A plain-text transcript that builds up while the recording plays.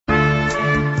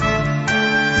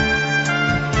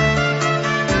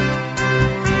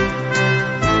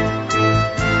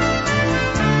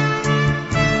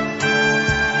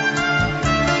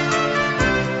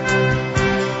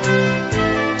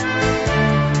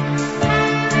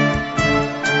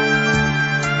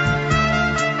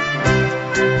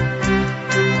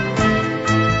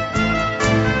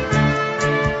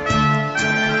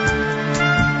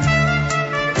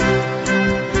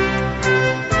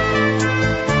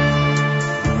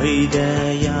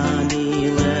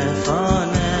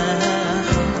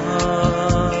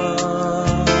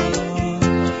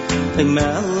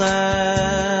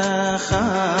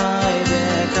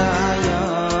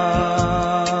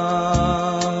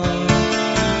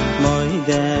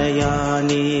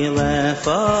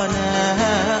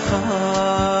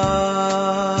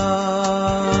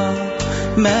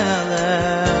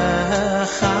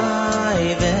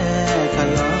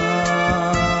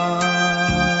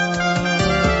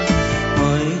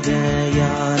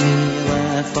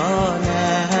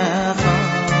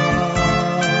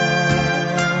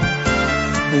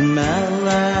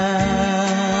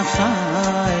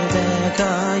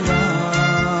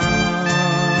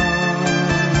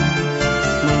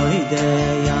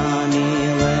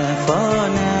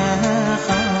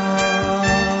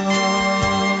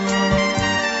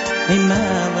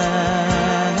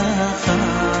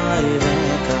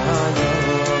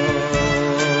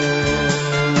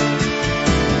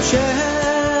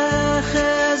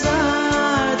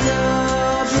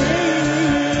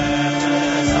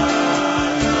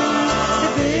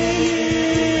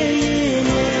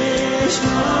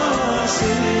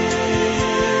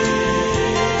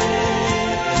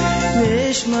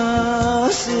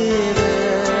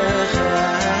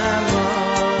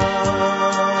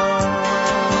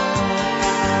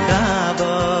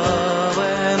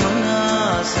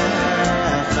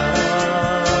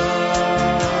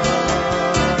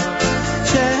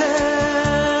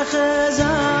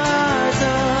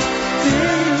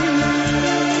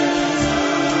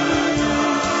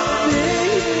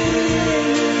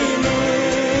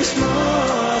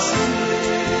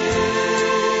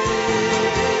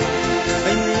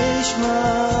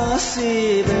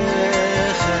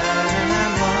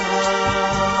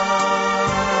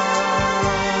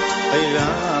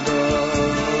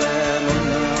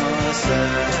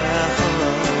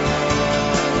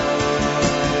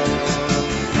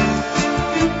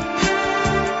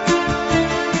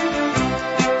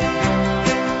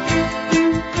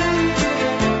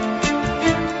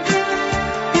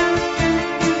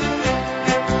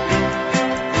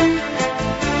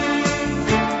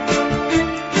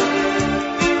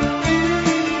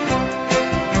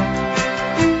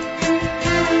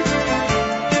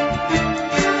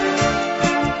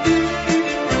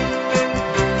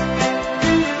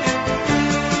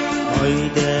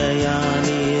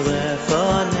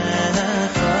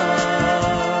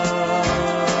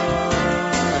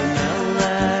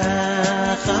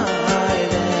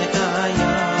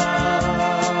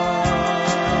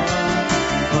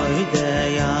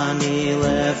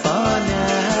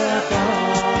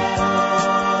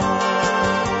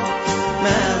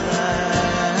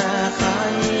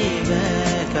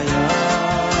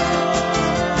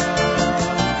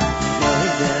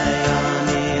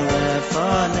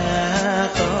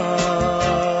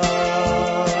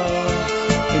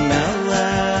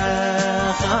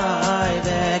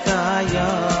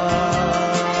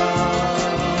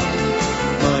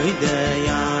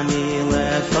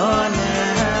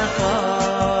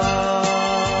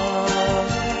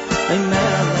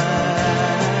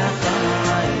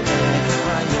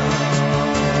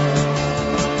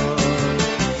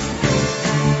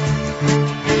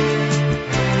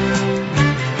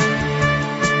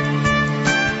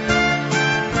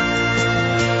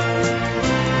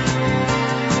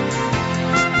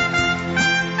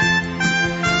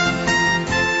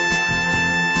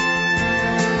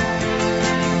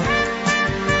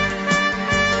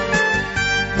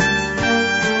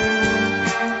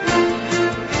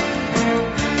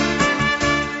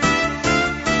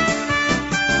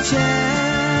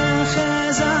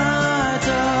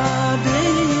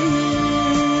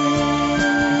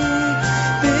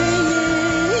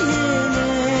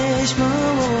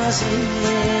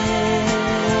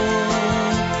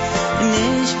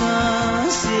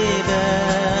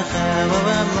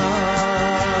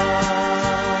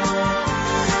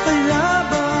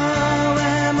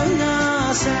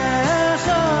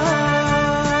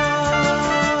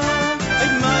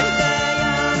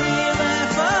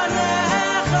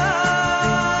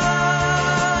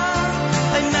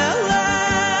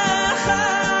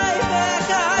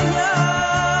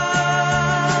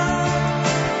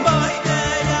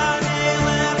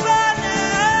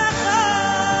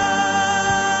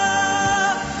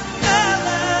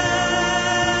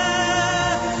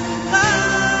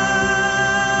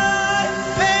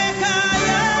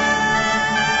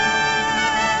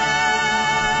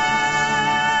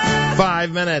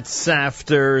Minutes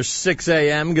after 6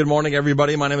 a.m. Good morning,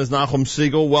 everybody. My name is Nachum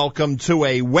Siegel. Welcome to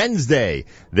a Wednesday.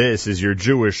 This is your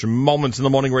Jewish Moments in the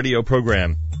Morning radio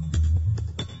program.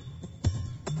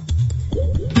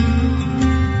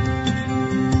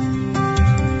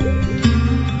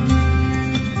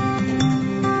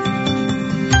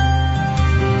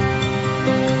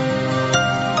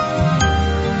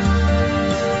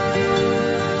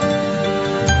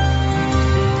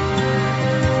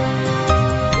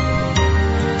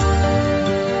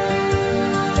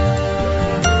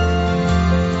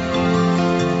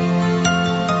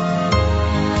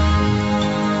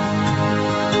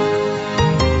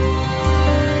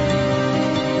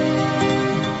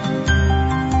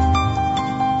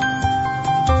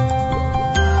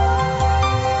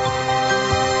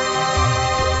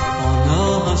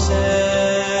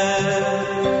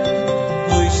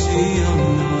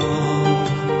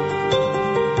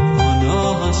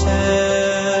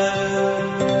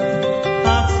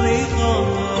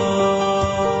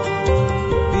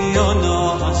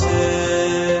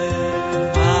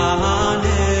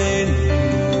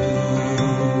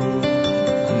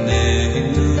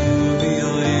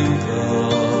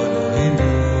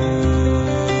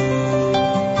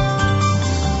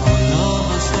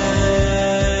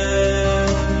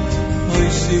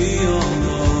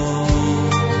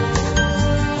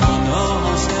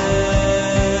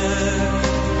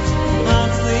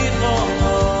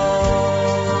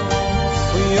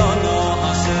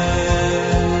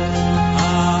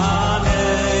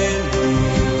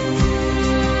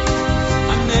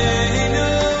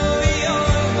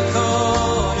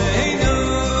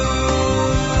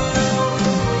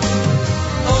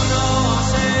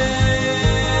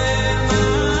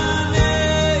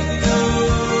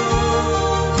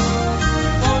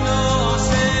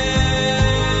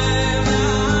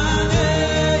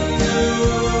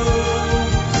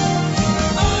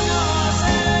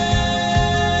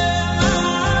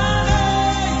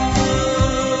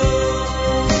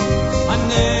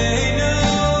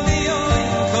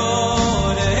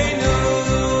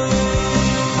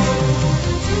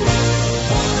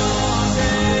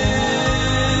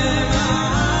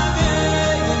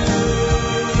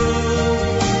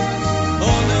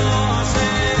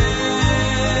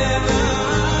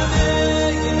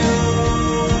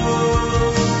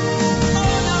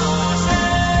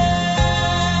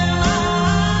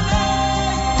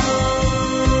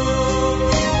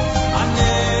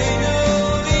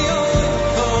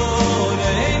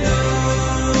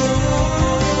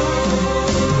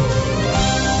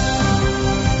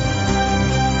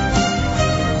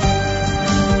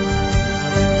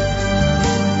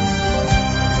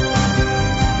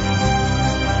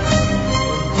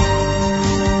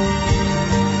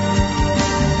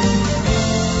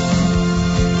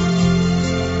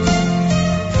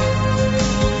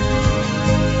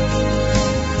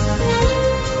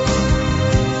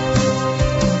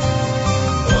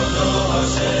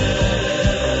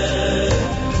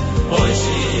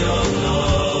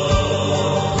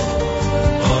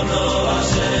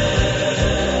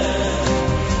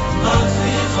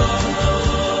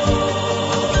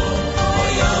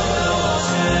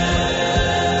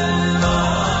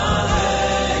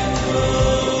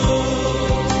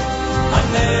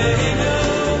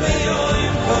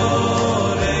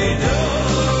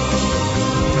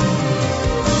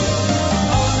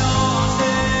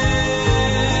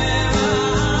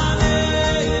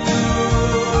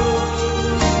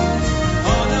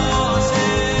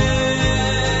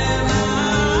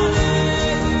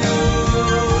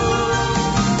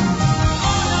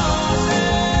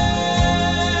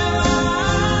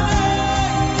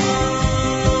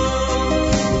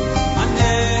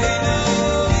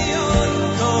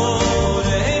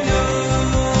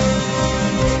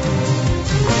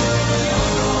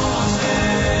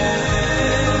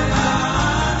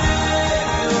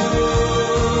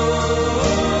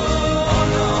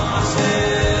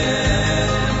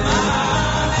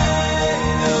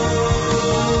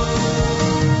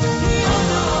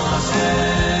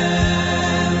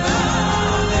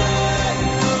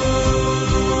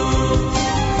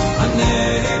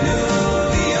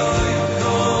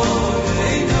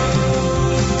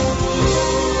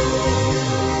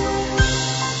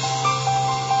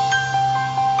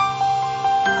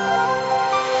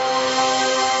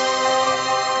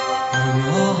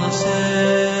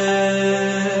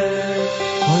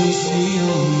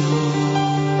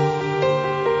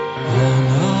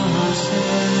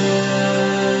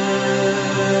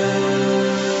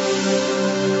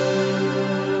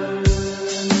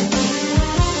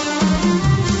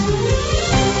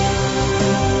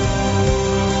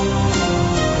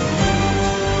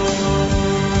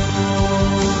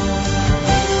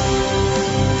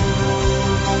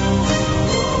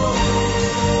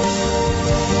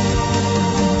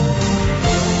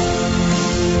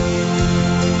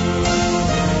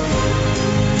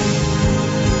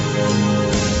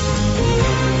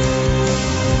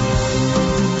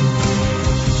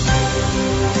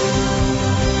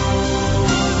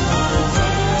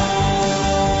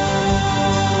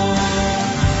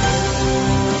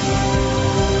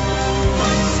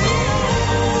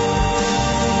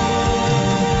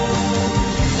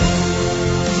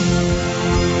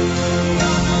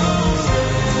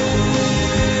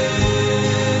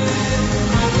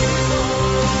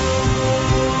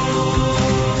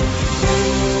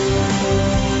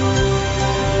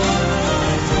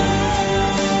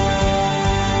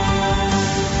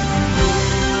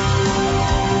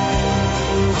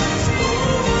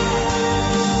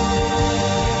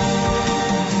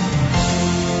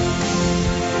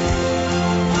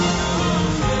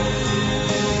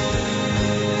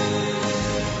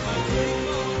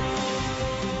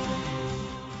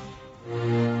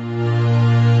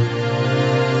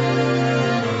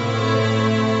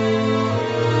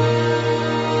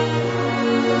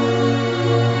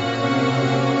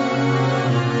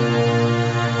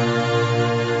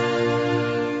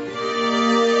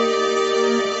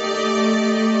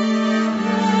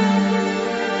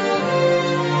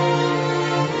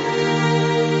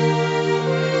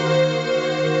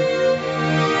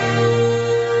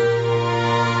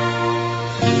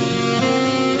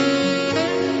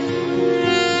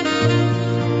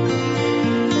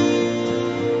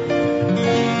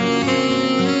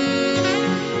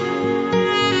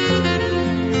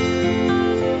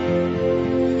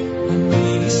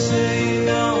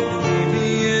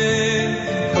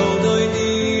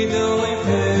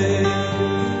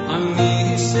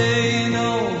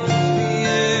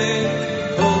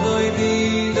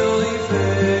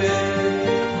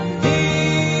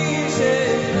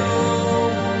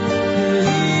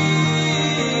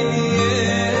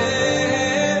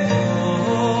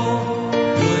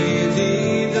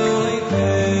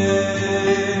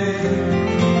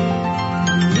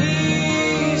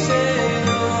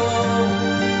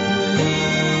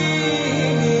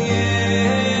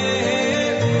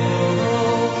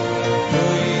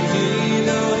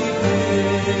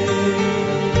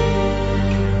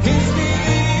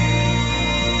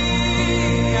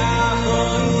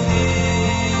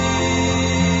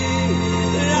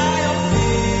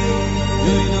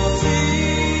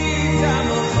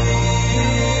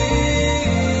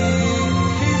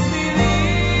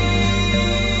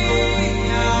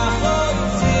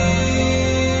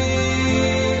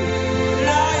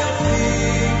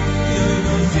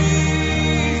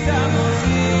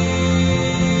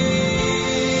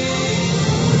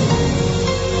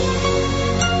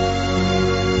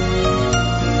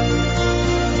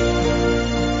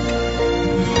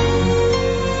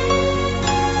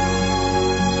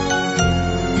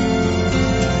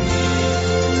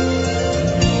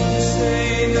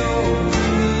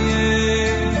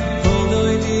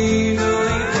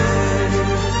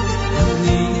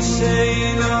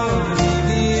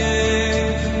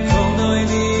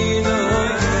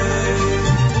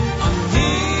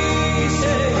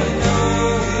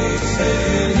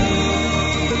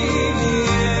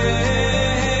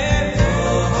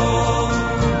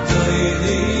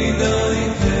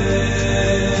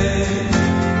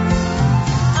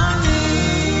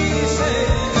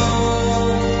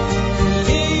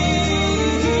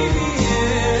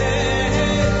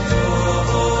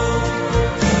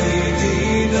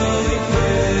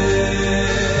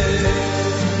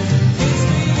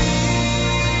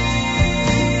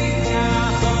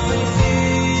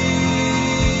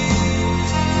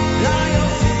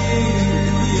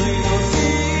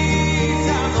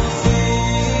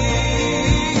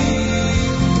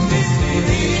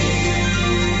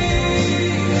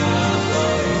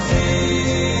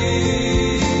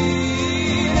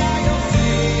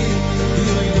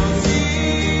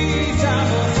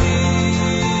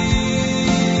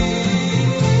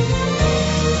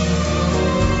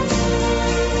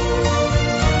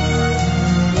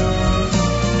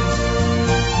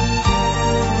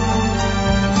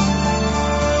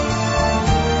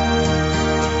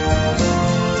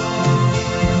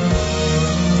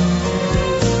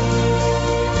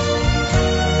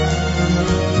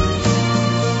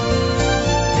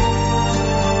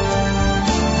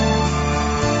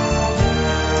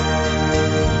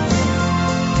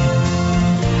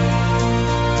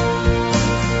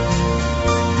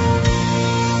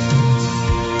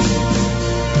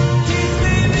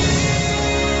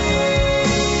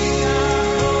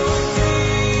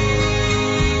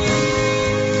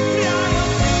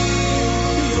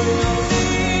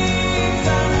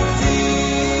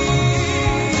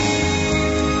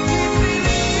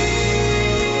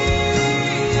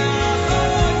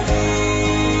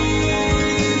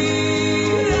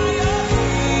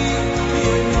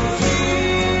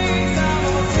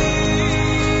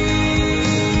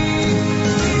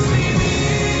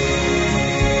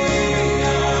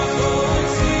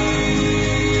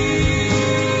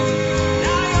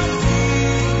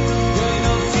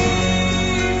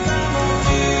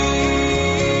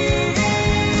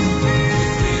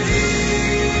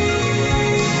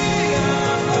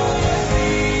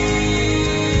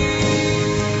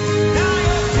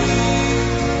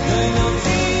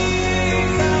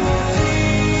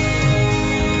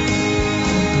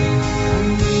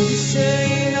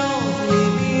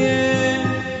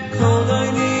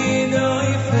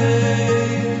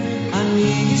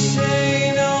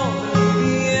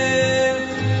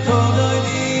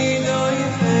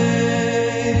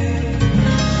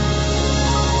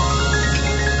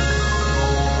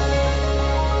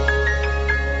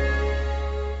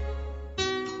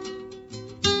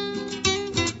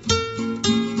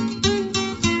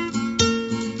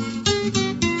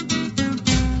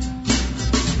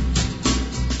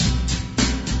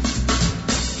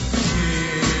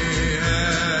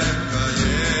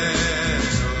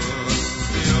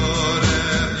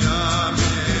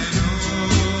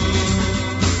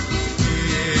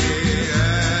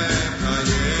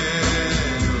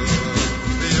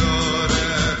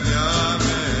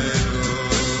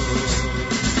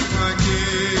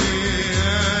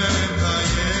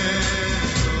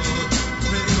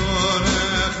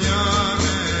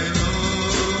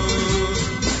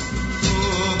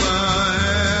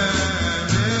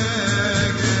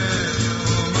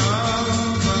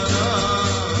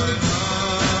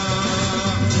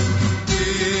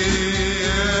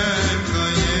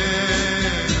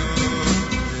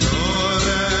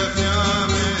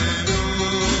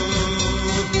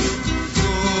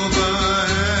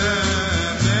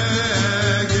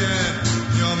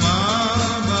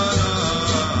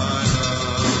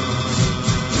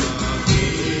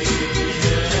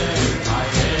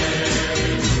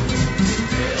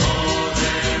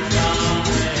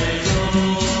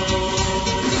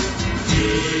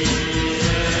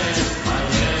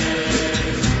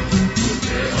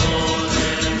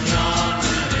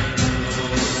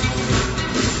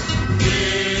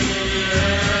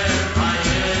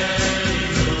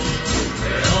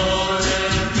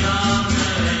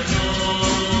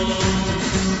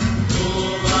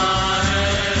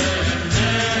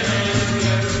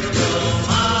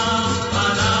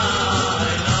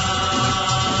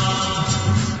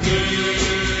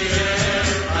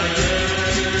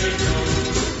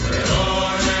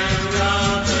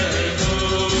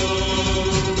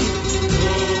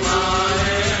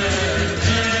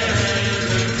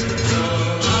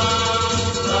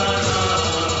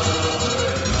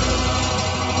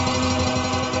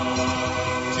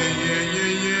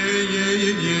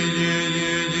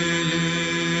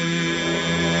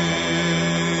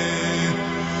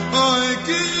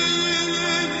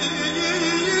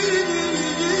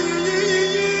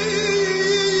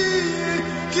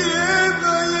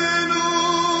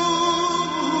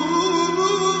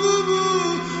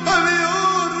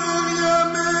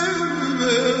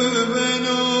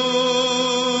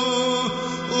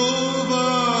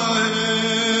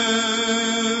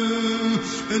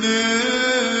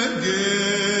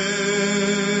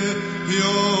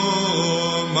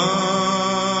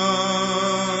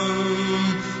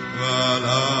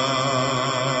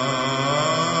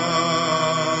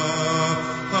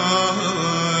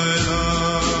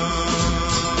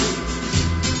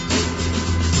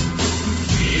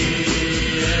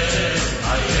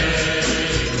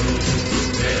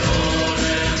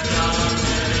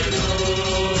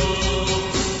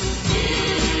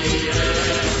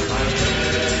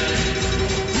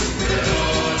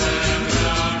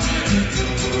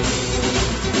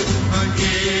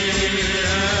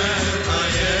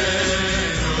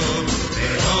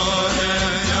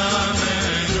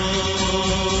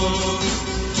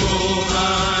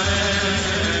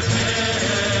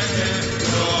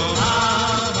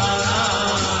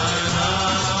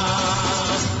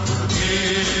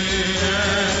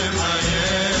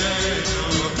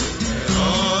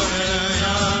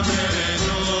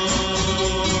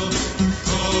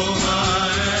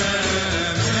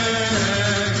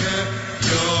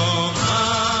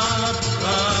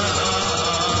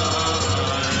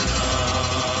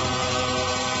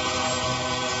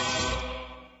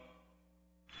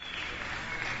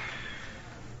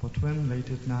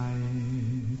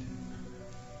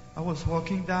 I was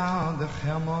walking down the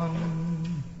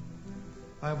Hermon.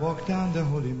 I walked down the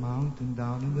holy mountain,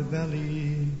 down in the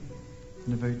valley,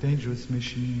 in a very dangerous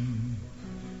mission.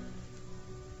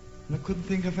 And I couldn't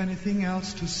think of anything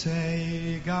else to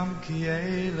say. Gam ki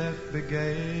elech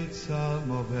begeitz al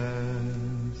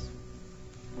moves.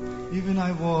 Even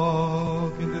I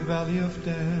walk in the valley of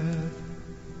death,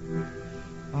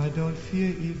 I don't fear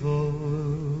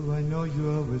evil. I know you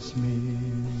are with me.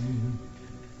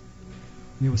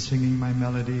 He was singing my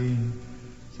melody.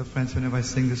 So friends, whenever I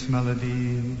sing this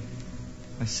melody,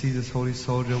 I see this holy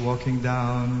soldier walking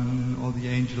down, all the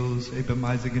angels, Abraham,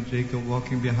 Isaac and Jacob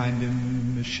walking behind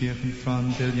him, Mashiach in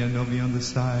front, Elia Novi on the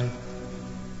side,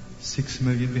 6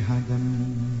 million behind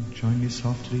them. Join me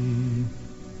softly.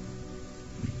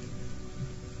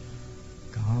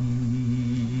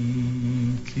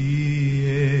 Kam ki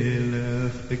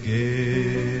elef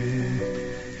beget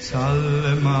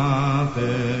Salema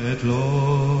bet lo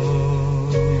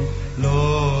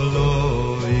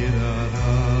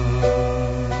irara.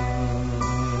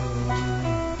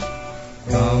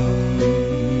 Kam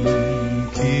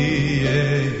ki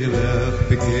elef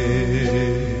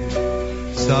beget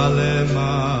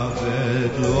Salema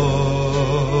bet lo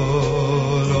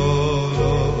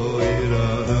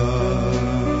irara.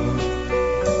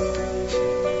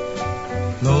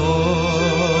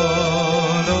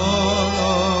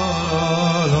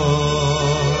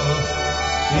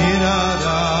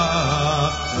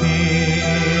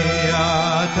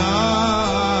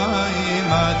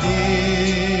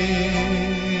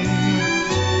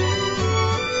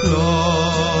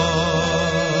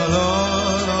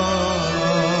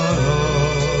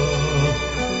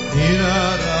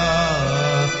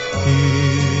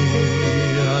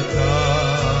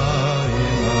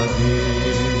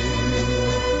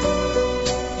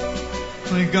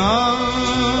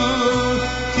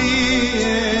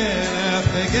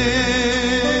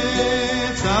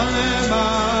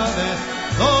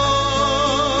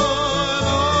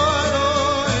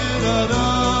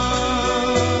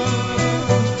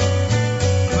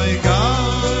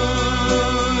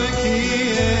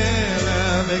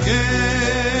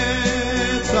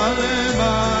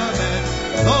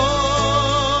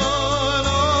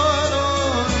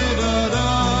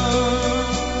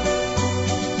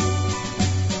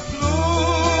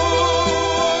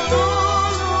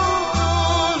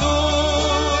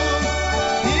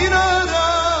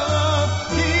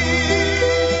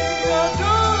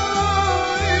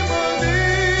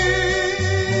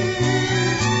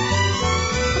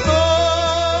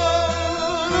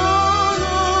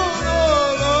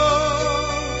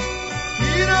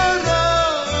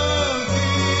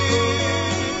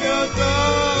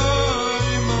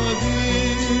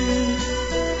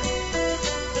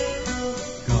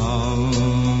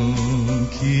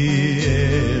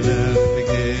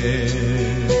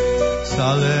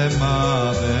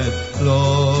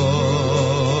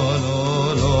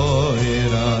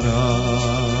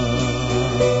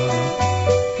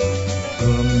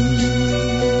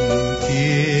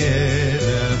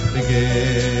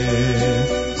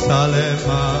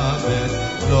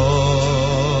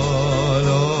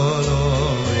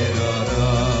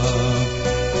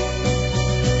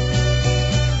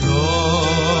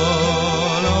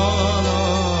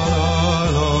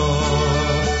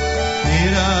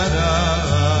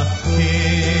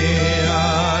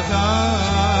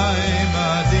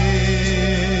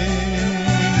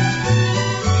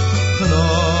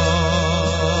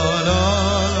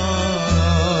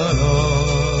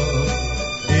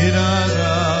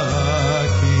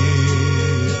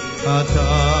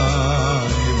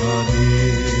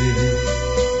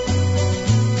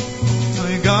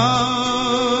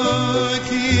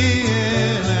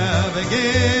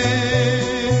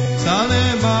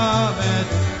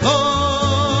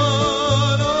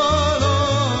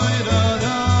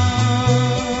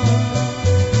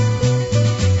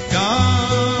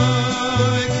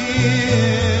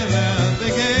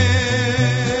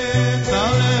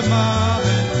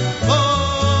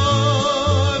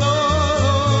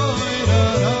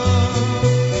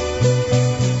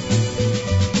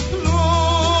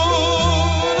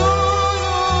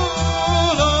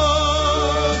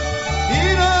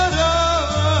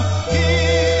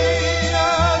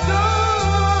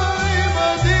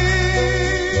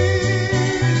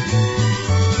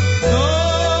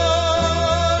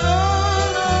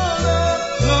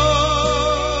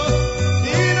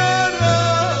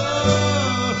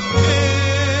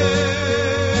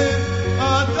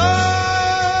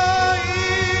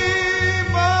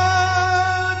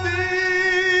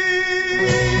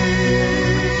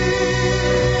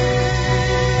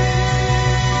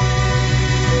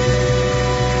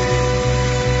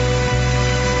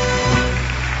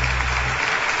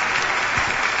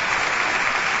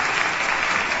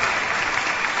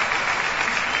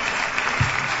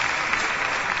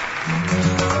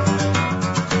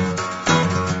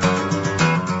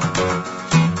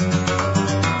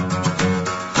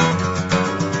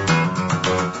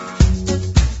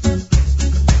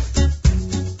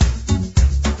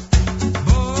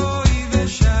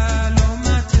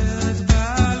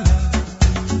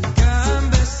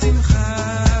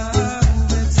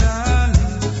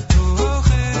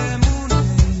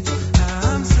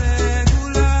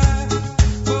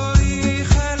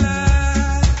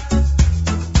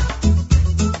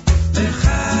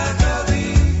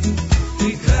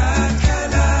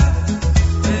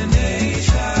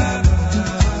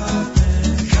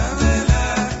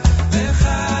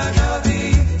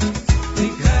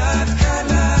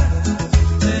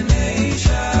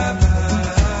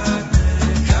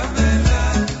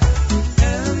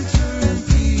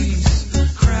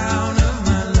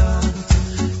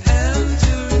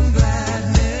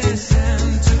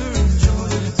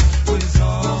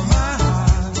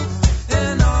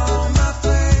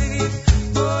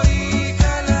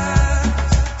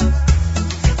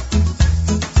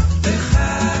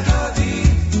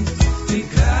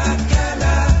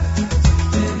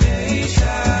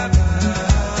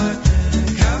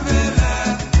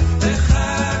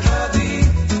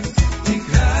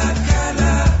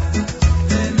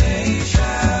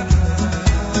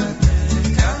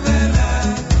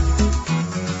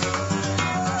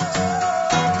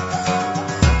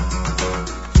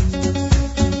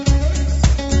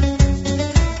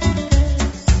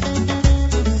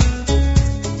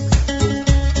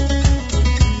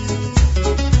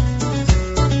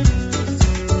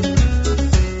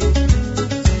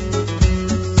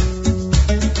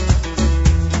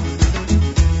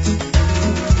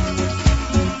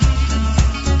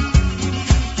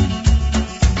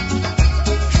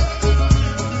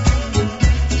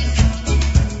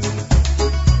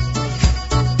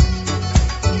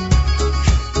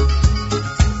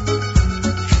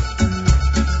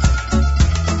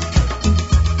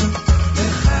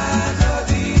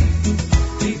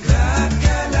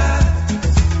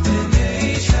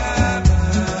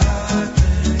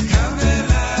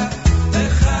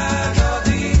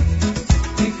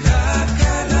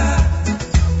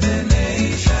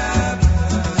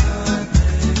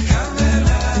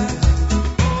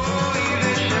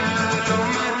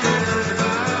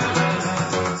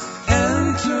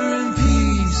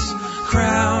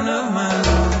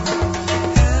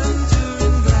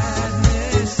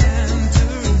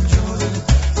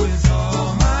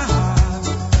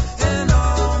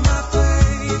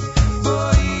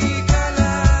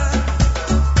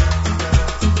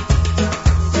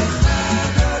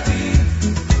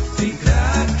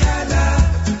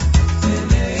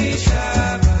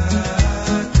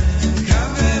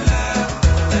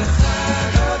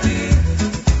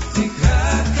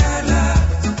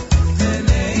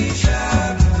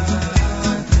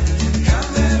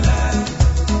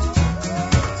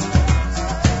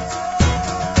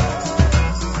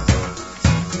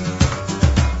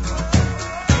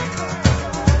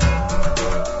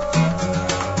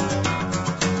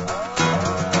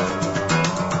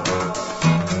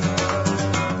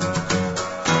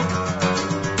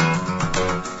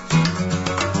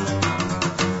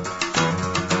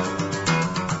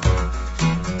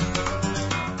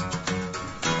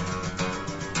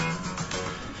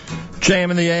 JM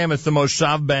in the AM, it's the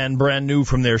Moshav Band, brand new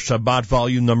from their Shabbat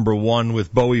volume number 1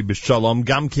 with Bowie B'Shalom.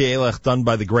 Gam Kielech, done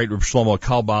by the great Reb Shlomo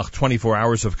Kalbach. 24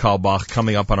 hours of Kalbach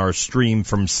coming up on our stream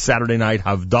from Saturday night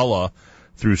Havdalah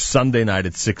through Sunday night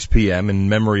at 6 p.m. in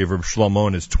memory of Reb Shlomo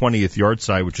and his 20th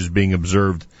yahrzeit, which is being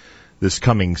observed this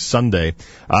coming Sunday.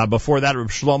 Before that, Reb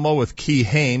Shlomo with Ki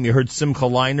Haim. You heard Simcha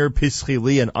Leiner, Pischi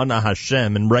Li, and Ana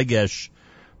Hashem, and Regesh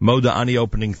Moda Ani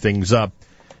opening things up.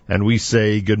 And we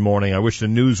say good morning. I wish the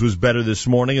news was better this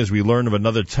morning as we learn of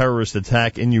another terrorist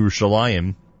attack in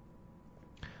Yerushalayim.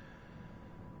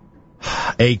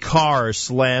 A car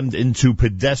slammed into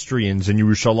pedestrians in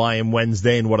Yerushalayim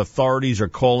Wednesday in what authorities are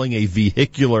calling a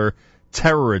vehicular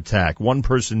terror attack. 1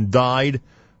 person died,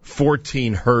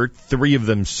 14 hurt, 3 of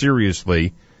them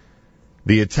seriously.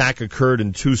 The attack occurred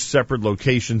in 2 separate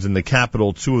locations in the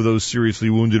capital. 2 of those seriously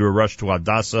wounded were rushed to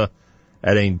Hadassah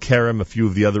at Ein Kerem. A few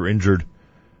of the other injured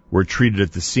were treated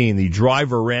at the scene. The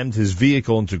driver rammed his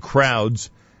vehicle into crowds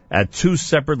at 2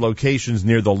 separate locations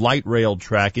near the light rail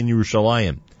track in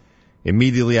Yerushalayim.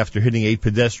 Immediately after hitting 8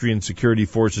 pedestrian security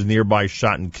forces nearby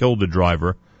shot and killed the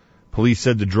driver. Police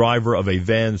said the driver of a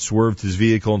van swerved his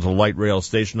vehicle into the light rail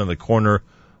station on the corner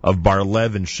of Bar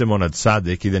Lev and Shimon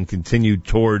HaTzadik. He then continued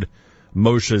toward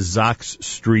Moshe Zak's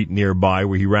street nearby,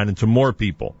 where he ran into more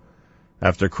people.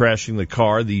 After crashing the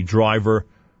car, the driver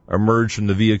emerged from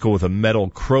the vehicle with a metal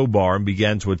crowbar and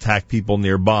began to attack people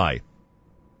nearby.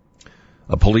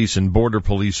 A police and border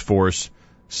police force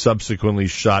subsequently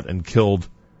shot and killed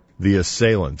the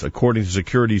assailant. According to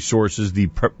security sources, the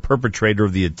perpetrator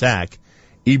of the attack,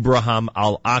 Ibrahim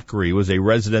al-Akri, was a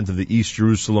resident of the East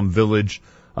Jerusalem village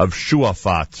of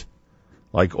Shuafat.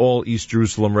 Like all East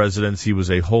Jerusalem residents, he was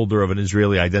a holder of an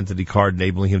Israeli identity card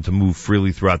enabling him to move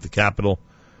freely throughout the capital.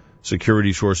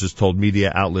 Security sources told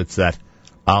media outlets that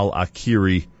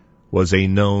Al-Ikri was a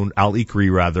known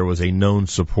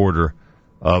supporter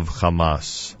of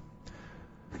Hamas.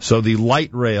 So the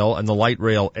light rail and the light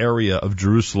rail area of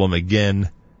Jerusalem, again,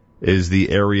 is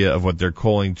the area of what they're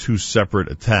calling 2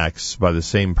 separate attacks by the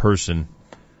same person.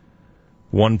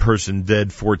 1 person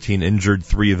dead, 14 injured,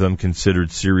 3 of them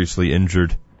considered seriously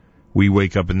injured. We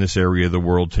wake up in this area of the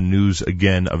world to news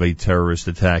again of a terrorist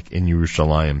attack in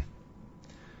Yerushalayim.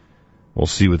 We'll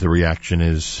see what the reaction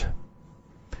is.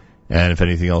 And if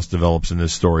anything else develops in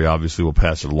this story, obviously we'll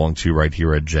pass it along to you right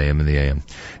here at JM in the AM.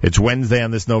 It's Wednesday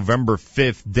on this November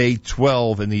 5th, day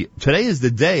 12. Today is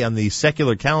the day on the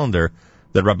secular calendar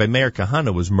that Rabbi Meir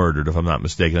Kahana was murdered, if I'm not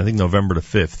mistaken. I think November the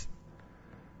 5th.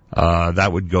 That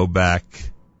would go back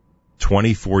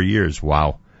 24 years.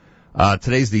 Wow.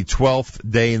 Today's the 12th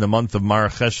day in the month of Mar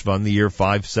Cheshvan, the year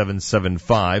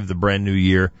 5775, the brand new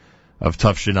year of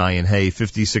Tufshin Ayin Hay.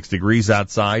 56 degrees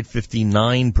outside,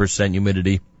 59%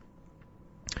 humidity.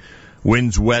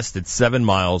 Winds west at 7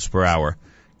 miles per hour.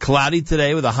 Cloudy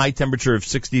today with a high temperature of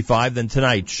 65. Then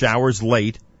tonight, showers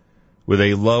late with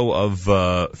a low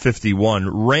of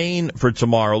 51. Rain for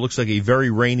tomorrow. Looks like a very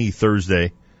rainy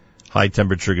Thursday. High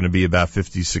temperature going to be about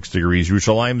 56 degrees.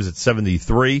 Yerushalayim is at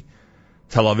 73.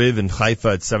 Tel Aviv and Haifa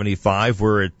at 75.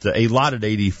 We're at Eilat at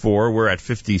 84. We're at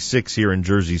 56 here in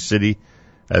Jersey City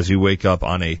as we wake up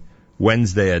on a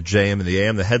Wednesday at JM in the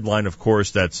AM. The headline, of course,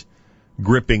 that's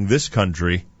gripping this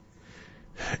country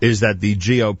is that the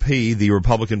GOP, the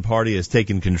Republican Party, has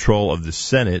taken control of the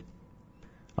Senate.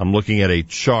 I'm looking at a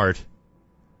chart.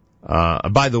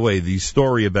 By the way, the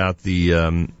story about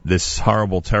this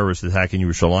horrible terrorist attack in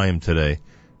Yerushalayim today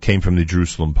came from the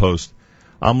Jerusalem Post.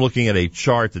 I'm looking at a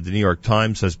chart that the New York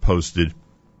Times has posted,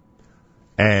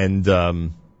 and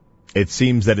it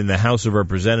seems that in the House of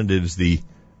Representatives,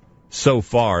 so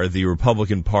far, the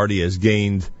Republican Party has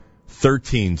gained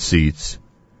 13 seats.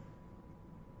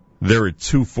 They're at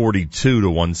 242 to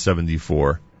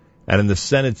 174. And in the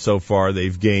Senate so far,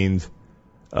 they've gained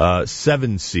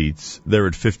 7 seats. They're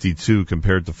at 52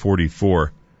 compared to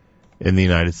 44 in the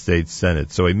United States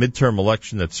Senate. So a midterm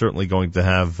election that's certainly going to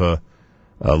have a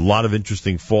lot of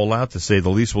interesting fallout, to say the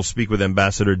least. We'll speak with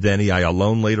Ambassador Danny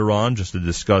Ayalon later on just to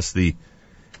discuss the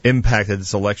impact that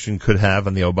this election could have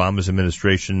on the Obama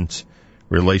administration's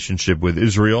relationship with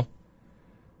Israel.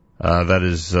 That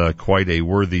is quite a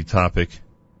worthy topic.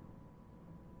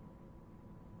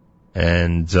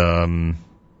 And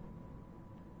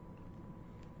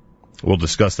we'll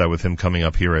discuss that with him coming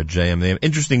up here at JM in the AM.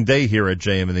 Interesting day here at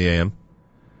JM in the AM.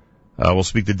 We'll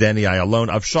speak to Danny Ayalon.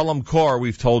 Avshalom Kor,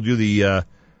 we've told you,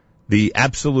 the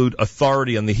absolute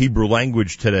authority on the Hebrew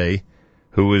language today,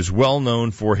 who is well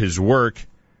known for his work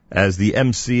as the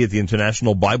MC at the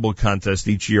International Bible Contest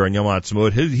each year on Yom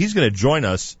HaAtzmaut. He's going to join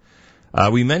us.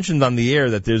 We mentioned on the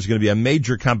air that there's going to be a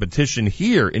major competition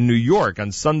here in New York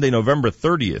on Sunday, November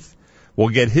 30th. we'll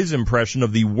get his impression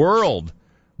of the World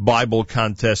Bible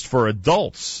Contest for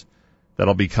adults.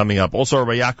 That'll be coming up. Also,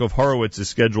 Rabbi Yaakov Horowitz is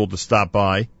scheduled to stop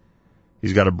by.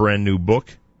 He's got a brand new book.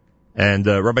 And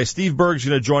Rabbi Steve Burg is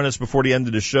going to join us before the end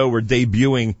of the show. We're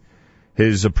debuting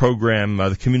his program,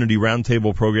 the Community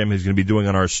Roundtable program he's going to be doing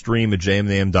on our stream at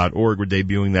jmnam.org. We're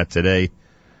debuting that today.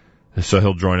 So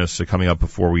he'll join us coming up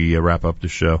before we wrap up the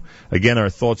show. Again, our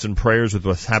thoughts and prayers with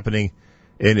what's happening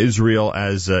in Israel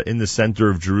as in the center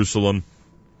of Jerusalem,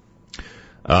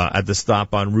 at the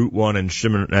stop on Route 1 and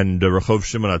Rehov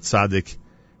Shimon HaTzadik.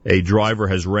 A driver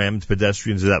has rammed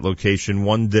pedestrians at that location.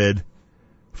 1 dead,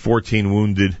 14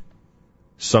 wounded,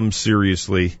 some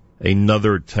seriously.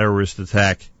 Another terrorist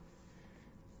attack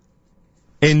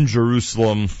in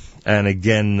Jerusalem, and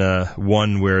again,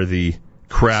 one where the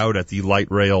crowd at the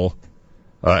light rail,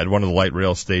 at one of the light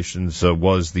rail stations,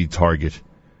 was the target.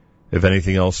 If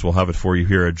anything else, we'll have it for you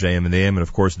here at JM and AM, and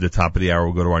of course, at the top of the hour,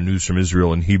 we'll go to our news from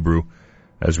Israel in Hebrew,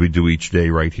 as we do each day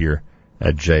right here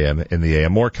at JM in the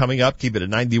AM. More coming up. Keep it at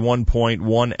 91.1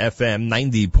 FM,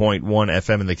 90.1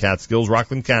 FM in the Catskills,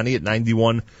 Rockland County at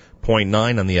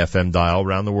 91.9 on the FM dial,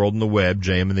 around the world on the web,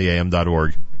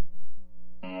 jmintheam.org.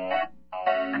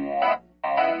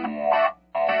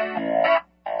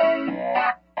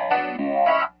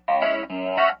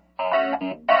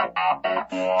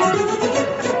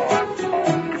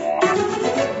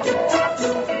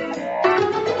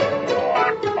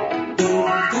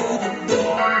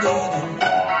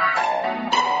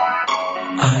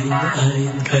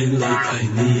 Ein, keile,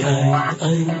 keine,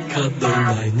 ein,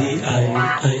 kadolai, ni,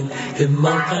 ein,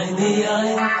 kemma, keine,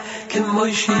 ein,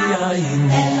 kemoishi, ein,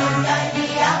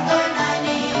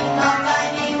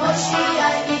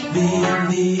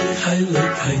 mi, keile,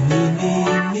 keine,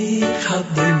 mi,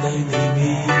 kadolai,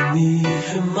 mi,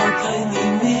 kemma, keine,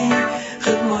 mi,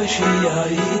 kemoishi,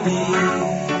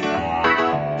 ein,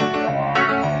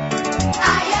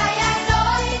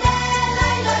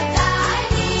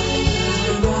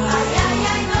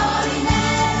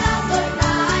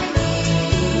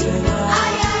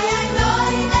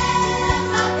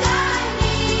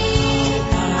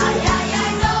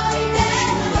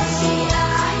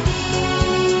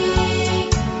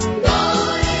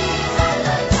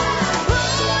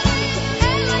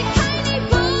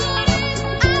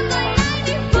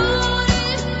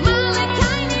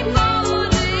 Malakayni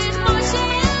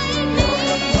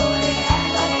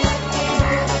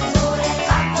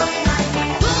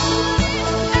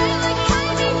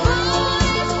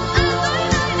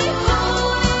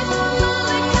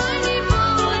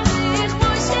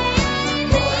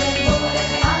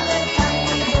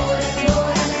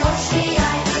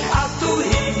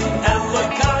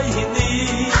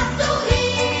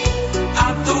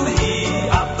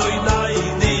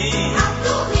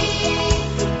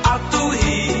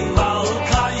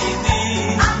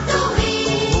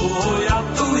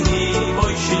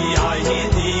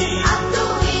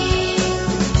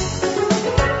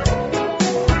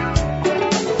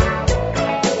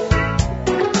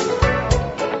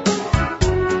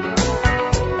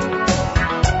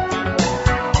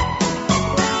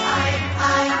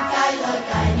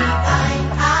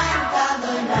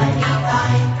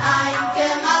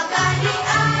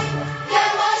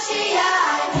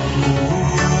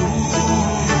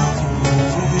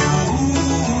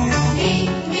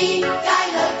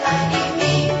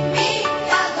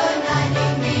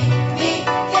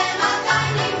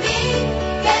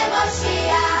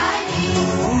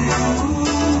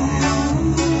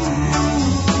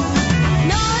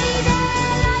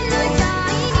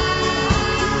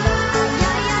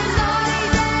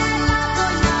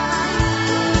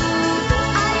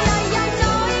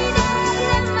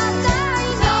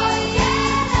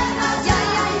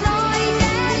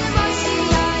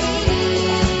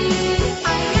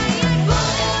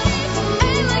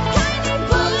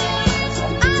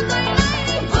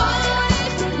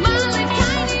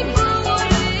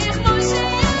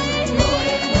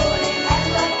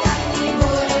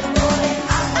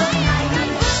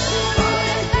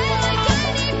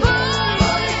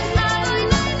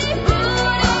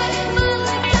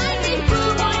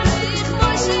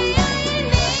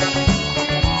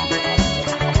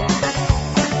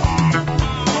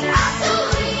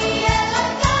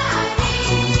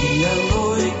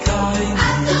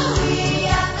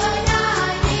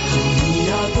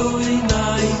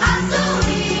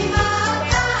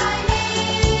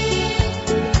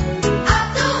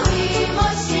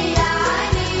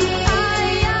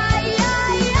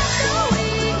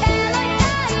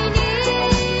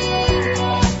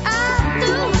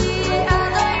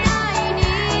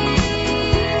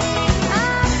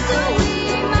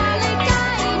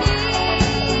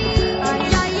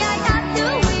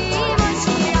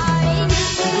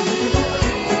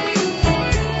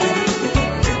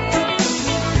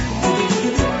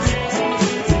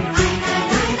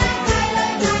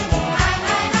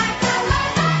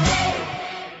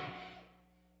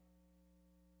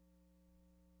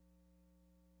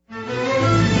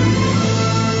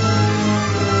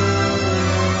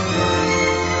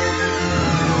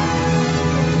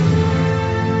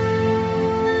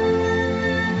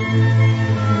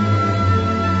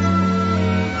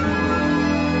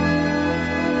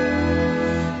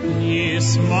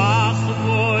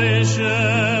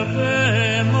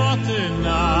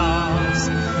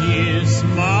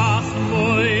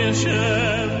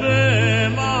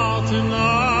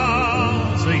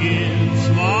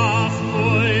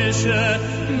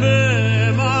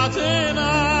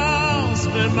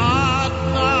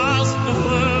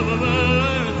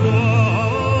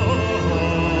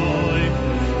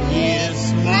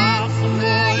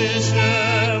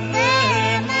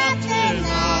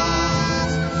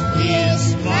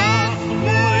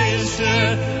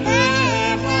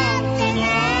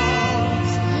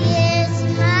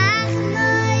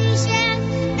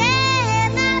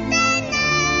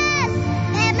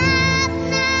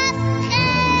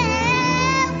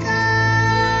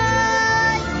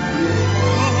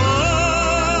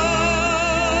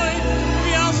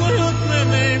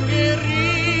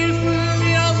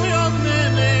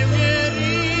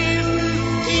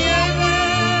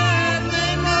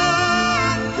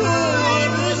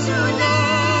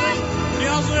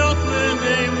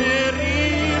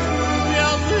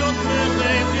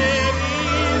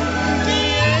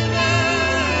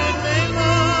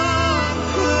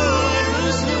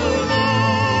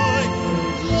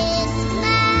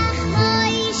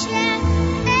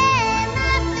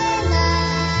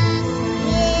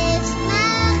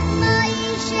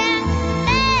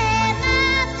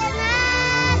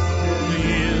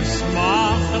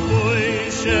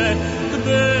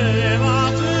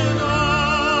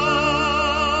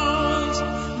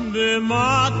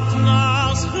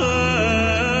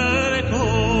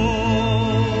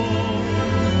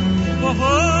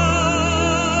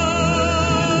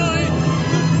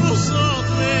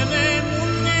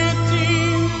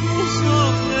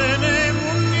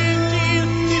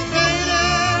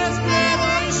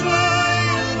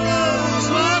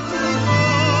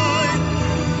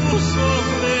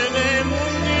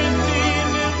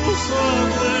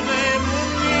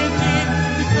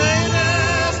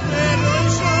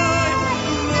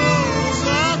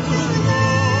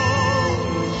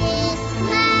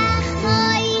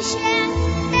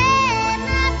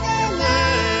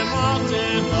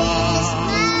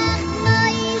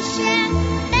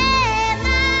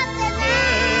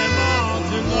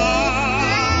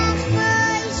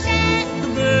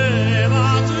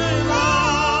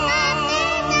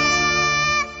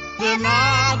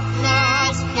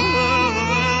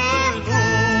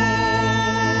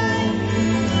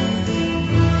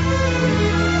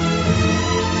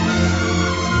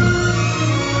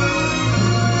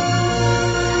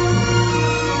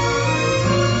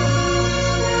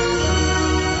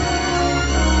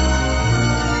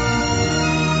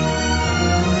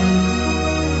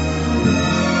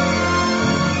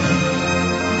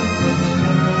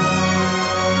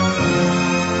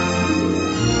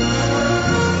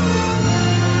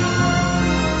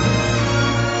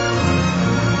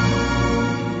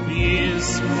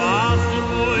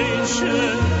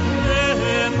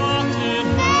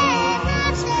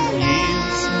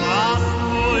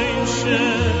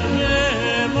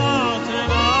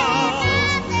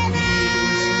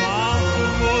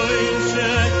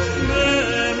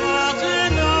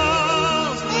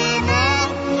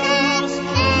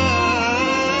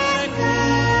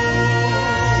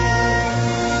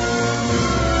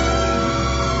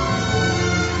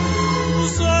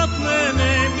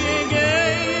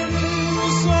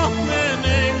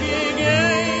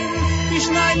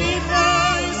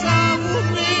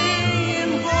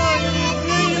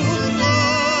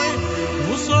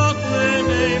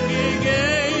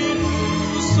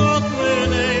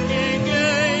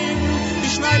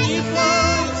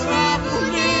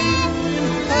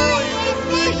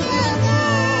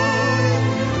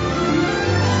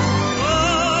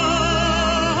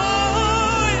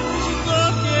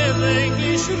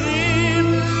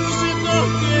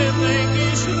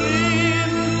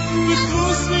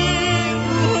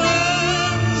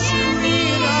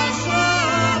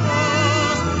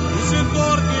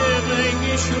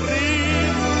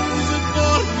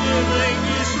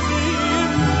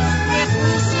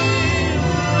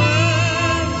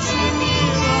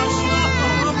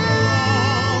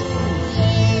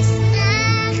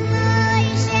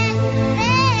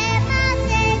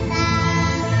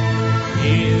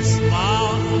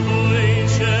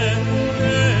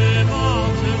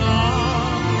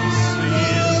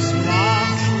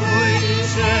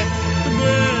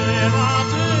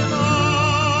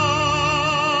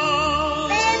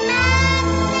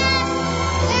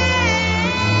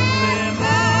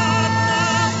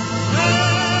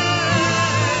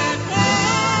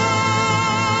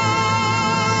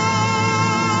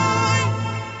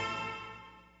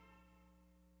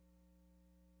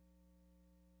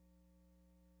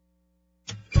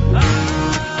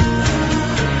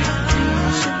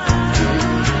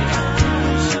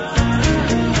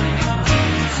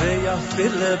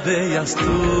ויפעיל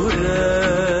ביסטורה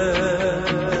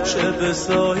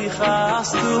שבסוי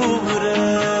חסטורה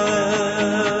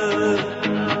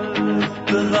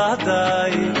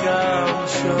בוודאי גם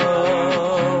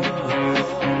שם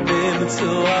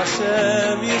במצוא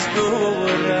השם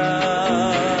יסבורה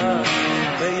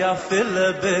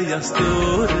ויפעיל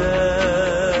ביסטורה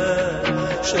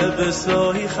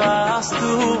שבסוי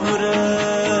חסטורה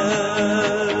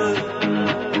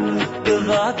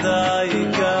בוודאי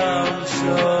גם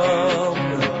שם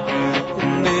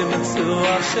נמצוא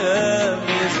השם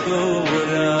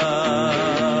יסבורה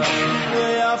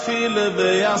ויפעיל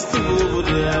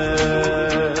ביסטורה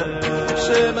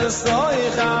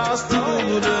שבסוי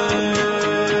חסטורה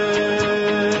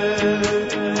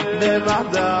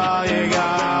בוודאי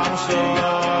גם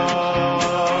שם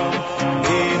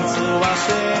נמצוא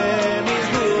השם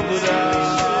יסבורה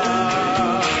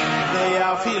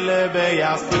ויפעיל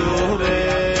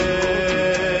ביסטורה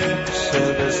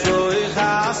שבסוי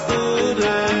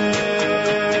חסטורה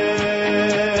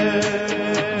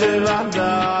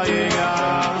בוודאי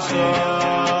גם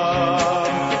שם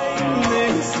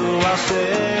נמצוא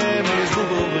השם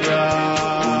יסבורה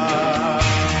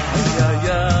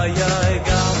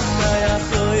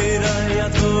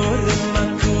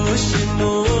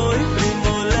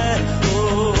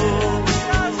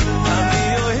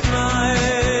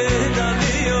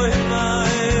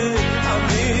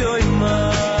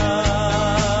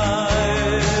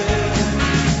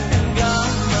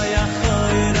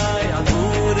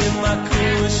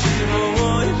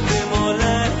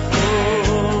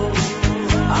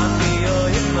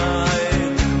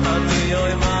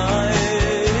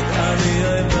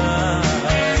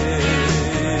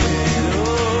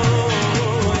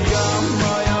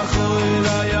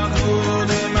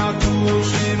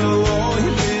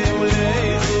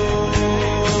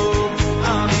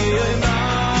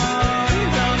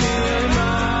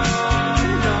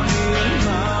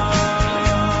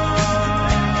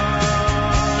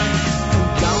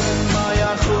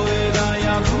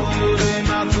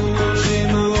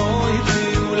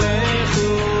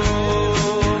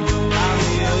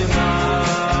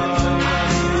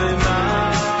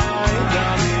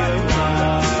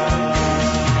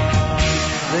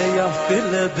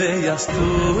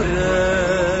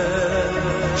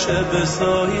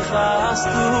שבסוי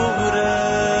חסטורה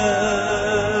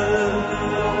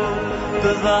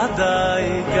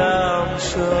בוודאי גם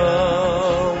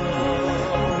שם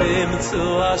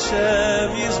נמצוא השם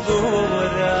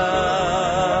יסבורה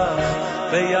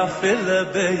ויפעיל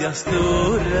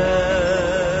ביסטורה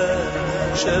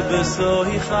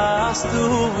שבסוי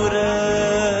חסטורה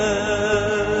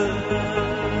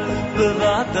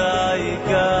בוודאי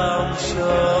גם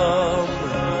שם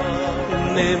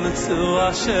נמצוא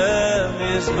השם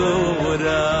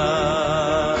יסבורה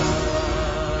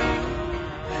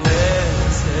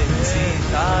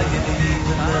ציט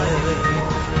הידידה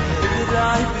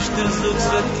דרei bist du so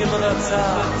zurück im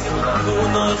Ratzat du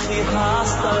noch ich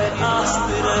hast dein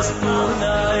Asperes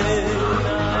Munai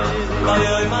Vai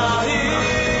oi mai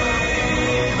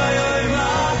Vai oi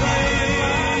mai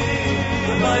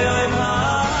Vai oi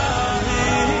mai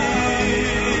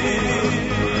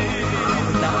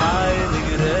Da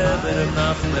heilige Rebbe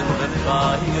Nachmen ben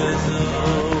Vahigezu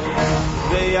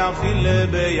ויפעיל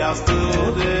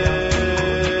ביסטורה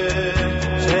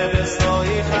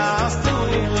שבסוי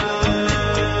חסטורה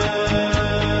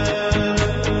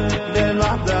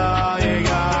בוודאי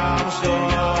גם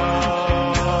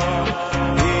שם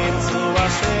נמצוא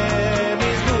השם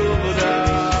יסבורה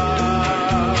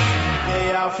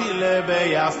ויפעיל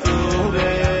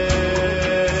ביסטורה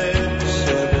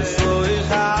שבסוי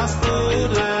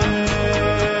חסטורה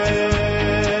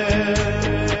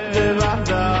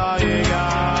בוודאי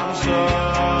גם שם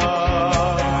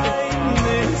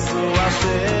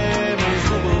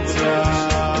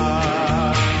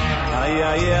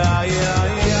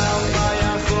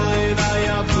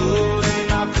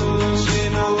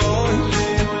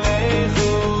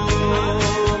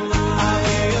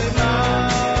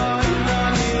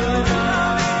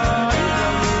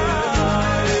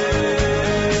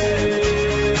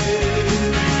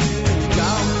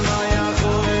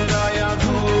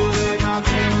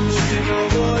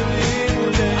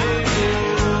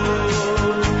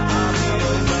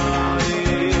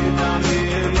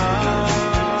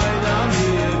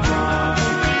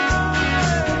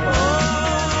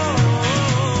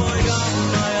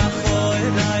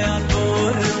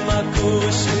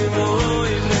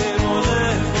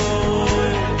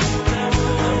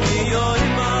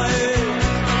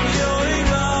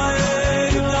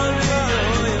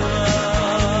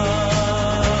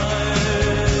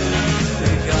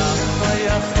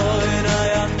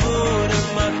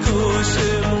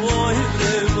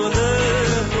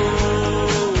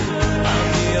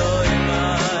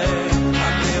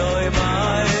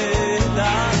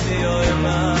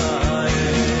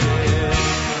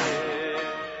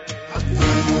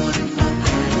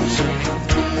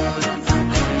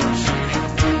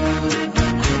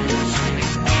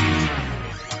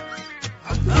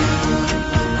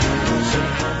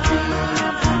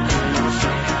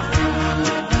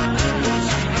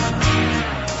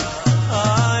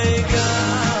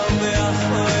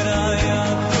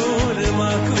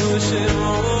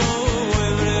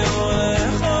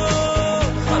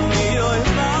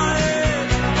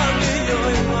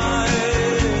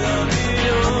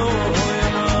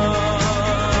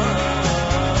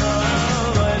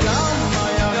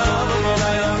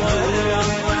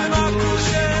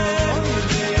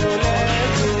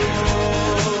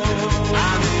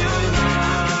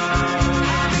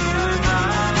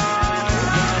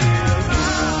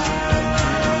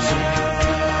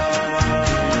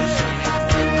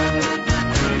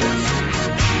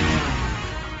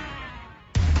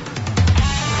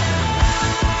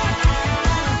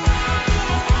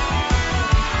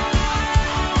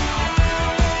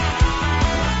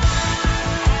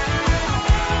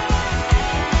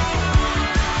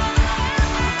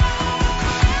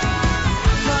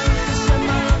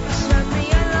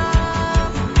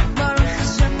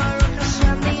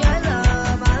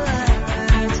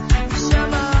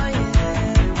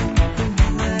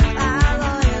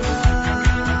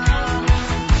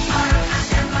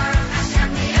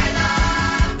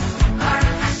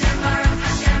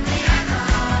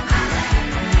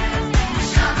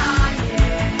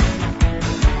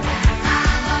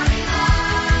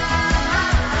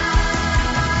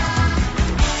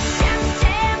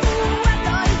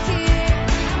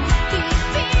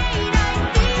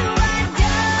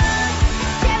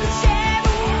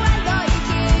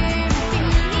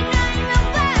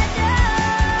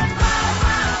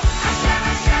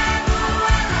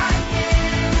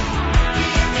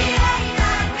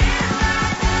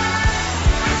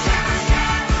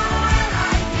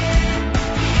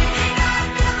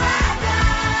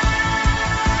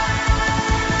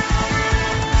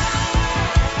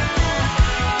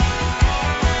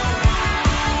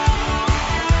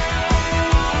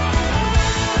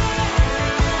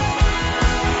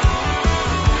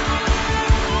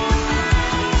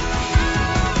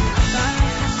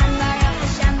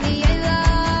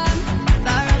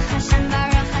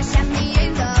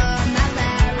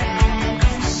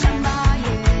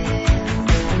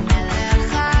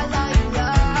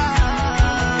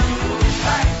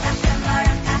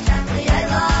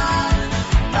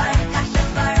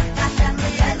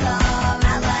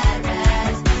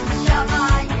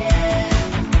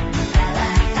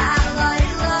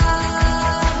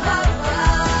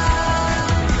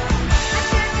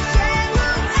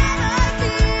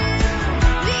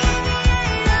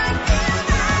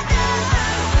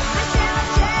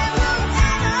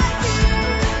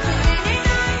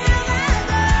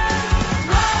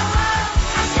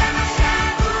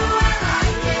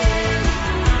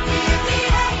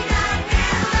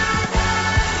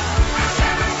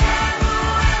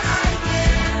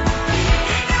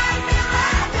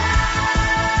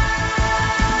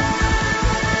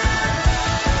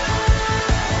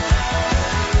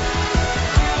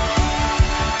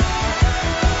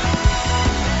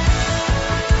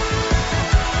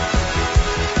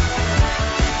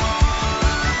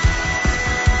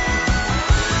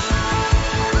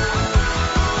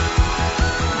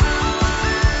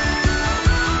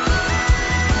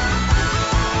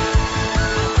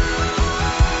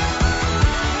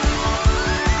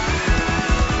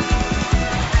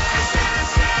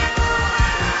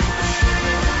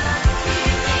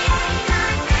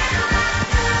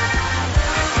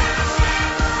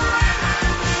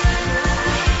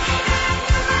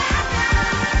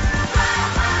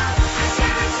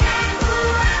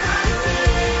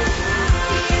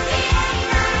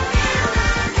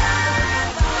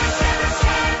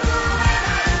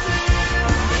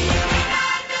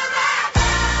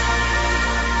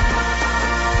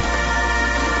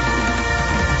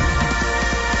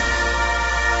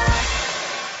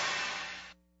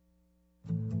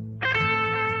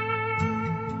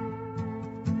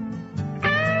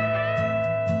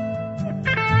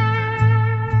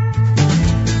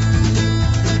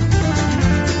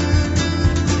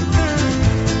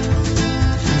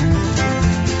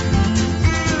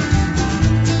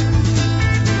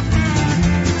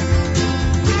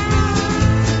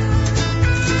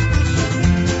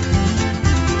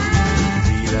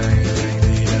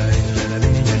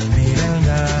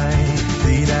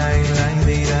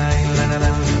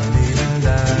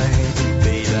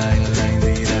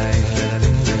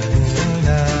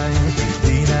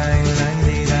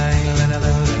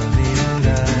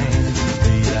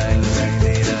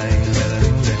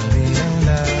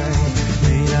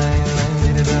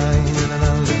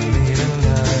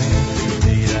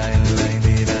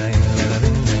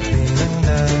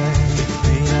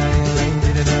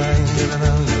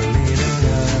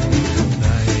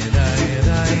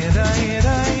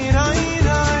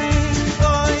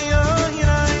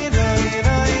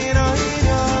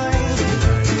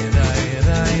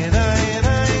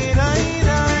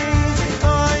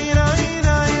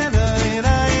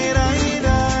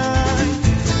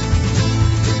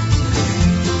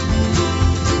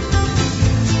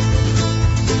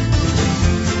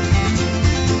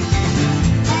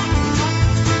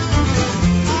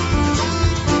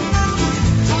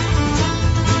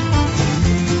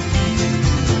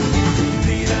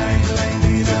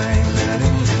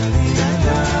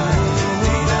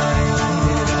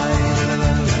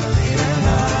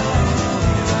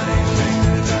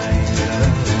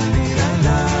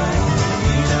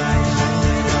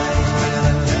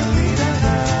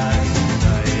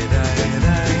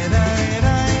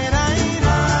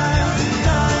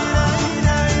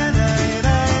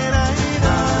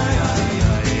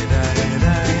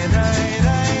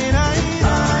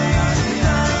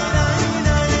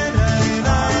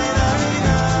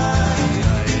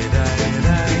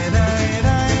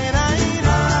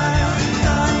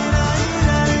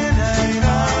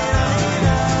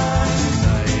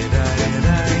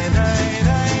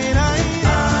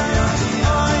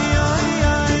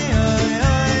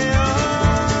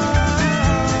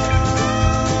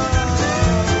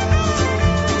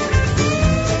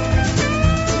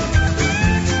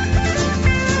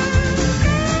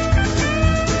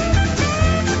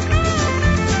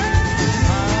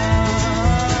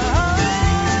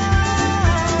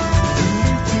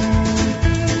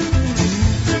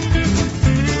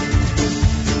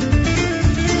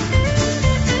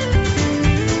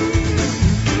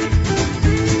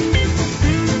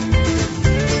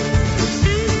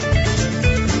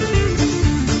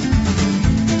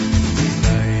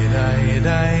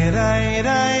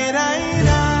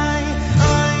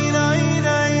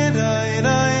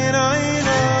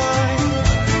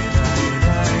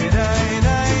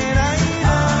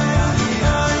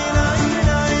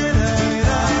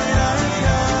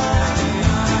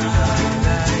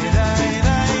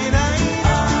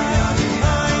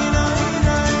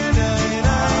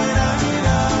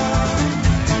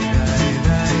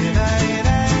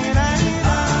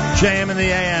JM in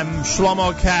the AM,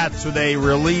 Shlomo Katz with a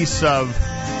release of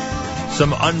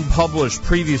some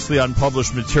previously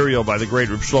unpublished material by the great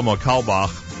Reb Shlomo Carlebach.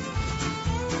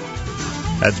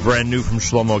 That's brand new from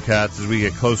Shlomo Katz as we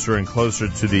get closer and closer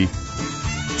to the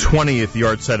 20th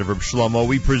yard set of Reb Shlomo.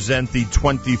 We present the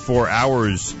 24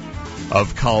 hours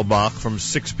of Carlebach from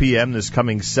 6 p.m. this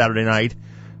coming Saturday night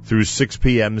through 6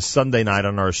 p.m. Sunday night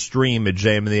on our stream at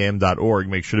jmintheam.org.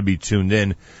 Make sure to be tuned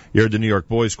in. You heard the New York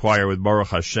Boys Choir with Baruch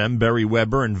Hashem, Barry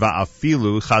Weber, and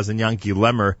Va'afilu. Chazan Yanki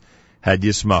Lemmer had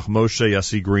Yismach Moshe.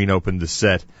 Yossi Green opened the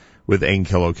set with Ein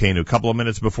Kelokenu. A couple of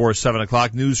minutes before 7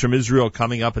 o'clock, news from Israel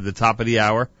coming up at the top of the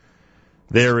hour.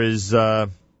 There is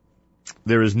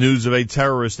news of a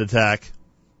terrorist attack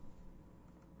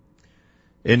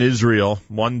in Israel.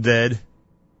 One dead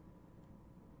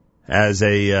as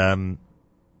a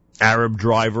Arab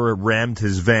driver rammed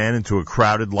his van into a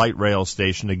crowded light rail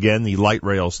station. Again, the light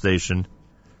rail station,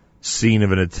 scene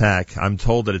of an attack. I'm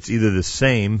told that it's either the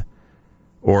same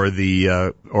or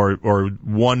or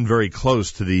one very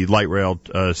close to the light rail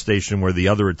station where the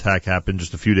other attack happened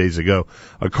just a few days ago.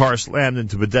 A car slammed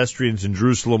into pedestrians in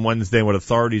Jerusalem Wednesday in what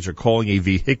authorities are calling a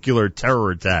vehicular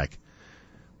terror attack.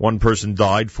 One person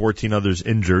died, 14 others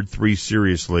injured, 3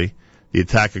 seriously. The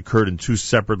attack occurred in 2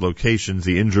 separate locations.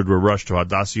 The injured were rushed to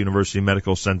Hadassah University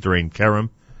Medical Center in Kerem.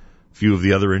 A few of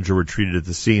the other injured were treated at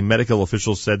the scene. Medical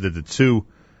officials said that the 2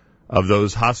 of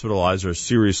those hospitalized are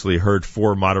seriously hurt,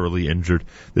 4 moderately injured.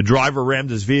 The driver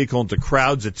rammed his vehicle into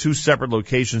crowds at 2 separate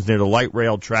locations near the light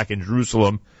rail track in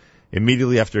Jerusalem.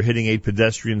 Immediately after hitting 8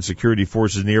 pedestrians, security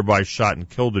forces nearby shot and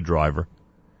killed the driver.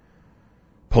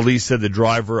 Police said the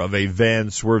driver of a van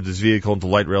swerved his vehicle into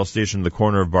light rail station in the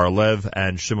corner of Bar Lev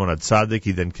and Shimon HaTzadik.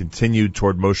 He then continued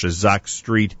toward Moshe Zak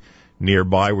Street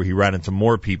nearby, where he ran into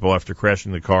more people. After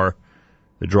crashing the car,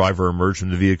 the driver emerged from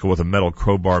the vehicle with a metal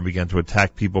crowbar and began to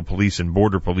attack people. Police and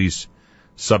border police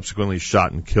subsequently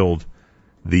shot and killed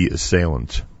the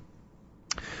assailant.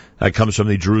 That comes from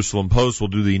the Jerusalem Post. We'll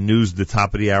do the news at the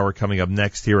top of the hour coming up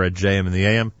next here at JM in the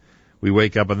AM. We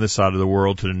wake up on this side of the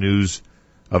world to the news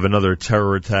of another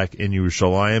terror attack in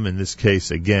Yerushalayim, in this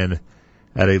case, again,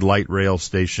 at a light rail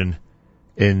station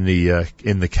in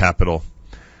the capital.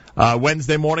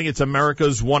 Wednesday morning, it's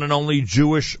America's one and only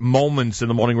Jewish Moments in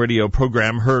the Morning radio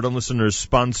program, heard on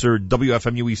listeners-sponsored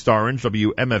WFMU East Orange,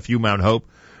 WMFU Mount Hope,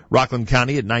 Rockland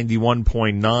County at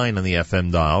 91.9 on the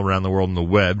FM dial, around the world on the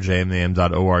web,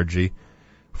 jmam.org.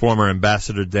 Former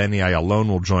Ambassador Danny Ayalon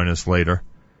will join us later.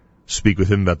 Speak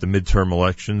with him about the midterm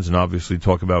elections and obviously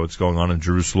talk about what's going on in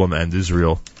Jerusalem and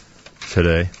Israel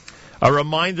today. A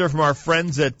reminder from our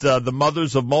friends at the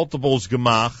Mothers of Multiples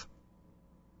Gemach.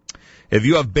 If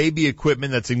you have baby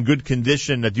equipment that's in good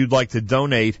condition that you'd like to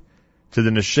donate to the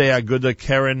Neshei Aguda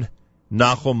Keren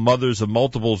Nachum Mothers of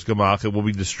Multiples Gemach, it will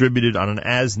be distributed on an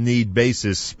as-need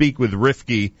basis. Speak with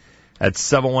Rifki at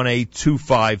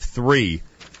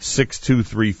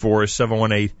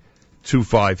 718-253-6234,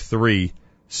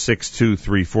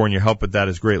 718-253-6234, and your help with that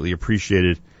is greatly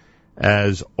appreciated,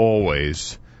 as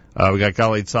always. We got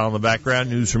Galei Tzahal in the background.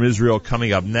 News from Israel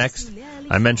coming up next.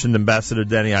 I mentioned Ambassador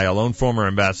Danny Ayalon, former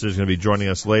ambassador, is going to be joining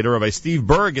us later. Rabbi Steve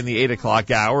Burg in the 8 o'clock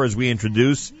hour as we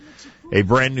introduce a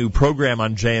brand new program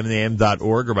on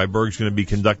jmintheam.org. Rabbi Burg's going to be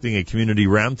conducting a community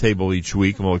roundtable each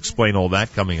week, and we'll explain all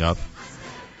that coming up.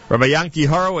 Rabbi Yanki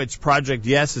Horowitz, Project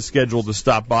Yes, is scheduled to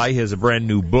stop by. He has a brand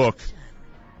new book.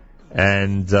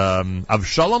 And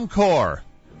Avshalom Kor,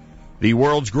 the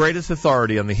world's greatest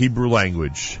authority on the Hebrew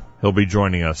language. He'll be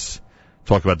joining us.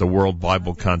 Talk about the World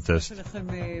Bible Contest.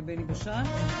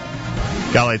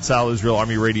 Galei Tzahal, Israel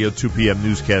Army Radio, 2 p.m.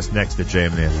 newscast next at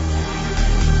JMN.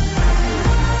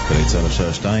 גלי צה"ל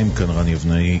השעה 2, כאן רן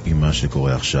יבנאי עם מה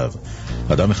שקורה עכשיו.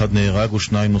 אדם אחד נהרג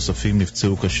ו2 נוספים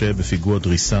נפצעו קשה בפיגוע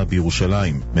דריסה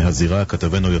בירושלים. מהזירה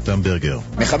כתבנו יותם ברגר.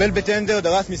 מחבל בטנדר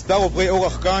דרס מספר עוברי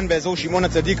אורח כאן באזור שמעון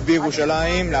הצדיק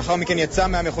בירושלים. לאחר מכן יצא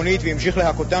מהמכונית והמשיך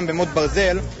להכותם במוט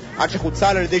ברזל עד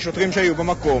שחוצל על ידי שוטרים שהיו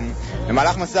במקום.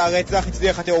 במהלך מסע הרצח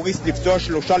הצליח הטרוריסט לפצוע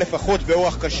 3 לפחות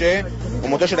באורח קשה,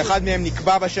 ומותו של אחד מהם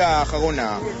נקבע בשעה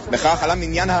האחרונה. בכך עלה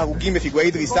מניין ההרוגים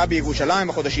בפיגועי דריסה בירושלים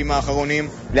בחודשים האחרונים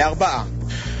ל4.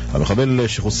 המחבל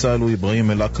שחוסל הוא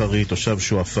אברהים אל-אקרי, תושב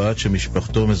שועפאט,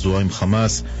 שמשפחתו מזוהה עם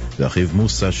חמאס, ואחיו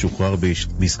מוסא שוחרר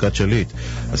בעסקת שליט.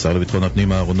 השר לביטחון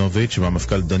הפנים אהרונוביץ'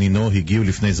 והמפכ"ל דנינו הגיעו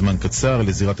לפני זמן קצר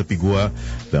לזירת הפיגוע,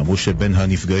 ואמרו שבין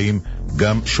הנפגעים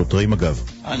גם שוטרי מג"ב.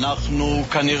 אנחנו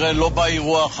כנראה לא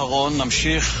באירוע האחרון,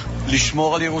 נמשיך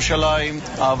לשמור על ירושלים,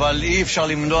 אבל אי אפשר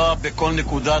למנוע בכל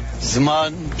נקודת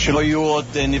זמן שלא יהיו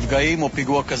עוד נפגעים או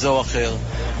פיגוע כזה או אחר.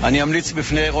 אני אמליץ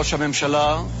בפני ראש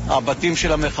הממשלה, הבתים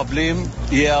של המחבלים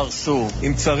ייהרסו.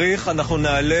 אם צריך, אנחנו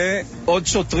נעלה עוד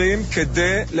שוטרים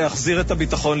כדי להחזיר את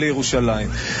הביטחון לירושלים.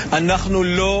 אנחנו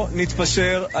לא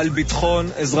נתפשר על ביטחון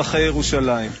אזרחי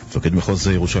ירושלים. מפקד מחוז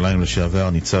ירושלים לשעבר,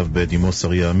 ניצב בדימוס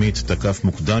אריה עמית, תקף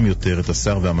מוקדם יותר את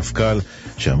השר והמפכ"ל,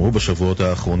 שאמרו בשבועות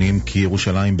האחרונים כי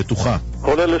ירושלים בטוחה.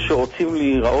 כל אלה שרוצים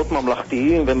להיראות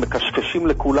ממלכתיים ומקשקשים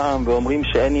לכולם ואומרים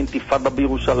שאין אינתיפאדה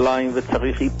בירושלים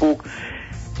וצריך איפוק,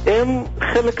 הם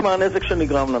חלק מהנזק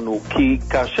שנגרם לנו, כי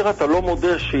כאשר אתה לא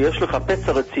מודה שיש לך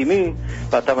פצע רציני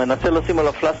ואתה מנסה לשים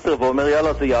עליו פלסטר ואומר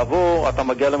יאללה זה יעבור, אתה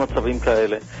מגיע למצבים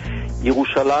כאלה.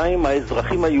 ירושלים,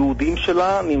 האזרחים היהודים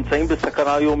שלה נמצאים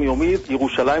בסכנה יומיומית,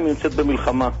 ירושלים נמצאת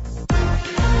במלחמה.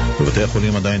 בבתי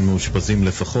החולים עדיין מאושפזים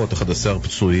לפחות 11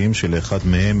 פצועים, שלאחד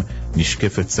מהם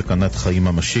נשקפת סכנת חיים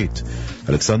ממשית.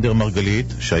 אלכסנדר מרגלית,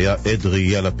 שהיה עד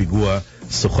ראייה לפיגוע,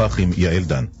 שוחח עם יעל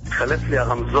דן. התחלף לי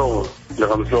הרמזור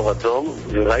לרמזור אדום,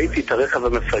 וראיתי את הרכב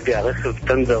המפגע, הרכב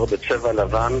טנדר בצבע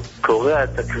לבן, קורע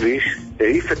את הכביש,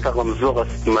 העיף את הרמזור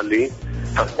השמאלי,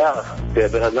 פתח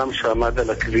בבן אדם שעמד על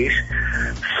הכביש,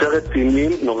 סרט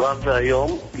טילים נורא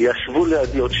והיום, ישבו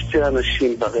לידי עוד שתי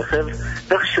אנשים ברכב.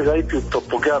 איך שראיתי אותו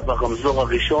פוגע ברמזור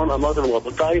הראשון, אמרתי להם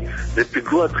רבותיי, זה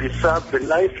פיגוע דריסה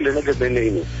בלייף לנגד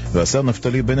עינינו. והשר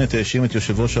נפתלי בנט האשים את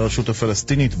יושב ראש הרשות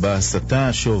הפלסטינית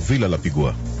בהסתה שהובילה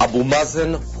לפיגוע. אבו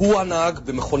מאזן הוא הנהג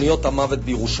במכוניות המוות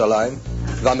בירושלים,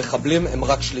 והמחבלים הם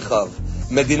רק שליחיו.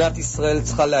 מדינת ישראל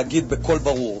צריכה להגיד בכל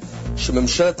ברור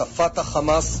שממשלת הפתח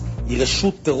חמאס היא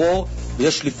רשות טרור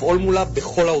ויש לפעול מולה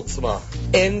בכל העוצמה.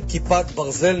 אין כיפת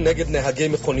ברזל נגד נהגי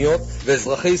מכוניות,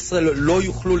 ואזרחי ישראל לא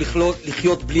יוכלו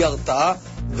לחיות בלי הרתעה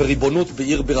וריבונות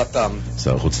בעיר בירתם.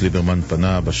 שר החוץ ליברמן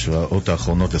פנה בשעות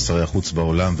האחרונות לשרי החוץ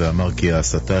בעולם ואמר כי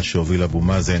ההסתה שהוביל אבו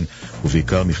מאזן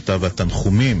ובעיקר מכתב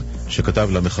התנחומים שכתב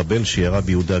למחבל שירה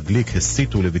ביהודה גליק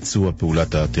הסיתו לביצוע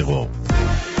פעולת הטרור.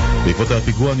 בעקבות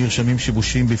הפיגוע נרשמים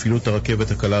שיבושים בפעילות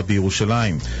הרכבת הקלה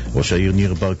בירושלים. ראש העיר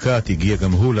ניר ברקת הגיע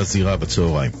גם הוא לזירה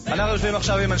בצהריים. אנחנו יושבים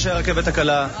עכשיו עם אנשי הרכבת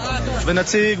הקלה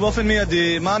ונציג באופן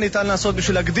מיידי מה ניתן לעשות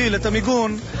בשביל להגדיל את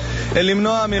המיגון,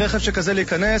 למנוע מרכב שכזה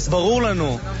להיכנס. ברור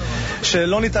לנו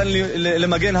שלא ניתן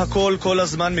למגן הכל כל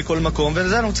הזמן מכל מקום,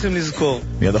 וזה אנחנו צריכים לזכור.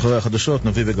 מיד אחרי החדשות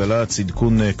נביא בגל"צ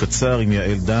עדכון קצר עם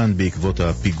יעל דן בעקבות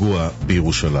הפיגוע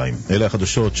בירושלים. אלה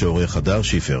החדשות שעורך הדר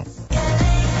שיפר.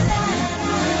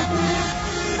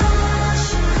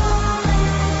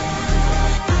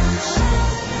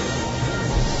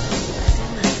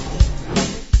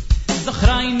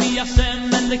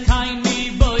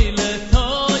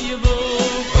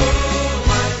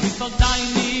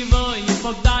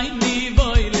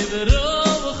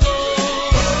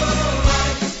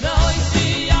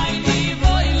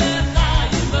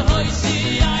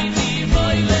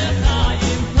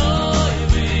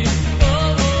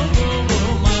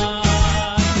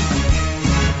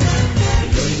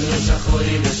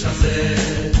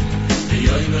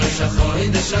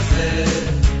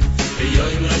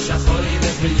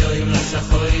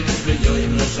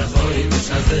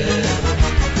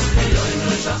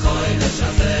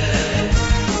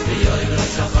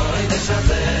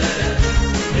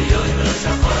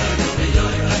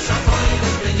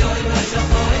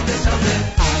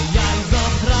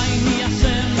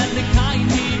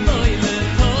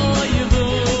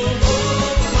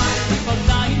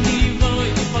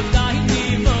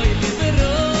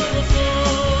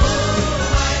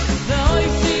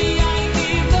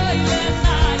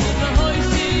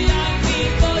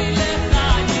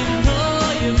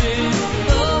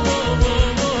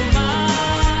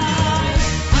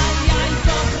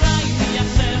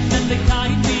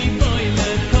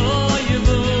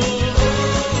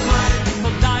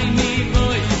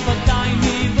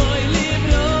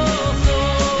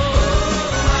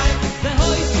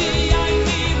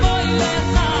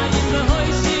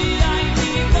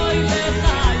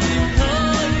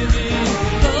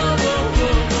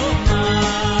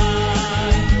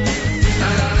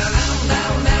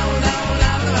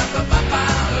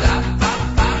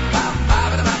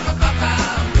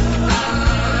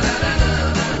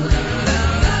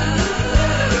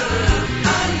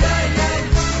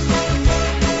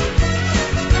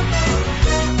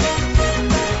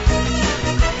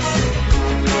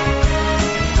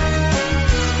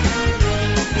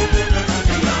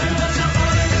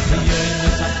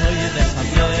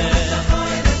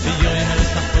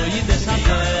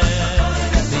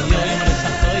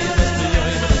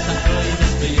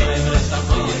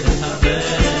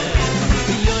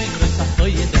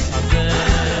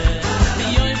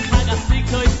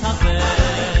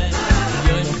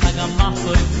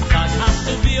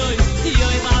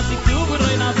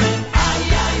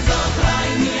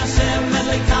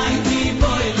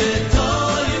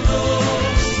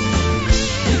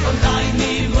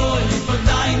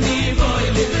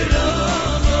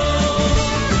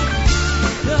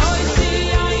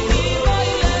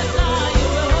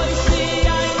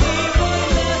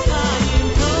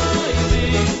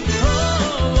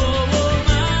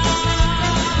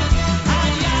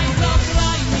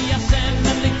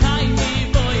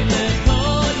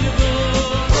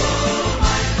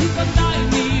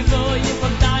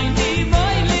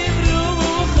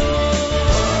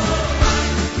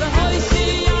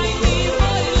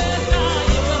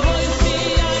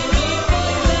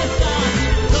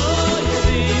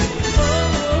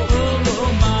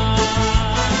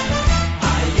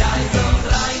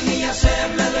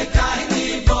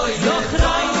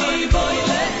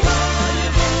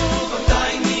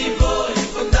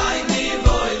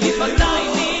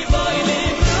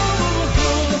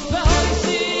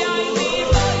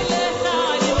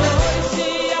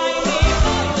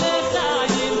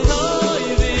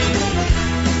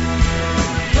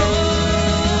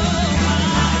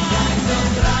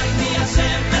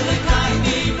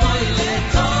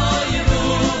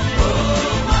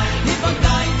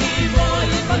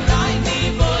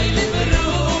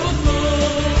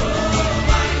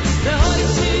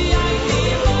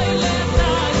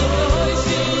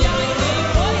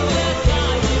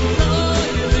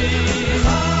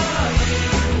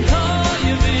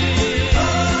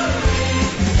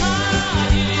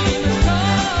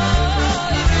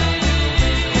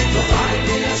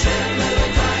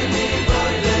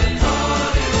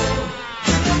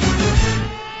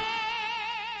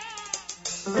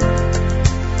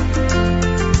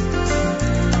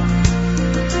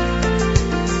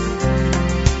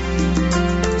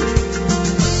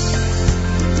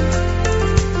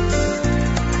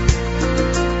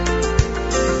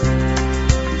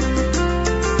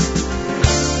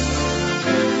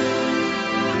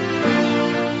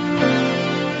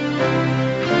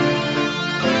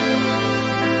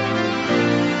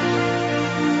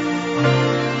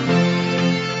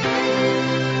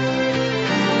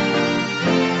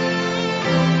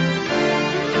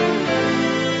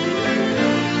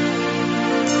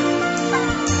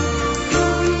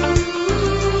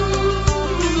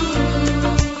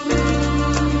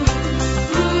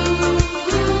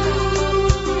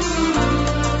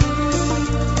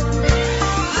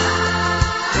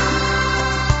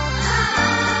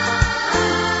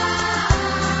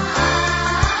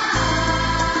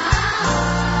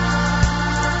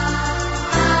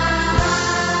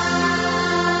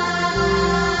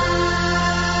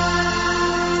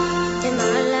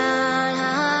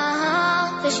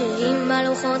 שירים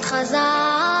בלוחות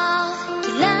חזר,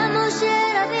 כי למשה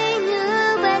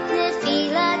רבינו בית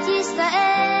נפילת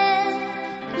ישראל,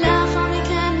 לאחר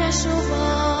מכן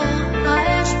נשובה,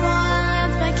 האש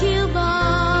פועלת בקרבה,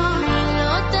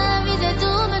 מילות דוד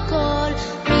ידעו בקול,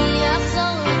 מי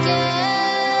יחזור לכן?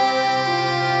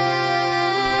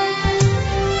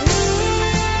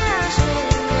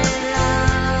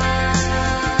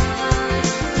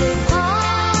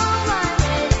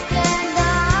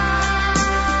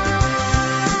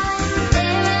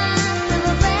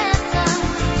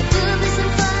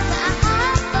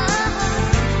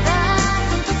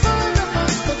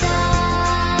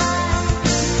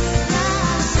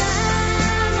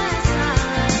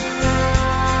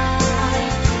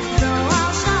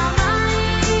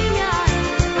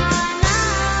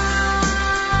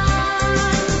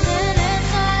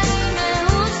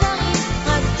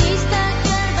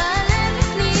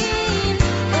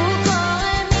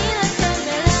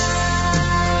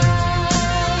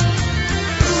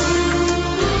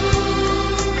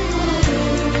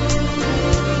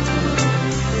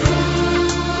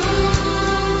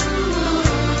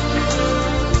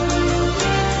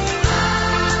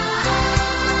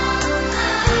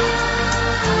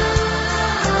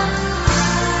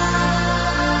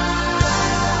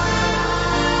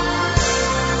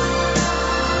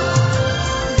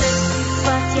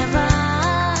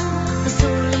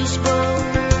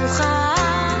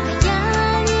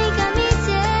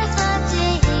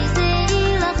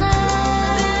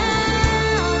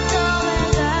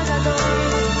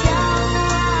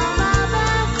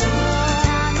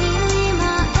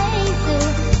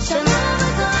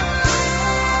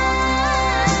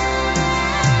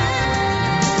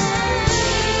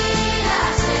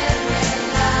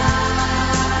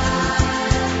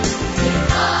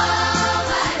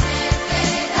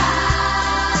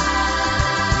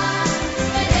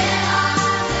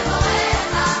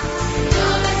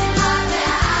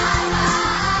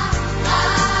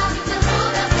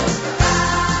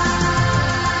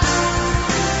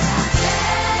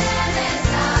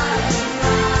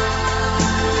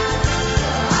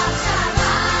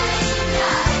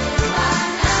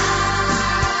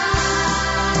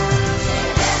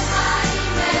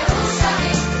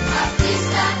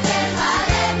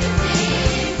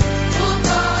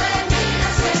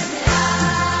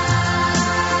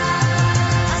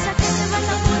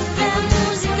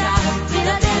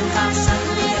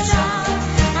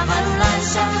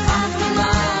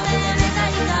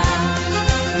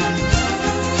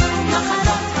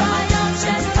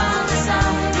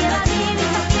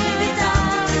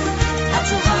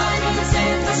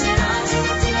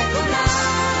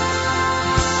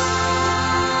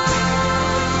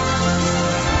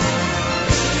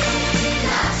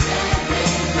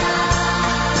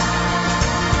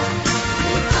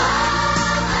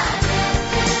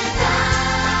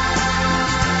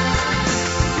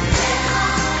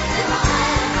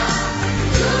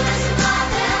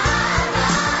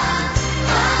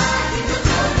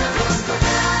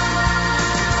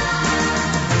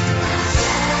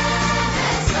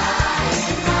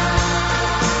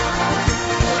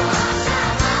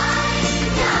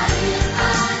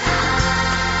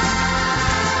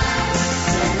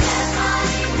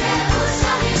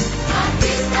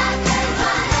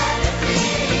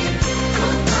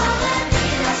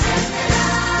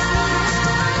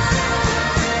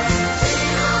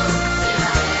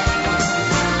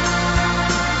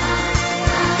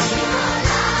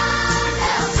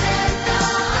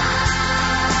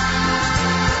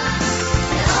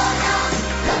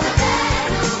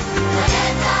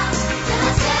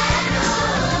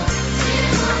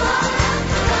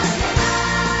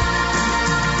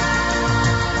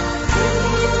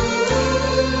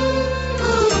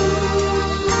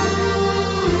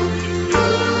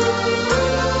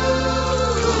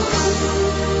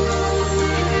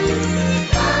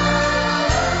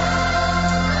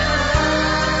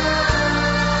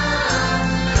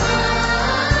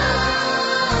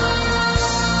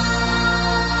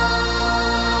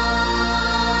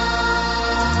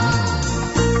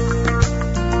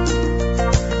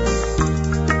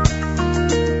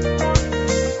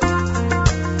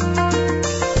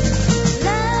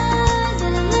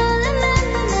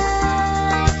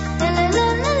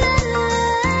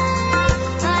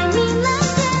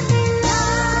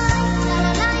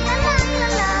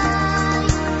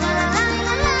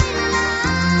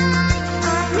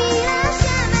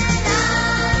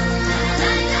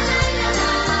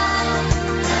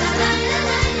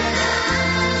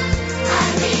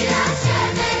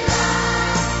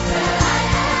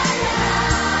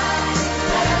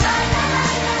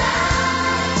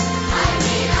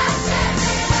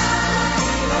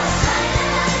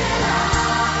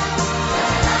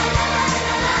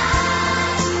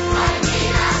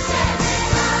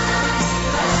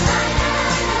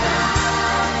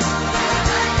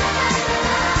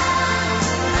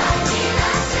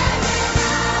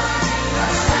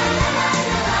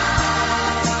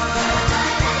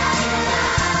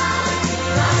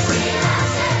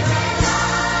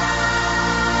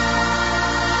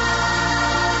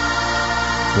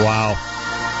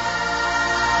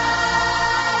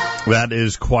 That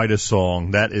is quite a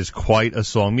song. That is quite a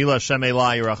song. Mila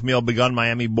Shemelai, Rachmiel Begun,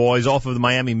 Miami Boys, off of the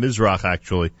Miami Mizrach,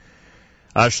 actually.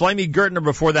 Shlomi Gertner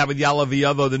before that with Yala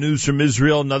V'Yavo, the news from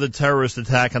Israel, another terrorist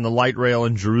attack on the light rail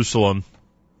in Jerusalem.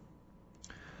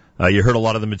 You heard a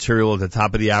lot of the material at the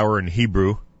top of the hour in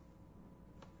Hebrew.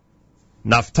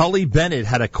 Naftali Bennett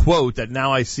had a quote that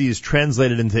now I see is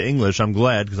translated into English. I'm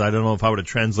glad, because I don't know if I would have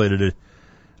translated it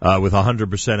with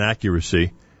 100%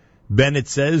 accuracy. Bennett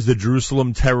says the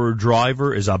Jerusalem terror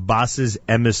driver is Abbas's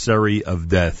emissary of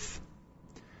death.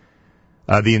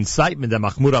 The incitement that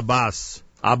Mahmoud Abbas,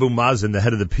 Abu Mazen, the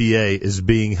head of the PA, is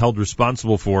being held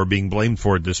responsible for, being blamed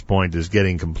for at this point, is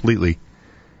getting completely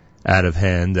out of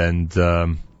hand.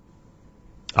 And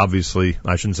obviously,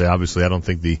 I shouldn't say obviously, I don't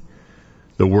think the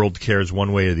world cares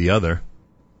one way or the other.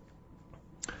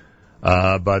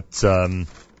 But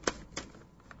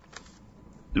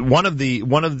one of the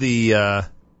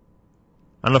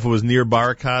I don't know if it was Nir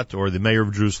Barakat or the mayor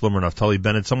of Jerusalem or Naftali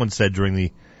Bennett. Someone said during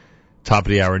the top of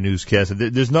the hour newscast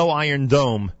that there's no Iron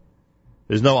Dome.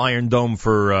 There's no Iron Dome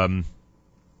for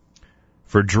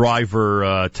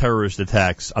driver terrorist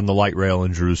attacks on the light rail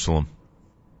in Jerusalem.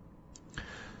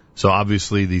 So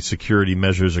obviously the security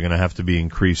measures are going to have to be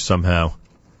increased somehow,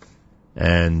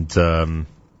 and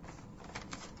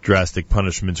drastic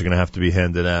punishments are going to have to be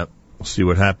handed out. We'll see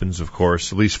what happens, of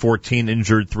course. At least 14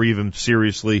 injured, 3 of them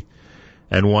seriously,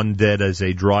 and 1 dead as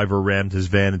a driver rammed his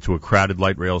van into a crowded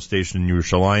light rail station in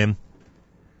Yerushalayim.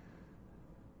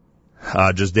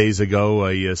 Just days ago,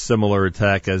 a similar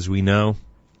attack, as we know.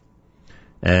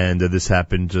 And this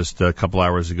happened just a couple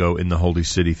hours ago in the Holy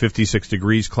City. 56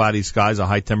 degrees, cloudy skies, a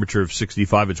high temperature of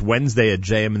 65. It's Wednesday at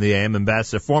JM and the AM.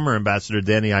 Former Ambassador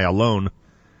Danny Ayalon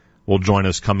will join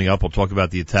us coming up. We'll talk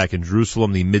about the attack in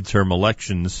Jerusalem, the midterm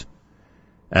elections,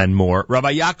 and more.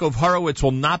 Rabbi Yaakov Horowitz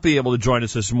will not be able to join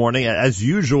us this morning. As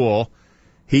usual,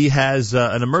 he has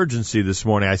an emergency this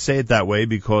morning. I say it that way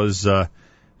because at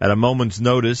a moment's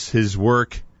notice, his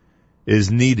work is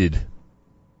needed.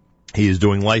 He is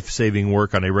doing life-saving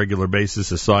work on a regular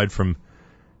basis aside from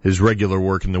his regular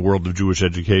work in the world of Jewish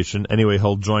education. Anyway,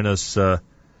 he'll join us at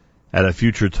a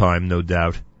future time, no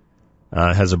doubt.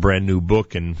 Has a brand new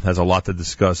book and has a lot to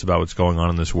discuss about what's going on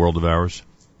in this world of ours.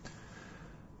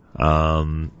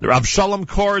 Avshalom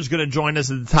Kor is going to join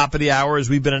us at the top of the hour. As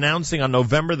we've been announcing, on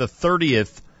November the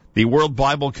 30th, the World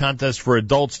Bible Contest for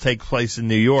Adults takes place in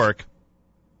New York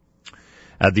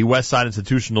at the Westside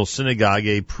Institutional Synagogue,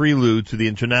 a prelude to the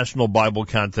International Bible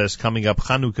Contest coming up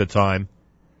Chanukah time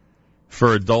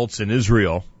for adults in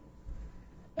Israel.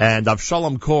 And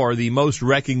Avshalom Kor, the most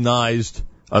recognized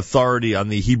authority on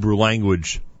the Hebrew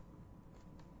language,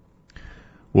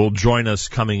 will join us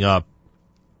coming up.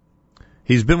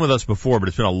 He's been with us before, but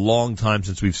it's been a long time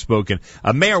since we've spoken.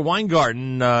 Mayor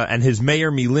Weingarten and his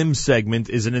Mayor Milim segment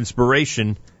is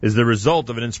the result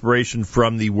of an inspiration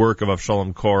from the work of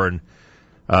Avshalom Kor and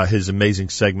his amazing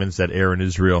segments that air in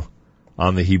Israel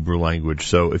on the Hebrew language.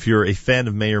 So if you're a fan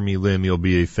of Mayor Milim, you'll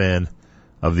be a fan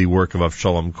of the work of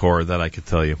Avshalom Kor, that I could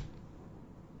tell you.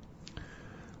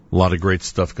 A lot of great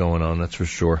stuff going on, that's for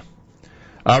sure.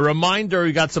 A reminder,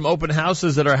 we got some open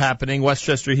houses that are happening.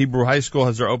 Westchester Hebrew High School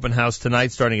has their open house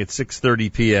tonight starting at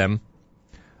 6:30 p.m.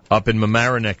 up in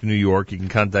Mamaroneck, New York. You can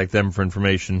contact them for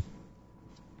information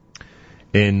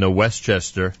in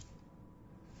Westchester.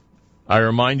 I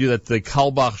remind you that the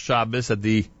Kalbach Shabbos at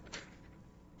the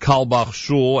Kalbach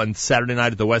Shul and Saturday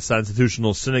night at the Westside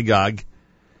Institutional Synagogue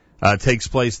takes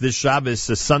place this Shabbos.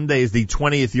 Sunday is the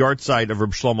 20th yahrzeit of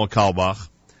Reb Shlomo Kalbach.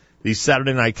 The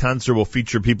Saturday night concert will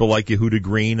feature people like Yehuda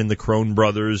Green and the Krohn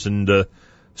brothers and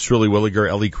Shirley Williger,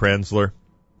 Ellie Kranzler.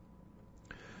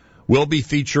 We'll be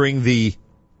featuring the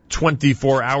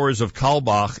 24 hours of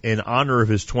Kalbach in honor of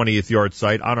his 20th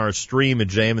yahrzeit on our stream at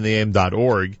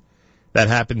jmandtheam.org. That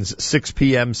happens 6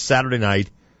 p.m. Saturday night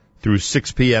through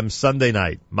 6 p.m. Sunday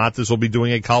night. Matas will be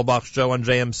doing a Kalbach show on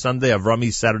JM Sunday.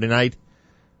 Avrami Saturday night.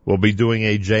 We'll be doing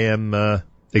a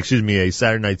a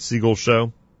Saturday night Siegel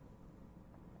show.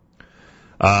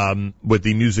 With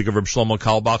the music of Reb Shlomo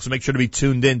Kalbach. So make sure to be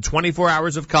tuned in. 24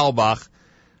 hours of Kalbach,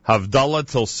 Havdalah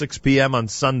till 6 p.m. on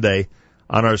Sunday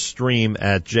on our stream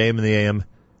at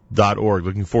jmandtheam.org.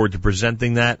 Looking forward to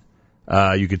presenting that.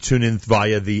 You can tune in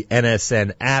via the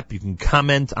NSN app. You can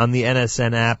comment on the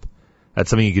NSN app.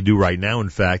 That's something you can do right now, in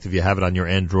fact, if you have it on your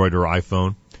Android or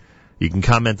iPhone. You can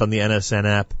comment on the NSN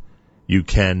app. You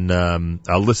can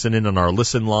listen in on our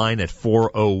listen line at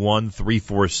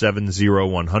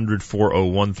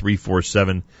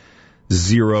 401-347-0100,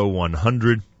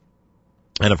 401-347-0100.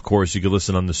 And, of course, you can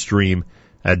listen on the stream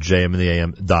at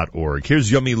jmandtheam.org.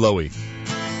 Here's Yomi Lowy.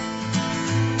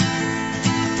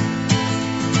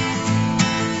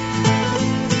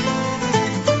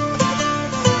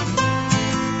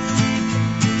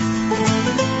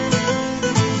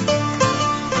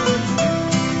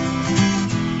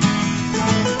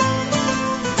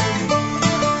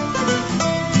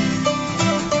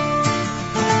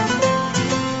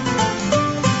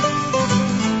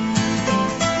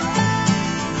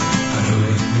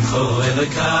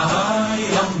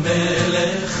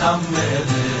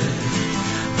 המלך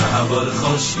ועבורך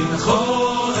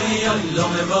שמחו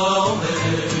Ayalon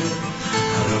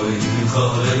הרוי ממך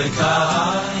אלוקי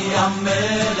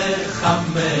המלך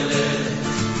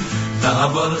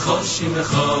ועבורך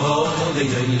שמחו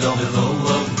Ayalon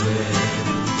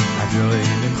הרוי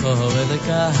ממך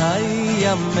אלוקי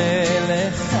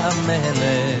המלך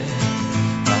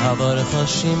ועבורך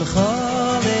שמחו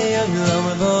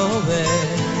Ayalon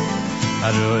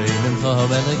הרוי ממך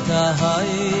אלוקי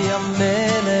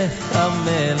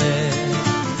המלך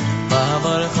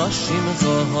ועבורך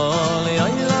שמחו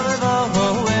Ayalon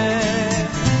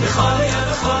בכל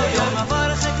יום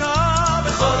אברכך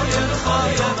בכל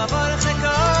יום אברכך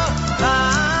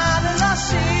עד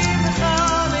לשמך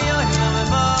Ayalon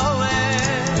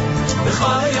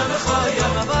בכל יום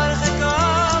אברכך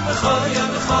בכל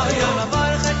יום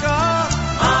אברכך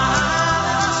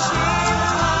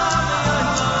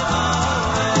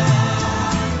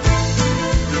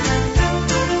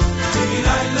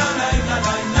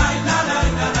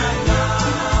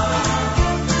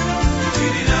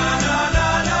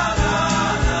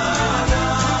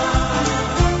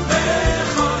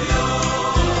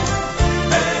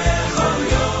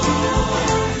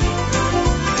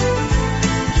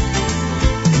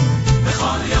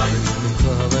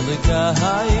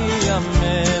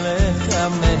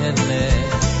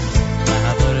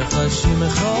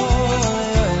שמחו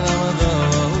Ayalon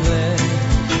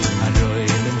הרוי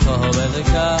ממך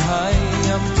אלוקי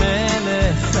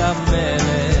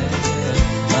המלך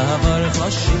ועבורך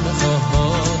שמחו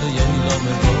Ayalon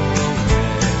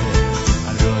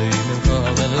הרוי ממך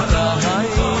אלוקי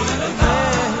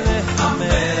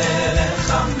המלך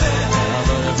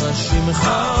ועבורך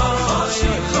שמחו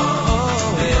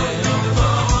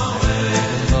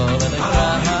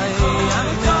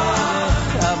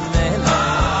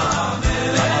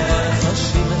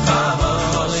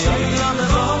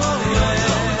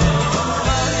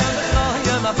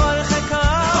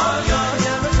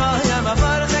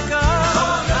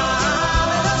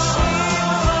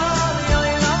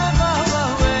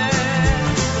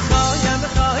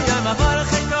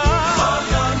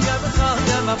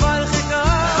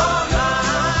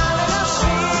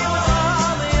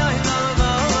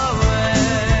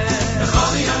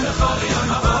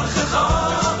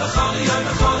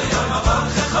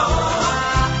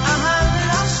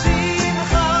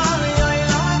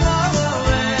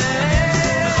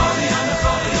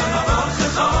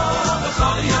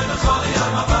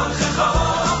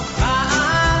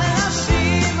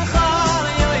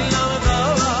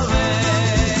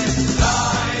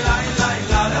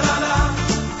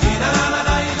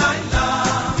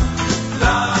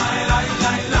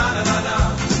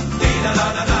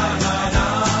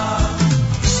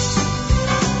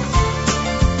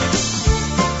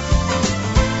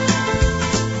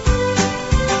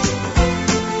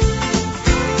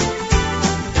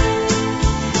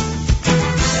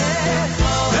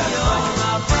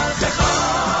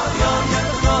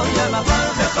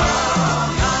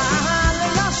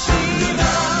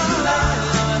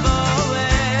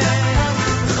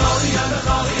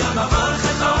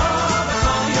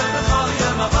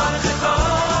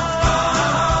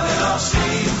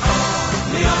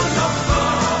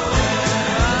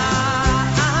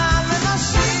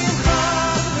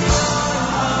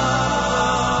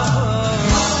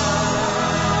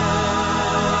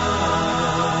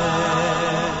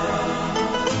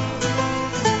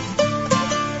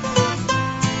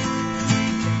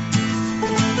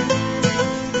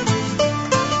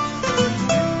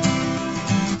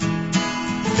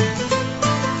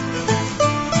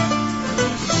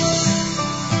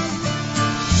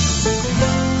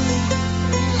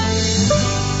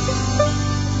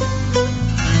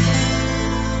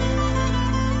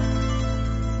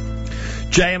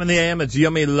JM in the AM, it's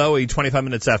Yomi Lowy, 25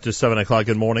 minutes after 7 o'clock.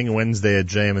 Good morning, Wednesday at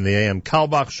JM in the AM.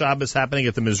 Kalbach Shabbos happening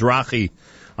at the Mizrahi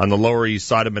on the Lower East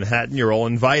Side of Manhattan. You're all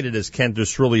invited as Cantor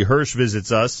Sruli Hirsch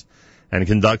visits us and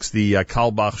conducts the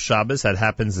Kalbach Shabbos. That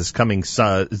happens this coming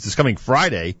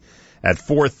Friday at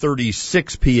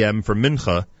 4:36 p.m. for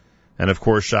Mincha. And, of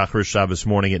course, Shachar Shabbos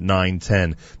morning at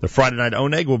 9:10. The Friday night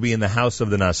Oneg will be in the house of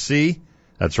the Nasi.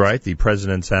 That's right, the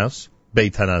President's house,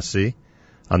 Beit HaNasi,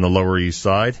 on the Lower East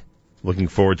Side. Looking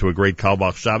forward to a great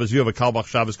Kalbach Shabbos. If you have a Kalbach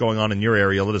Shabbos going on in your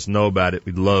area, let us know about it.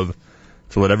 We'd love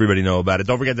to let everybody know about it.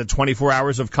 Don't forget the 24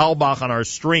 hours of Kalbach on our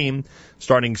stream,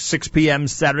 starting 6 p.m.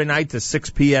 Saturday night to 6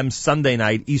 p.m. Sunday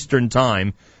night Eastern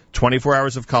Time. 24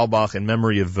 hours of Kalbach in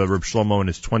memory of Reb Shlomo and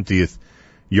his 20th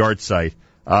yahrzeit.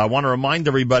 I want to remind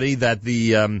everybody that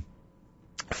the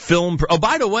film... Oh,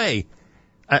 by the way,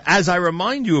 as I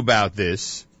remind you about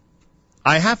this,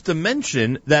 I have to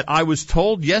mention that I was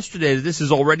told yesterday that this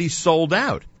is already sold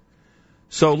out.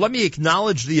 So let me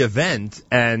acknowledge the event,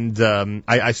 and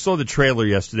I saw the trailer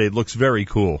yesterday. It looks very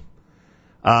cool.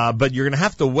 But you're going to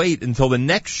have to wait until the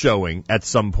next showing at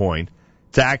some point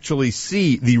to actually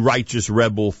see the Righteous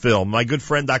Rebel film. My good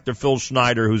friend Dr. Phil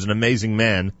Schneider, who's an amazing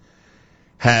man,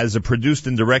 has produced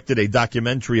and directed a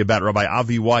documentary about Rabbi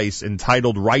Avi Weiss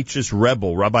entitled Righteous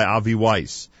Rebel, Rabbi Avi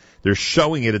Weiss. They're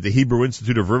showing it at the Hebrew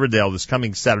Institute of Riverdale this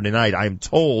coming Saturday night. I am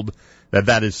told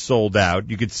that is sold out.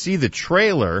 You could see the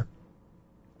trailer.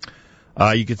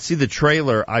 I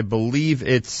believe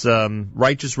it's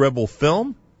Righteous Rebel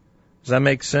Film. Does that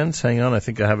make sense? Hang on, I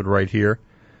think I have it right here.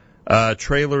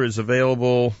 Trailer is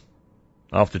available.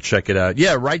 I'll have to check it out.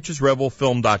 Yeah,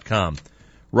 RighteousRebelFilm.com.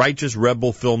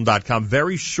 RighteousRebelFilm.com.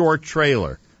 Very short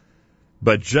trailer.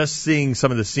 But just seeing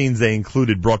some of the scenes they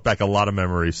included brought back a lot of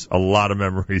memories.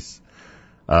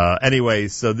 Anyway,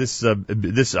 so this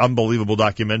unbelievable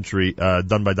documentary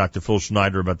done by Dr. Phil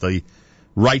Schneider about the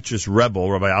Righteous Rebel,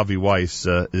 Rabbi Avi Weiss,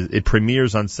 it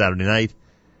premieres on Saturday night.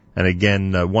 And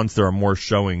again, once there are more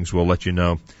showings, we'll let you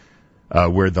know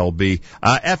where they'll be.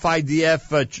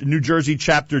 FIDF New Jersey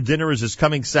chapter dinner is this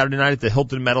coming Saturday night at the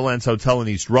Hilton Meadowlands Hotel in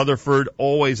East Rutherford.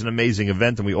 Always an amazing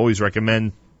event, and we always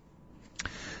recommend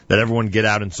that everyone get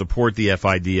out and support the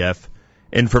FIDF.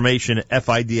 Information,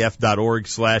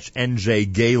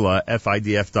 fidf.org/NJ Gala,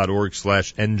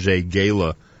 fidf.org/NJ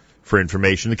Gala for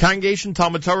information. The Congregation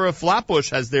Talmud Torah of Flatbush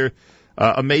has their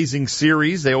amazing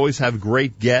series. They always have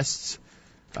great guests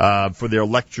for their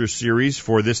lecture series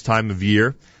for this time of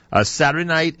year. Saturday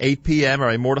night, 8 p.m.,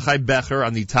 Rabbi Mordechai Becher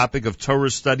on the topic of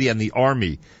Torah study and the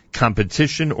Army,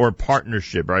 competition or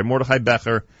partnership. Rabbi Mordechai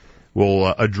Becher will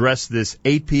address this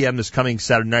 8 p.m. this coming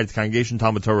Saturday night at the Congregation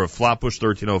Talmud Torah of Flatbush,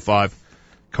 1305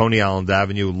 Coney Island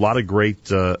Avenue. A lot of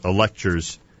great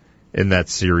lectures in that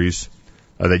series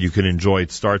that you can enjoy.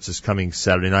 It starts this coming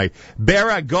Saturday night.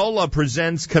 Baragola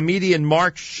presents comedian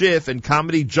Mark Schiff and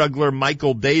comedy juggler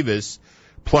Michael Davis,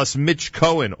 plus Mitch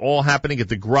Cohen, all happening at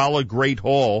the Gralla Great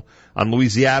Hall on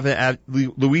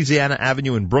Louisiana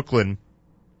Avenue in Brooklyn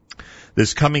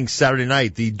this coming Saturday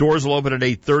night. The doors will open at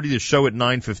 8:30, the show at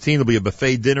 9:15. There'll be a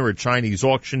buffet dinner, a Chinese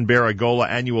auction. Baragola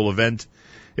annual event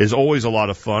is always a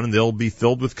lot of fun, and they'll be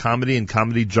filled with comedy and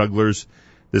comedy jugglers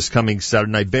this coming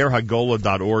Saturday night.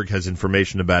 BearHagola.org has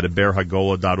information about it,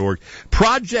 BearHagola.org.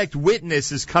 Project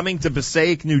Witness is coming to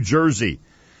Passaic, New Jersey.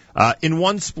 In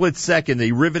one split second,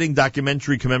 a riveting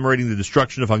documentary commemorating the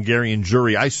destruction of Hungarian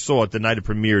Jewry. I saw it the night it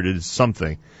premiered. It is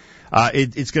something.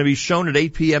 It's going to be shown at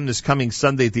 8 p.m. this coming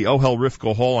Sunday at the Ohel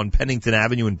Rivka Hall on Pennington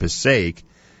Avenue in Passaic.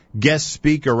 Guest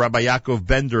speaker, Rabbi Yaakov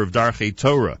Bender of Darchei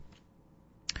Torah.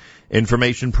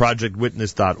 Information,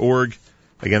 projectwitness.org.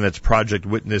 Again, that's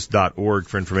projectwitness.org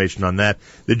for information on that.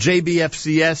 The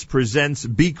JBFCS presents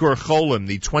Bikur Cholim,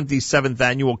 the 27th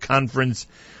annual conference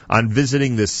on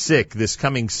visiting the sick, this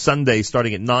coming Sunday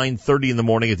starting at 9:30 in the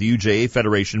morning at the UJA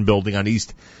Federation building on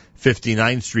East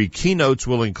 59th Street. Keynotes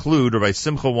will include Rabbi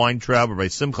Simcha Weintraub, Rabbi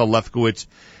Simcha Lefkowitz,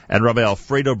 and Rabbi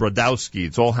Alfredo Brodowski.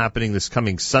 It's all happening this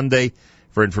coming Sunday.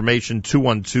 For information,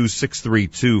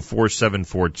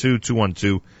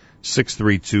 212-632-4742,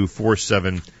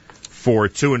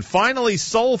 212-632-4742. And finally,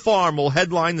 Soul Farm will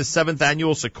headline the 7th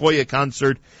annual Sequoia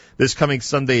concert this coming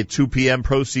Sunday at 2 p.m.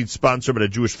 Proceeds sponsored by the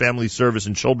Jewish Family Service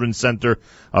and Children's Center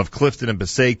of Clifton and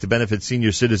Passaic to benefit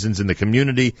senior citizens in the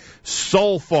community.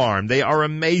 Soul Farm, they are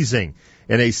amazing.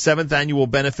 In a 7th annual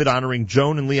benefit honoring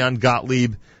Joan and Leon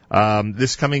Gottlieb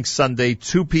this coming Sunday,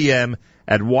 2 p.m.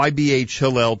 at YBH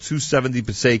Hillel, 270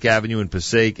 Passaic Avenue in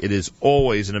Passaic. It is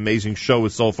always an amazing show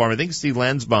with Soul Farm. I think Steve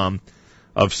Lansbaum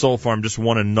of Soul Farm just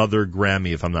won another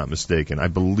Grammy, if I'm not mistaken. I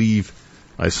believe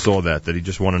I saw that he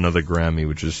just won another Grammy,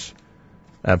 which is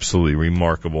absolutely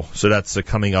remarkable. So that's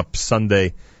coming up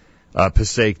Sunday,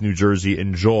 Passaic, New Jersey.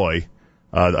 Enjoy.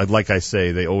 Like I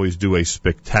say, they always do a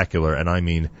spectacular, and I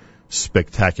mean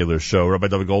spectacular show. Rabbi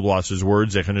David Goldwasser's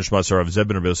words, Zechon Nishmas Rav Zeb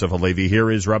ben Rabbi Yosef Halevi. Here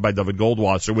is Rabbi David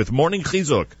Goldwasser with Morning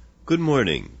Chizuk. Good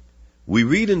morning. We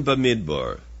read in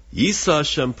Bamidbar, Yisa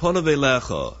Hashem ponav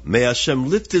elecha, may Hashem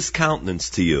lift His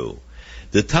countenance to you.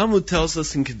 The Talmud tells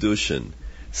us in Kedushin,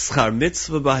 Schar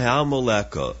mitzvah b'ha'al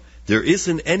moleka, there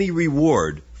isn't any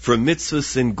reward for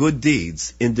mitzvahs and good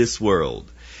deeds in this world.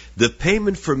 The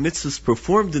payment for mitzvahs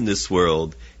performed in this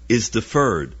world is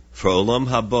deferred for Olam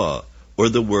Haba, or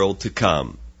the world to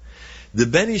come. The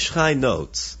Ben Ish Chai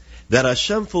notes that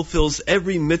Hashem fulfills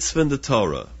every mitzvah in the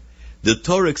Torah. The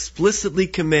Torah explicitly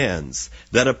commands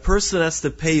that a person has to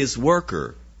pay his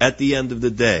worker at the end of the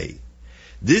day.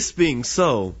 This being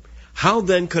so, how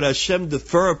then could Hashem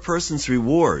defer a person's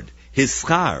reward, his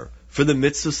schar, for the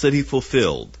mitzvahs that he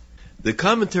fulfilled? The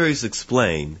commentaries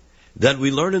explain that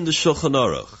we learn in the Shulchan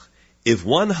Aruch, if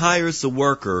one hires a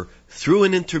worker through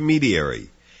an intermediary,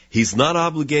 he's not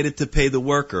obligated to pay the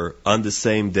worker on the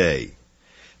same day.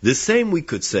 The same, we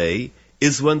could say,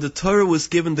 is when the Torah was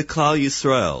given to Klal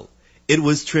Yisrael. It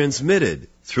was transmitted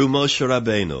through Moshe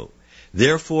Rabbeinu.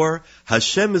 Therefore,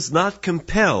 Hashem is not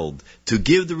compelled to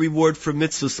give the reward for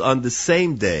mitzvahs on the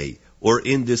same day or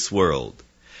in this world.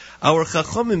 Our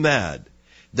Chachamim add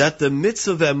that the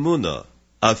mitzvah of emunah,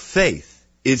 of faith,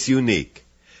 is unique,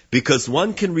 because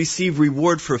one can receive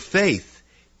reward for faith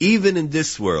even in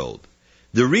this world.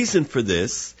 The reason for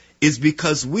this is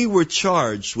because we were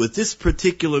charged with this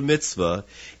particular mitzvah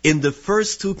in the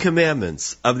first 2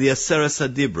 commandments of the Aseres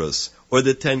HaDibros, or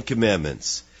the 10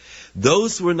 Commandments.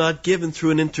 Those were not given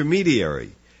through an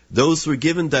intermediary. Those were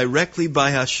given directly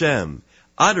by Hashem,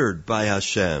 uttered by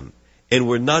Hashem, and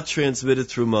were not transmitted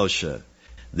through Moshe.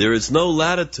 There is no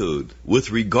latitude with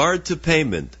regard to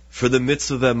payment for the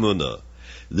mitzvah of emunah.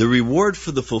 The reward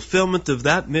for the fulfillment of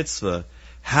that mitzvah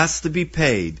has to be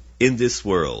paid in this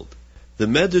world. The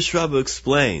Medrash Rabbah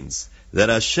explains that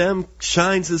Hashem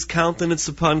shines His countenance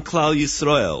upon Klal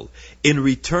Yisrael in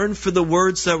return for the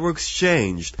words that were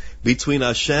exchanged between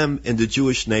Hashem and the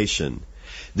Jewish nation.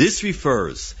 This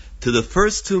refers to the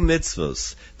first 2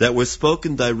 mitzvahs that were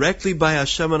spoken directly by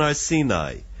Hashem on Har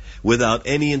Sinai, without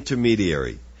any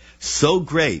intermediary. So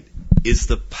great is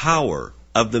the power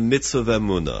of the mitzvah of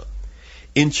emunah.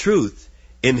 In truth,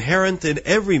 inherent in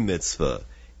every mitzvah,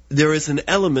 there is an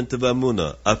element of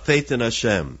emunah, of faith in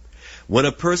Hashem. When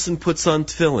a person puts on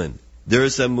tefillin, there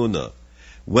is emunah.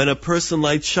 When a person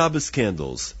lights Shabbos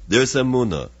candles, there is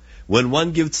emunah. When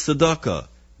one gives tzedakah,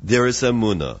 there is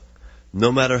emunah.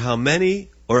 No matter how many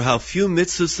or how few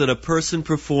mitzvahs that a person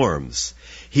performs,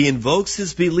 he invokes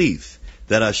his belief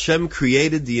that Hashem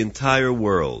created the entire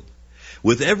world.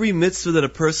 With every mitzvah that a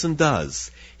person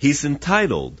does, he's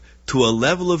entitled to a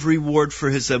level of reward for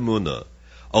his emunah.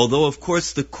 Although, of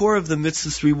course, the core of the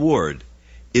mitzvah's reward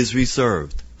is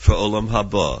reserved for Olam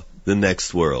Haba, the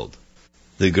next world.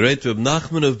 The great Reb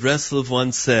Nachman of Breslov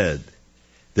once said,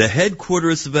 "The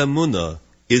headquarters of emunah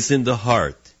is in the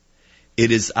heart.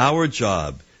 It is our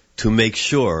job to make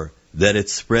sure that it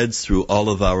spreads through all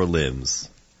of our limbs."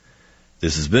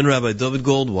 This has been Rabbi David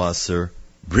Goldwasser,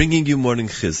 bringing you Morning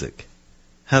Chizuk.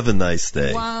 Have a nice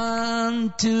day.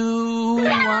 1, 2,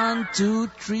 1, 2,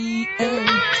 3, 8.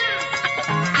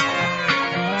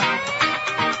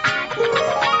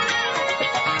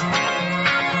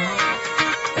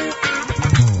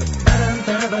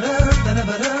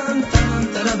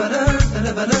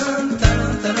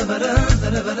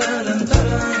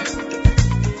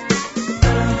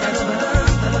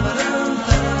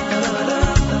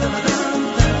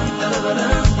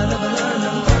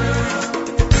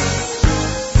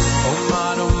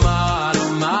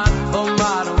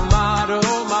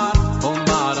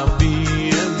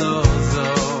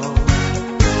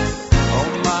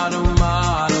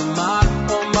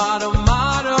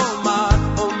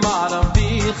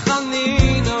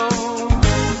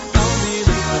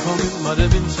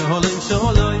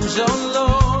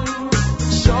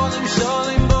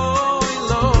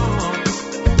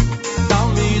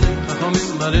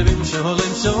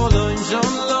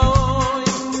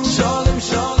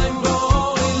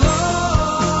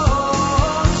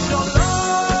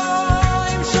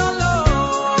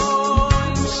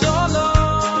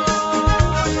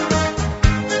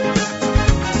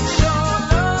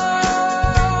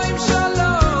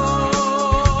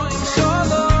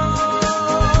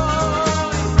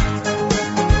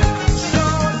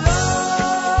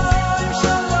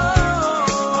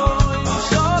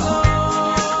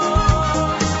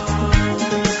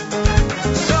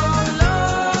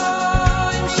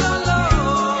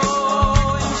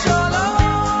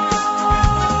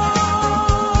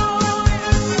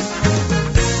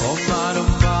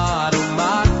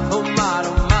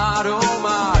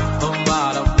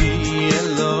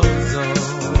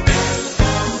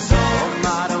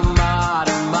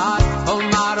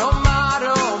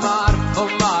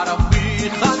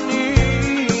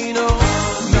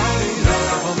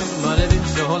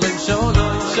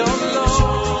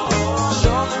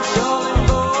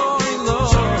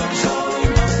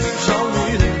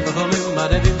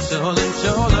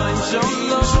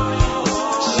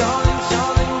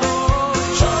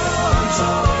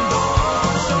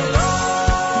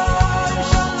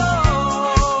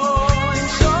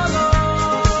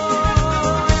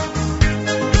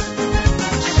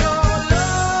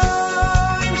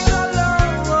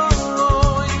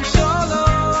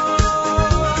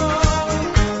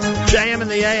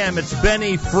 It's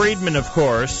Benny Friedman, of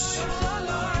course.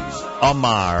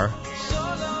 Amar.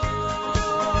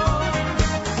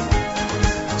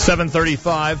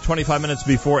 7:35, 25 minutes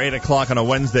before 8 o'clock on a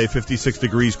Wednesday, 56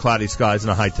 degrees, cloudy skies,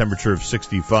 and a high temperature of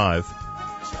 65.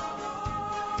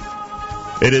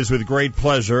 It is with great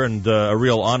pleasure and a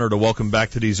real honor to welcome back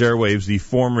to these airwaves the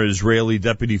former Israeli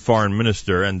Deputy Foreign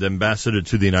Minister and Ambassador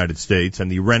to the United States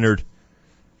and the Renard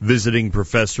Visiting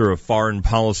Professor of Foreign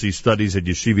Policy Studies at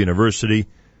Yeshiva University.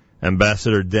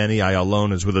 Ambassador Danny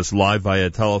Ayalon is with us live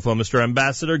via telephone. Mr.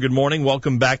 Ambassador, good morning.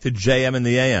 Welcome back to JM and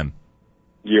the AM.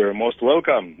 You're most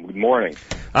welcome. Good morning.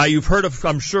 You've heard,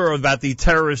 I'm sure, about the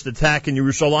terrorist attack in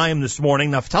Yerushalayim this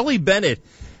morning. Naftali Bennett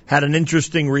had an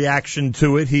interesting reaction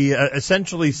to it. He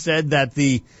essentially said that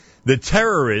the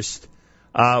terrorist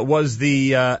was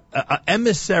the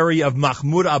emissary of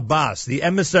Mahmoud Abbas, the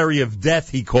emissary of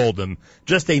death, he called him,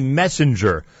 just a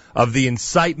messenger of the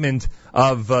incitement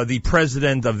of the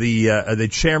president, of the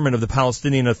chairman of the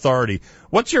Palestinian Authority.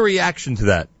 What's your reaction to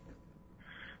that?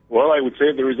 Well, I would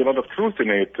say there is a lot of truth in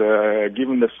it,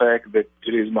 given the fact that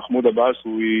it is Mahmoud Abbas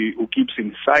who keeps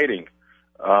inciting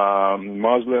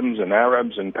Muslims and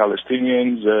Arabs and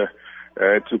Palestinians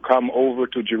to come over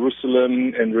to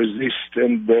Jerusalem and resist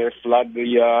and flood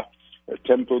the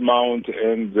Temple Mount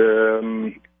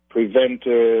and prevent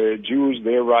Jews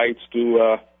their rights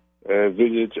to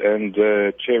visit and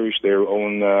cherish their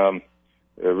own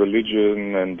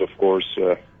religion and, of course,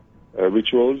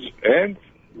 rituals. And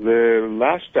the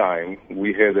last time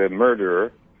we had a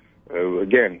murderer,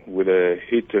 again, with a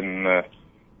hit and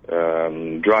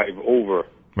drive over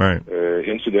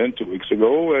incident 2 weeks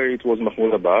ago, it was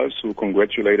Mahmoud Abbas who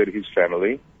congratulated his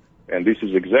family, and this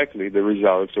is exactly the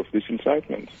results of this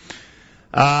incitement.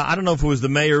 I don't know if it was the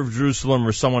mayor of Jerusalem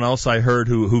or someone else I heard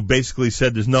who basically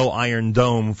said there's no Iron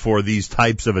Dome for these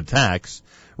types of attacks,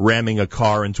 ramming a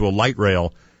car into a light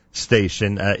rail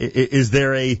station. Is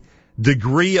there a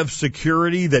degree of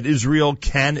security that Israel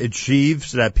can achieve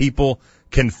so that people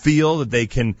can feel that they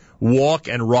can walk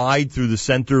and ride through the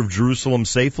center of Jerusalem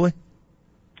safely?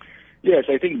 Yes,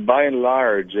 I think by and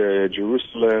large,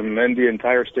 Jerusalem and the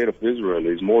entire state of Israel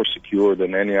is more secure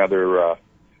than any other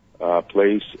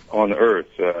place on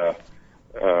earth.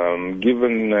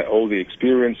 Given all the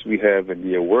experience we have and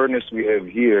the awareness we have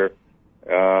here,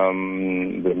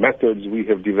 the methods we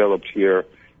have developed here,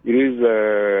 it is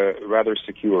rather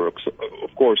secure.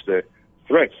 Of course, the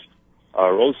threats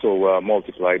are also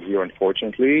multiplied here,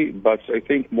 unfortunately, but I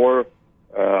think more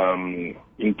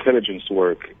intelligence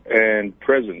work and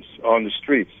presence on the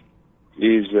streets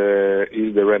is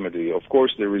the remedy. Of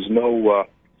course, there is no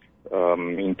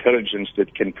intelligence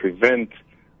that can prevent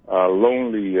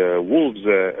lonely wolves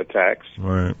attacks.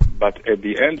 Right. But at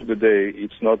the end of the day,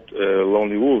 it's not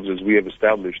lonely wolves, as we have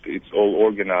established. It's all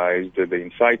organized, the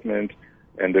incitement,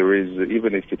 and there is,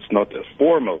 even if it's not a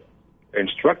formal and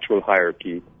structural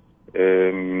hierarchy,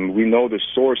 we know the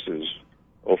sources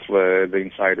of the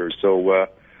insiders. So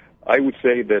I would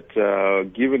say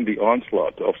that given the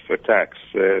onslaught of attacks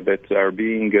that are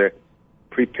being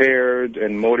prepared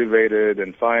and motivated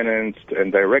and financed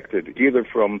and directed either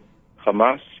from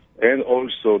Hamas and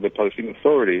also the Palestinian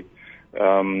Authority,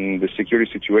 the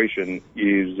security situation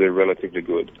is relatively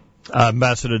good.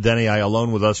 Ambassador Danny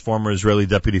Ayalon with us, former Israeli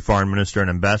Deputy Foreign Minister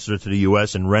and Ambassador to the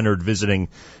U.S. and Renard Visiting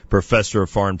Professor of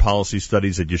Foreign Policy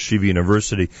Studies at Yeshiva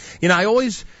University. You know, I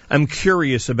always am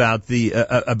curious about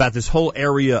about this whole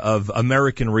area of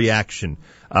American reaction.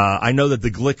 I know that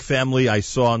the Glick family I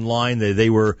saw online, they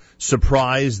were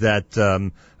surprised that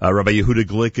Rabbi Yehuda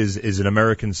Glick is an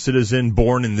American citizen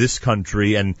born in this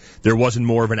country, and there wasn't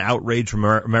more of an outrage from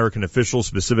American officials,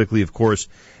 specifically, of course,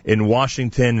 in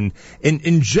Washington. And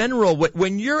in general,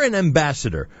 when you're an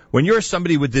ambassador, when you're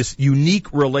somebody with this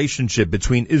unique relationship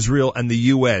between Israel and the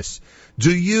U.S.,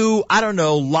 do you,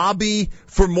 lobby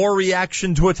for more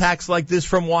reaction to attacks like this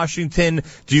from Washington?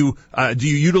 Do you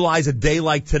utilize a day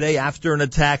like today after an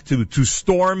attack to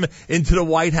storm into the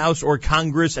White House or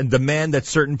Congress and demand that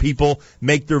certain people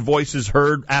make their voices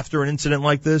heard after an incident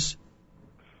like this?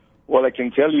 Well, I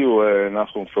can tell you,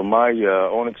 Nachum, from my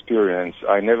own experience,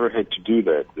 I never had to do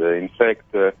that. In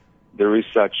fact, there is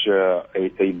such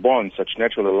a bond, such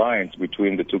natural alliance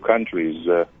between the two countries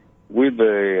with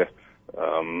a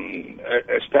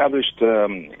established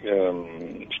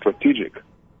strategic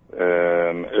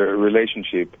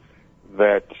relationship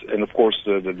that, and of course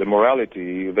the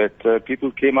morality that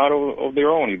people came out of their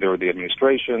own, either the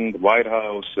administration, the White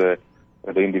House, the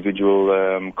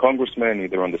individual congressman,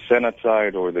 either on the Senate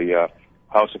side or the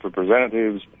House of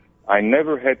Representatives. I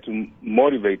never had to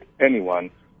motivate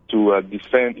anyone to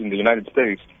defend, in the United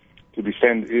States, to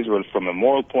defend Israel from a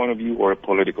moral point of view or a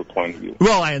political point of view.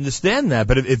 Well, I understand that,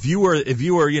 but if you were,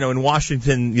 in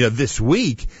Washington, this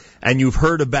week, and you've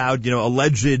heard about,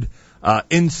 alleged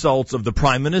insults of the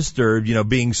prime minister,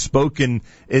 being spoken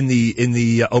in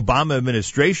the Obama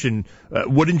administration,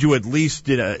 wouldn't you at least,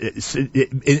 in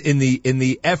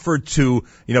the effort to,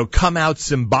 come out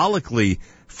symbolically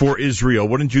for Israel,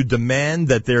 wouldn't you demand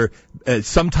that there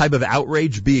some type of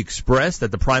outrage be expressed,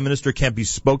 that the prime minister can't be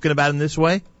spoken about in this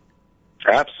way?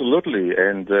 Absolutely,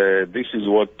 and this is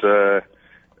what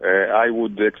I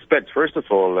would expect. First of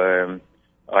all,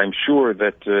 I'm sure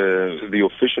that the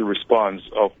official response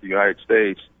of the United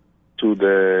States to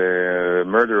the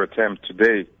murder attempt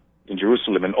today in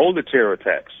Jerusalem and all the terror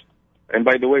attacks, and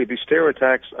by the way, these terror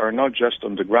attacks are not just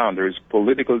on the ground. There is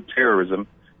political terrorism,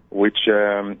 which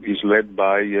is led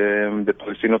by the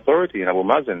Palestinian Authority in Abu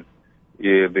Mazen,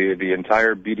 the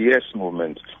entire BDS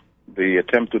movement, the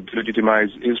attempt to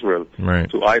delegitimize Israel,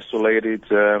 to isolate it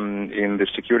in the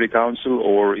Security Council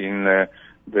or in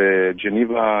the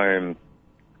Geneva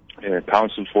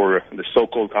Council for the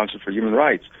so-called Council for Human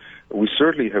Rights. We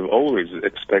certainly have always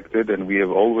expected, and we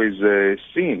have always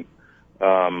seen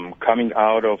coming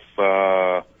out of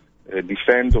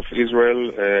defense of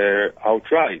Israel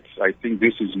outright. I think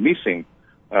this is missing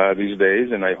these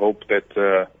days, and I hope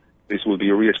that this will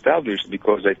be reestablished,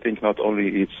 because I think not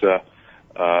only it's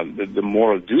the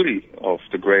moral duty of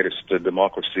the greatest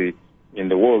democracy in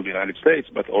the world, the United States,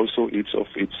 but also it's of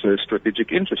its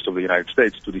strategic interest of the United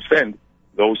States to defend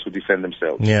those who defend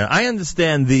themselves. Yeah, I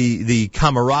understand the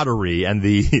camaraderie and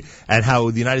how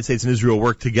the United States and Israel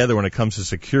work together when it comes to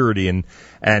security and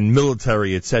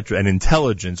military, etc., and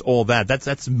intelligence, all that.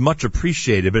 That's much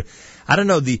appreciated. But I don't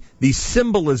know, the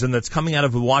symbolism that's coming out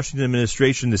of the Washington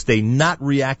administration this day, not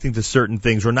reacting to certain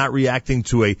things or not reacting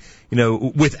to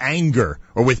with anger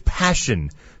or with passion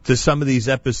to some of these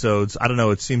episodes. I don't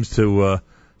know. It seems to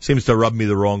rub me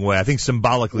the wrong way. I think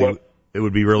symbolically, it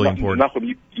would be really important.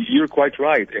 Nachum, you're quite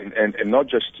right, and not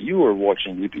just you are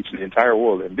watching it, it's the entire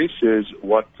world, and this is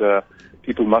what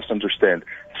people must understand.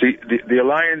 See, the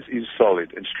alliance is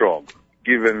solid and strong,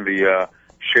 given the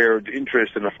shared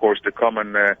interest and, of course, the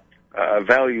common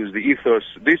values, the ethos.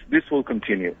 This will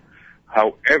continue.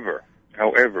 However,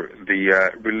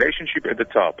 the relationship at the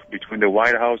top between the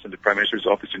White House and the Prime Minister's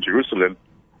office in Jerusalem,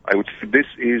 I would say this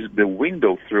is the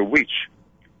window through which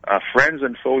friends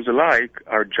and foes alike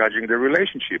are judging the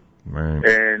relationship. Right.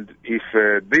 And if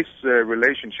this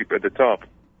relationship at the top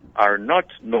are not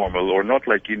normal, or not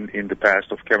like in the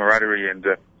past of camaraderie and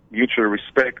mutual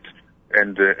respect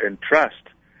and trust,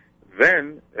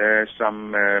 then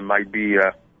some might be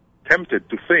tempted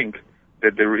to think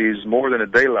that there is more than a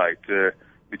daylight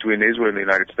between Israel and the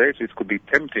United States. It could be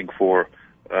tempting for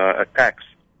attacks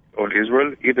on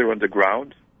Israel, either on the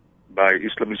ground by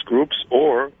Islamist groups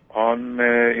or in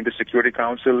the Security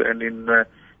Council and in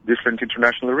different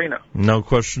international arena. No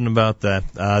question about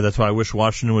that. That's why I wish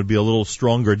Washington would be a little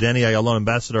stronger. Danny Ayalon,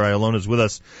 Ambassador Ayalon, is with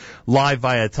us live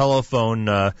via telephone.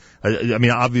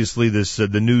 Obviously,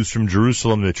 the news from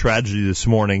Jerusalem, the tragedy this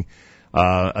morning,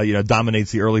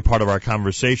 dominates the early part of our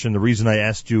conversation. The reason I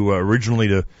asked you originally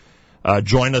to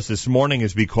join us this morning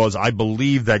is because I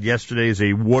believe that yesterday is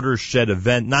a watershed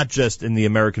event, not just in the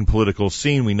American political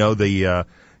scene. We know the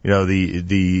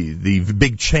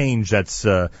big change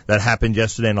that happened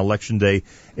yesterday on Election Day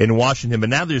in Washington, but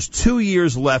now there's 2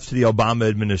 years left to the Obama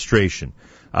administration.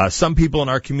 Some people in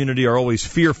our community are always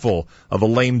fearful of a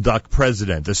lame duck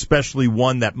president, especially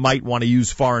one that might want to use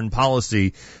foreign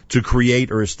policy to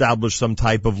create or establish some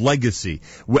type of legacy.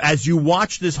 As you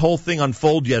watch this whole thing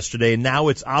unfold yesterday, and now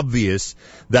it's obvious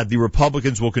that the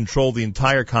Republicans will control the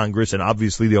entire Congress, and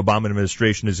obviously the Obama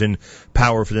administration is in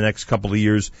power for the next couple of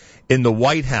years in the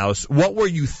White House, what were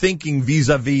you thinking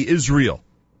vis-a-vis Israel?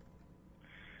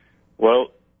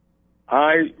 Well,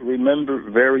 I remember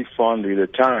very fondly the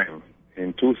time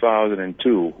in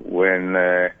 2002 when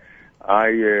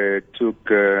I took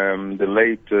the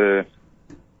late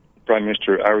Prime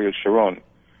Minister Ariel Sharon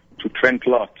to Trent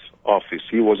Lott's office.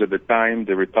 He was at the time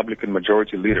the Republican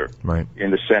majority leader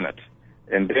in the Senate.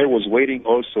 And there was waiting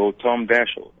also Tom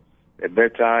Daschle. At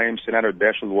that time, Senator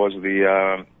Daschle was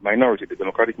the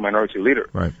Democratic minority leader.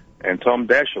 Right. And Tom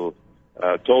Daschle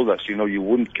told us, you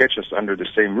wouldn't catch us under the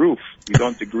same roof. We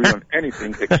don't agree on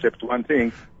anything except one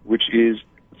thing, which is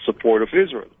support of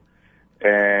Israel.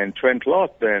 And Trent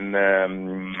Lott then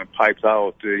piped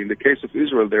out, in the case of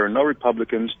Israel, there are no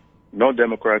Republicans, no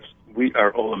Democrats, we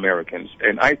are all Americans.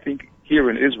 And I think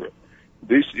here in Israel,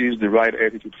 this is the right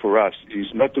attitude for us, is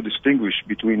not to distinguish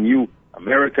between you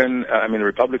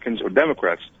Republicans or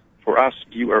Democrats. For us,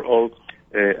 you are all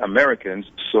Americans.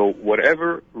 So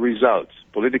whatever results,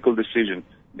 political decision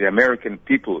the American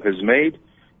people has made,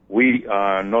 we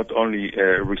not only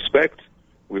respect,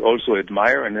 we also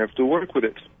admire and have to work with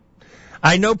it.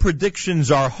 I know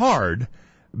predictions are hard,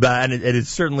 and it's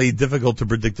certainly difficult to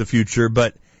predict the future,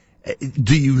 but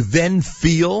do you then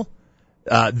feel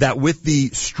that with the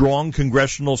strong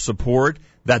congressional support,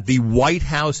 that the White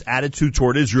House attitude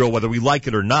toward Israel, whether we like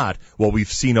it or not, what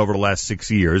we've seen over the last 6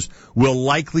 years, will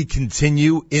likely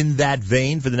continue in that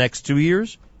vein for the next 2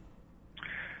 years?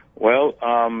 Well,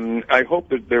 I hope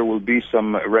that there will be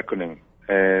some reckoning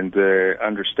and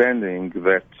understanding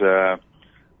that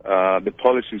the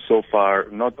policy so far,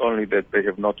 not only that they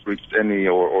have not reached any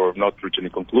or not reached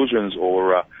any conclusions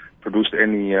or produced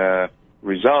any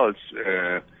results,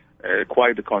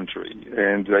 quite the contrary.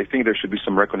 And I think there should be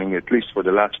some reckoning, at least for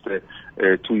the last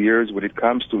 2 years. When it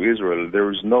comes to Israel, there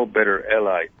is no better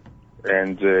ally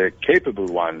and capable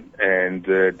one and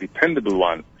dependable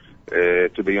one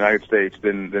to the United States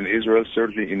than Israel,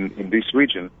 certainly in this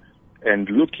region. And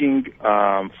looking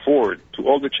forward to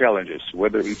all the challenges,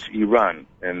 whether it's Iran,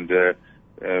 and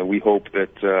we hope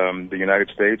that the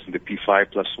United States and the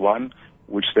P5+1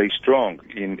 will stay strong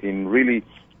in really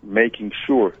making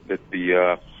sure that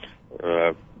the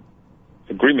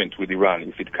agreement with Iran,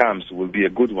 if it comes, will be a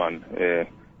good one.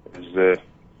 As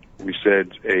we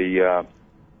said,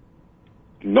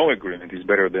 no agreement is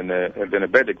better than a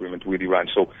bad agreement with Iran.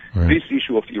 So this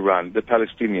issue of Iran, the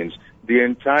Palestinians, the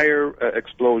entire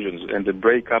explosions and the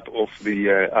breakup of the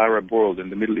Arab world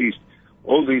and the Middle East,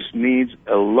 all this needs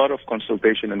a lot of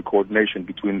consultation and coordination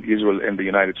between Israel and the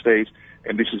United States,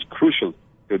 and this is crucial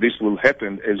that this will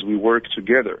happen as we work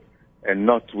together and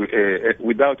not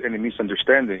without any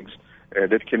misunderstandings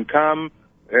that can come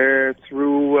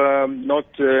through not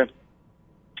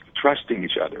trusting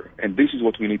each other. And this is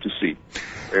what we need to see,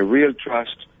 a real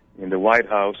trust in the White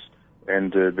House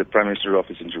and the Prime Minister's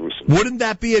office in Jerusalem. Wouldn't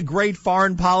that be a great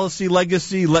foreign policy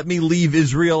legacy? Let me leave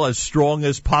Israel as strong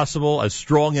as possible, as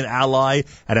strong an ally,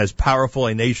 and as powerful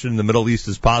a nation in the Middle East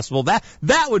as possible. That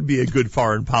would be a good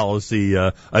foreign policy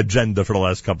agenda for the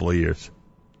last couple of years.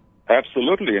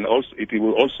 Absolutely, and also it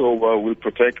will will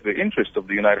protect the interest of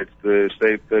the United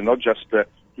States, not just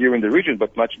here in the region,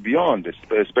 but much beyond,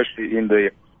 especially in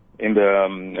the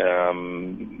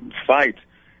fight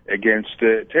against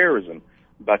terrorism.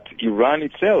 But Iran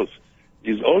itself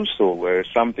is also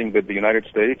something that the United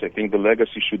States, I think the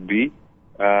legacy should be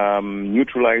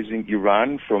neutralizing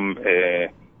Iran from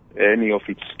any of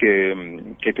its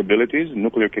capabilities,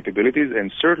 nuclear capabilities,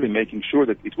 and certainly making sure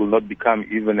that it will not become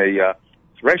even a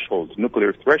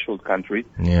nuclear threshold country.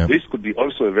 Yeah. This could be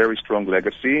also a very strong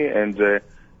legacy, and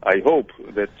I hope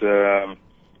that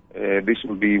this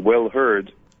will be well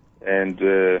heard and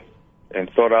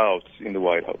thought out in the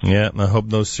White House. Yeah, I hope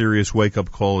no serious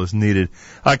wake-up call is needed.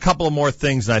 A couple of more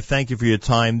things, and I thank you for your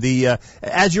time.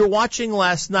 As you're watching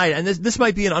last night, and this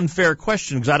might be an unfair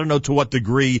question because I don't know to what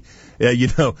degree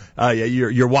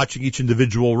you're watching each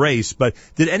individual race, but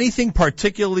did anything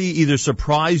particularly either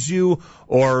surprise you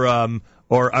or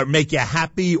make you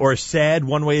happy or sad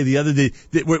one way or the other?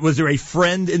 Was there a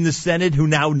friend in the Senate who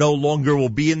now no longer will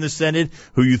be in the Senate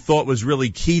who you thought was really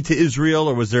key to Israel,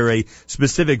 or was there a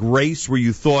specific race where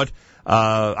you thought,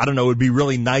 it would be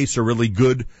really nice or really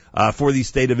good for the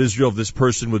state of Israel if this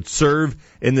person would serve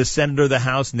in the Senate or the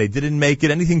House and they didn't make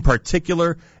it? Anything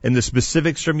particular in the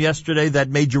specifics from yesterday that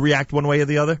made you react one way or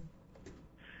the other?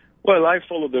 Well, I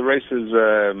followed the races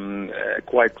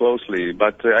quite closely,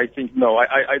 but I think, no,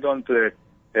 I don't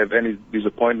have any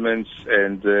disappointments.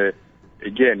 And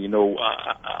again,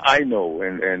 I know,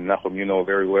 and Nachum, you know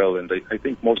very well, and I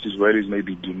think most Israelis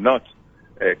maybe do not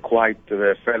quite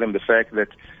fathom the fact that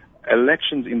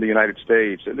elections in the United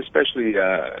States, and especially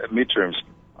midterms,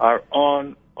 are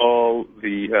on all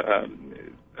the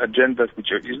agendas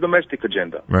which is domestic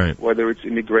agenda, right? Whether it's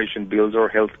immigration bills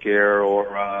or healthcare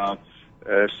or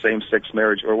same-sex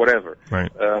marriage or whatever.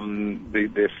 Right.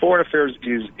 The foreign affairs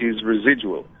is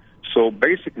residual. So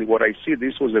basically what I see,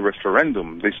 this was a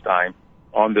referendum this time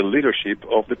on the leadership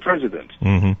of the president.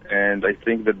 Mm-hmm. And I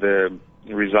think that the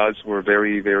results were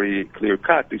very, very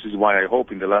clear-cut. This is why I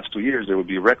hope in the last 2 years there will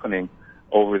be reckoning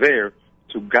over there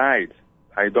to guide.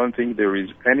 I don't think there is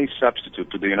any substitute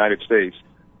to the United States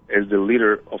as the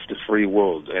leader of the free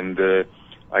world. And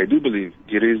I do believe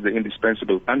it is the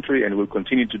indispensable country and will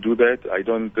continue to do that. I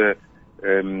don't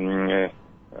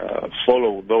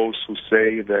follow those who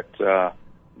say that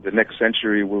the next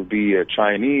century will be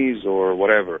Chinese or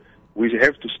whatever. We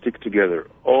have to stick together.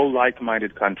 All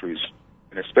like-minded countries,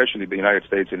 and especially the United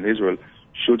States and Israel,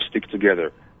 should stick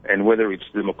together. And whether it's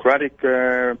democratic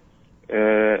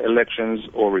elections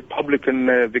or Republican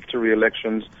victory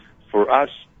elections, for us,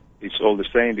 it's all the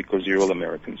same because you're all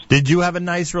Americans. Did you have a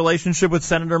nice relationship with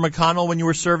Senator McConnell when you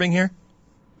were serving here?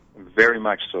 Very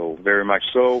much so, very much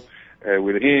so.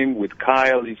 with him, with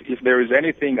Kyle. If there is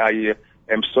anything I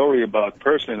am sorry about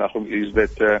personally, Nachum, is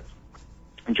that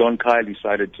John Kyle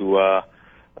decided to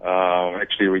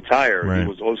actually retire. Right. He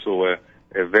was also a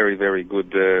very, very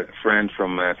good friend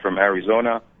from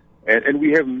Arizona. And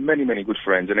we have many, many good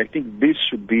friends. And I think this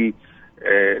should be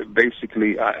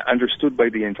basically understood by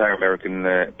the entire American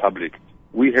public.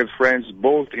 We have friends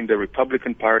both in the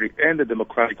Republican Party and the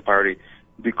Democratic Party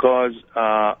because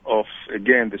of,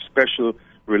 again, the special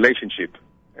relationship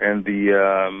and the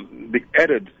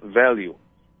added value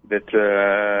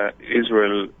that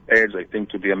Israel adds, I think,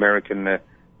 to the American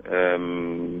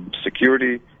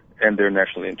security and their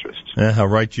national interests. How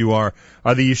right you are.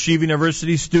 Are the Yeshiva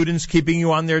University students keeping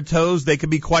you on their toes? They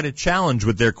can be quite a challenge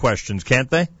with their questions,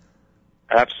 can't they?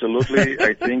 Absolutely.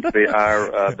 I think they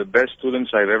are the best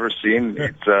students I've ever seen.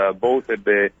 It's both at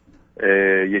the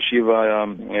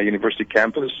Yeshiva University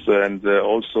campus and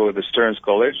also at the Stearns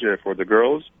College for the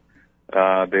girls.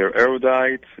 They're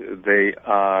erudite. They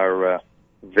are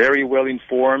very well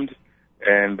informed.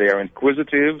 And they are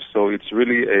inquisitive, so it's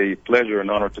really a pleasure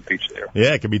and honor to teach there.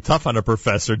 Yeah, it can be tough on a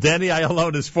professor. Danny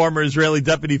Ayalon is former Israeli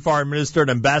Deputy Foreign Minister and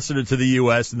Ambassador to the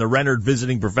U.S. and the Renard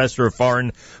Visiting Professor of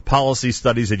Foreign Policy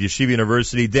Studies at Yeshiva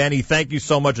University. Danny, thank you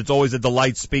so much. It's always a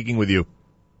delight speaking with you.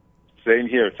 Same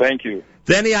here. Thank you.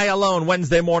 Danny Ayalon,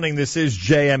 Wednesday morning. This is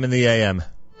JM in the AM.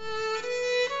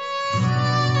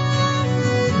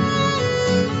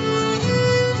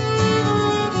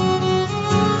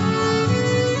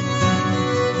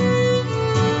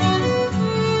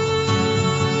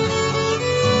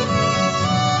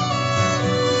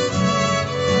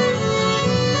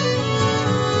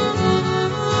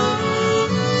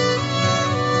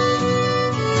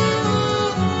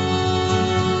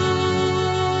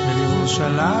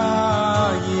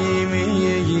 Yerushalayim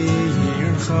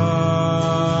yircha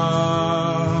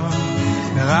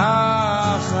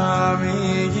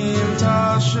rachamim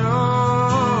tashuv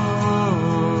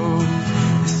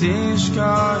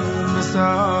tishkayim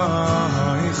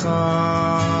b'saycha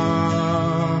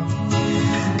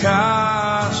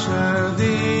kasher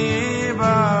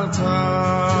dibarta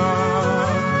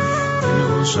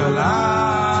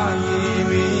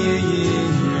Yerushalayim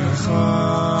yircha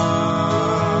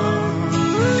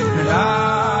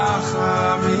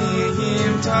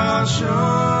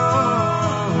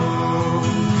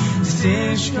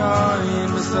Tishkayin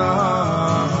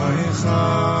b'saycha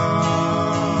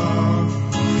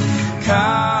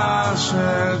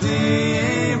kasher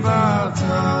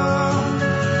dibarta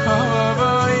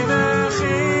Havai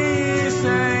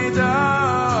v'chisei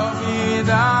David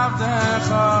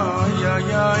avdecha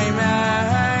Yoyoi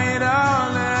meira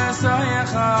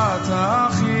l'saycha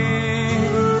tachi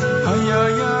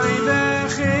Yoyoi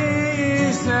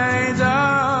v'chisei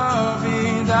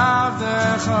David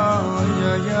avdecha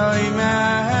Yoyoi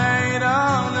meira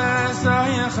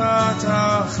l'saycha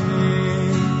tachi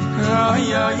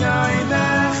Yoyoi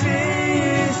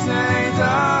v'chisei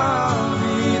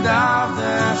David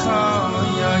avdecha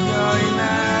Yoyoi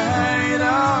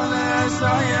meira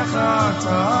l'saycha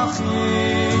tachi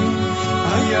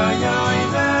Yoyoi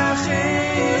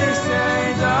v'chisei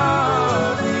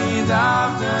David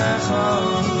avdecha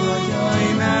Yoyoi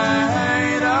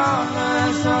meira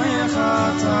l'saycha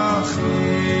tachi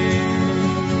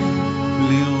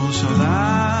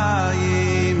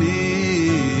L'Yerushalayim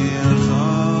yircha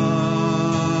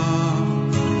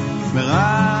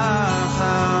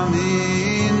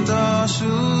Merachamim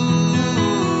tashuv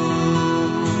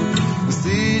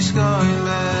Tishkoin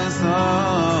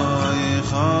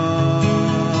b'saycha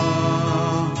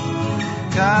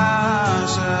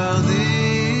kasher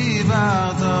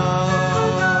dibarta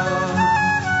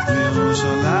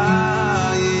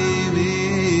L'Yerushalayim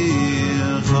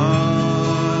yircha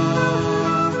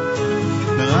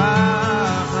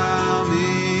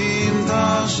Rachamim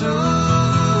tashuv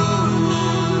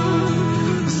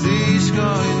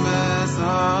Tishkoin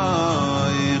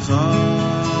b'saycha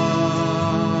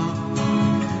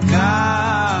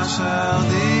kasher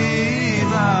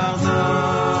dibarta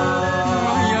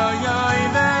Yoyoi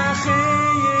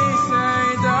v'chisei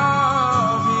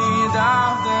David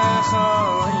avdecha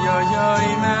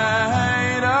Yoyoi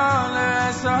meira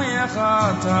l'saycha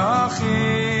tachi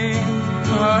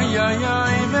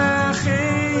Yoyoi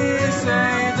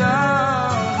v'chisei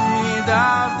David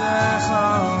avdecha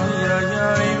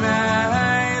Yoyoi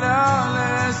meira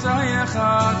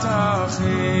l'saycha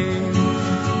tachi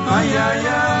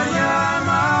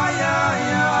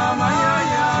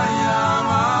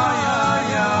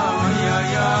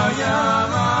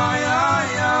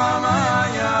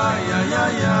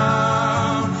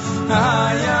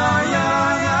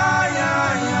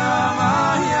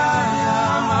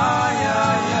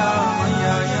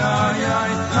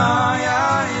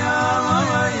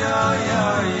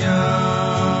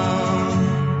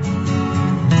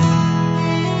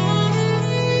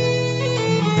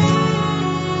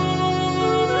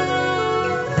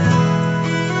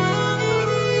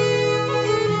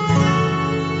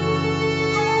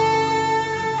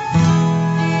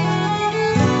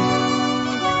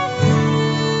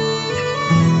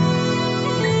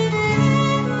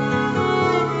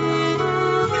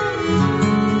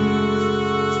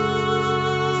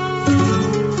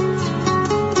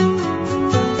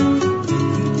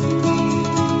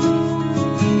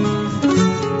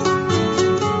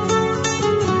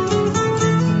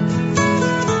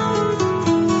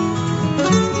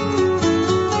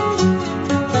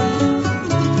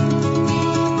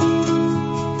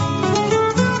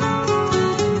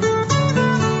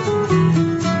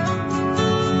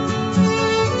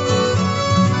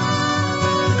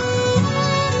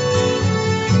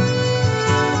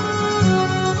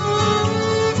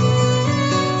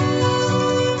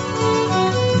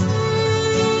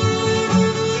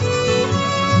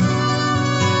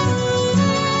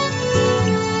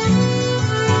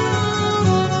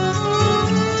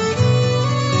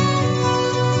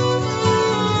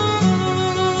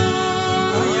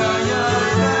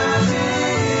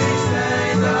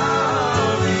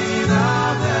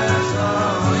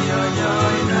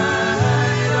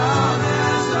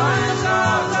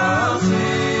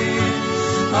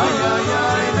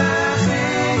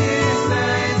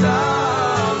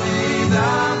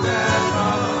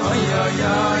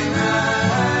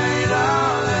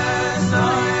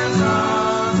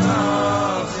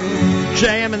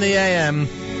JM in the AM.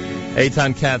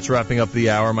 Eitan Katz wrapping up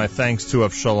the hour. My thanks to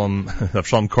Avshalom.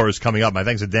 Avshalom Kor is coming up. My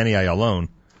thanks to Danny Ayalon,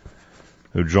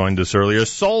 who joined us earlier.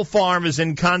 Soul Farm is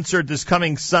in concert this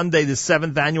coming Sunday, the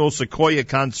 7th annual Sequoia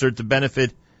concert to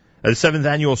benefit, the 7th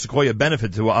annual Sequoia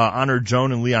benefit to honor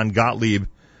Joan and Leon Gottlieb,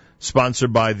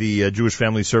 sponsored by the Jewish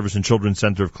Family Service and Children's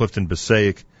Center of Clifton,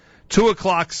 Passaic. 2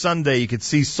 o'clock Sunday, you could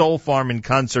see Soul Farm in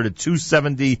concert at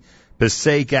 270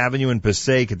 Passaic Avenue in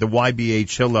Passaic at the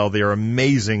YBH Hillel. They are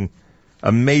amazing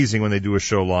when they do a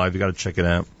show live. You got to check it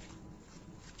out.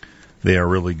 They are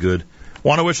really good.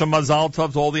 Want to wish a mazal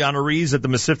tov to all the honorees at the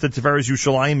Masifta Tiferes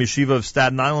Yushalayim Yeshiva of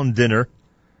Staten Island dinner.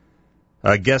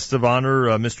 Guest of honor,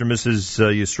 Mr. and Mrs.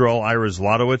 Yisrael Ira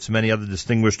Zlotowitz, many other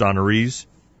distinguished honorees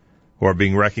who are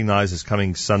being recognized as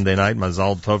coming Sunday night.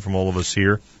 Mazal tov from all of us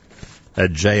here at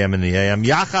JM in the AM.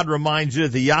 Yachad reminds you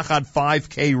that the Yachad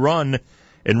 5K run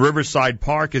in Riverside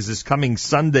Park is this coming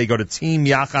Sunday. Go to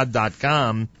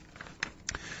teamyachad.com.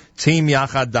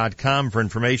 Teamyachad.com for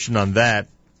information on that.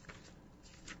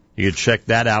 You can check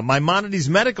that out. Maimonides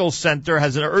Medical Center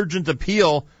has an urgent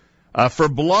appeal for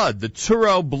blood. The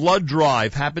Turo Blood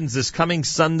Drive happens this coming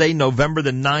Sunday, November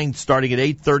the 9th, starting at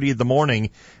 8:30 in the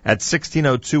morning at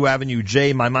 1602 Avenue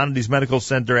J. Maimonides Medical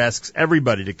Center asks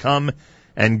everybody to come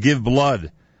and give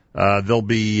blood. There'll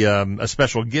be a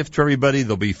special gift for everybody.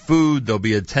 There'll be food. There'll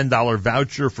be a $10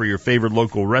 voucher for your favorite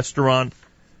local restaurant.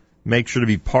 Make sure to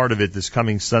be part of it this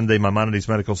coming Sunday. Maimonides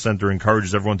Medical Center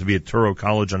encourages everyone to be at Turo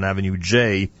College on Avenue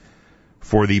J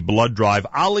for the blood drive.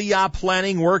 Aliyah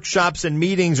planning workshops and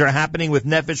meetings are happening with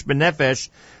Nefesh B'Nefesh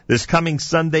this coming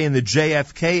Sunday in the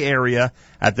JFK area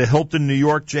at the Hilton New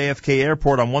York JFK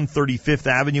Airport on 135th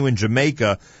Avenue in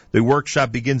Jamaica. The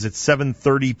workshop begins at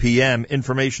 7:30 p.m.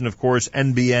 Information, of course,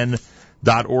 nbn.org.il,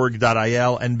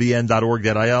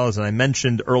 nbn.org.il. As I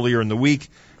mentioned earlier in the week,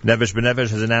 Nefesh B'Nefesh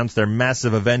has announced their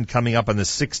massive event coming up on the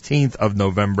 16th of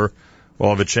November. We'll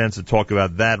have a chance to talk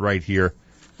about that right here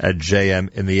at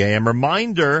JM in the AM.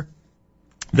 Reminder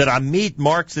that Amit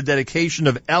marks the dedication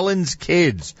of Ellen's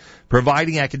Kids,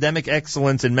 providing academic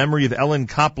excellence in memory of Ellen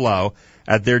Koplow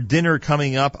at their dinner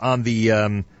coming up on the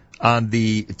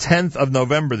 10th of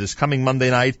November, this coming Monday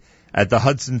night at the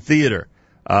Hudson Theater.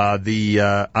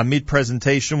 The Amit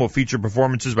presentation will feature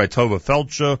performances by Tova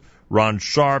Feldsha, Ron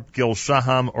Sharp, Gil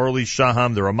Shaham, Orly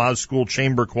Shaham, the Ramaz School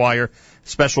Chamber Choir.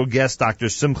 Special guests, Dr.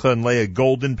 Simcha and Leah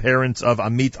Golden, parents of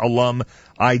Amit alum,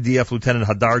 IDF Lieutenant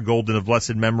Hadar Golden of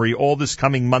blessed memory. All this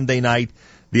coming Monday night.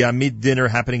 The Amit dinner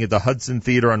happening at the Hudson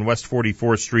Theater on West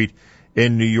 44th Street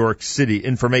in New York City.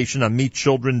 Information on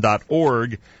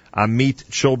meetchildren.org.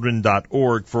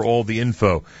 meetchildren.org for all the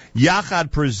info.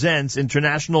 Yachad presents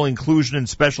International Inclusion and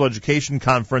Special Education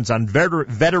Conference on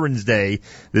Veterans Day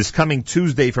this coming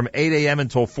Tuesday from 8 a.m.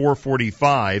 until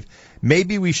 4:45.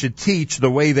 Maybe we should teach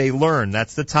the way they learn.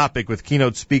 That's the topic with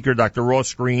keynote speaker Dr.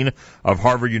 Ross Green of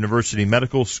Harvard University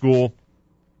Medical School.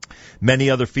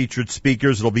 Many other featured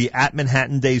speakers. It'll be at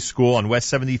Manhattan Day School on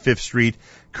West 75th Street,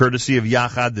 courtesy of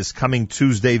Yachad, this coming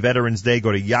Tuesday, Veterans Day.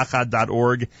 Go to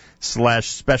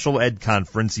yachad.org/special ed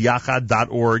conference,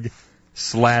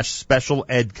 yachad.org/special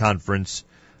ed conference,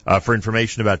 for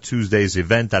information about Tuesday's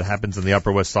event. That happens on the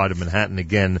Upper West Side of Manhattan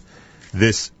again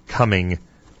this coming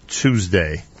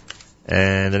Tuesday.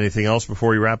 And anything else before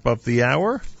we wrap up the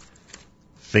hour? I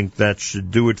think that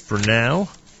should do it for now.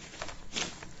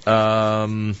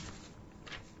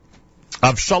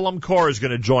 Avshalom Kor is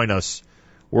going to join us,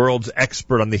 world's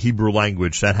expert on the Hebrew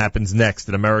language. That happens next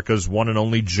in America's one and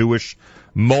only Jewish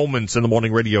Moments in the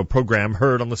Morning radio program,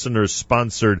 heard on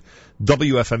listeners-sponsored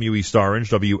WFMU East Orange,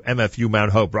 WMFU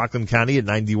Mount Hope, Rockland County at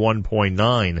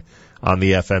 91.9 on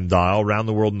the FM dial, around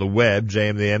the world on the web,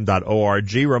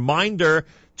 jmam.org. Reminder,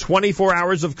 24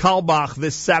 hours of Kalbach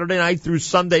this Saturday night through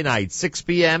Sunday night, 6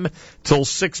 p.m. till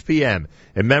 6 p.m.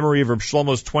 in memory of Reb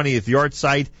Shlomo's 20th yard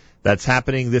site. That's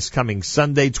happening this coming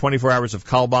Sunday. 24 hours of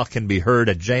Kalbach can be heard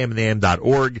at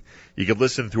jmam.org. You can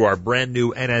listen through our brand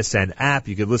new NSN app.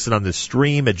 You can listen on the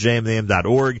stream at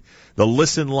jmam.org. The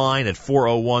listen line at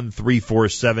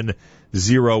 401-347-0100.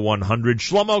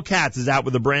 Shlomo Katz is out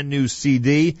with a brand new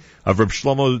CD of Reb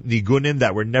Shlomo Nigunim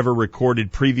that were never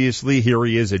recorded previously. Here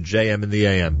he is at JM in the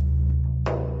AM.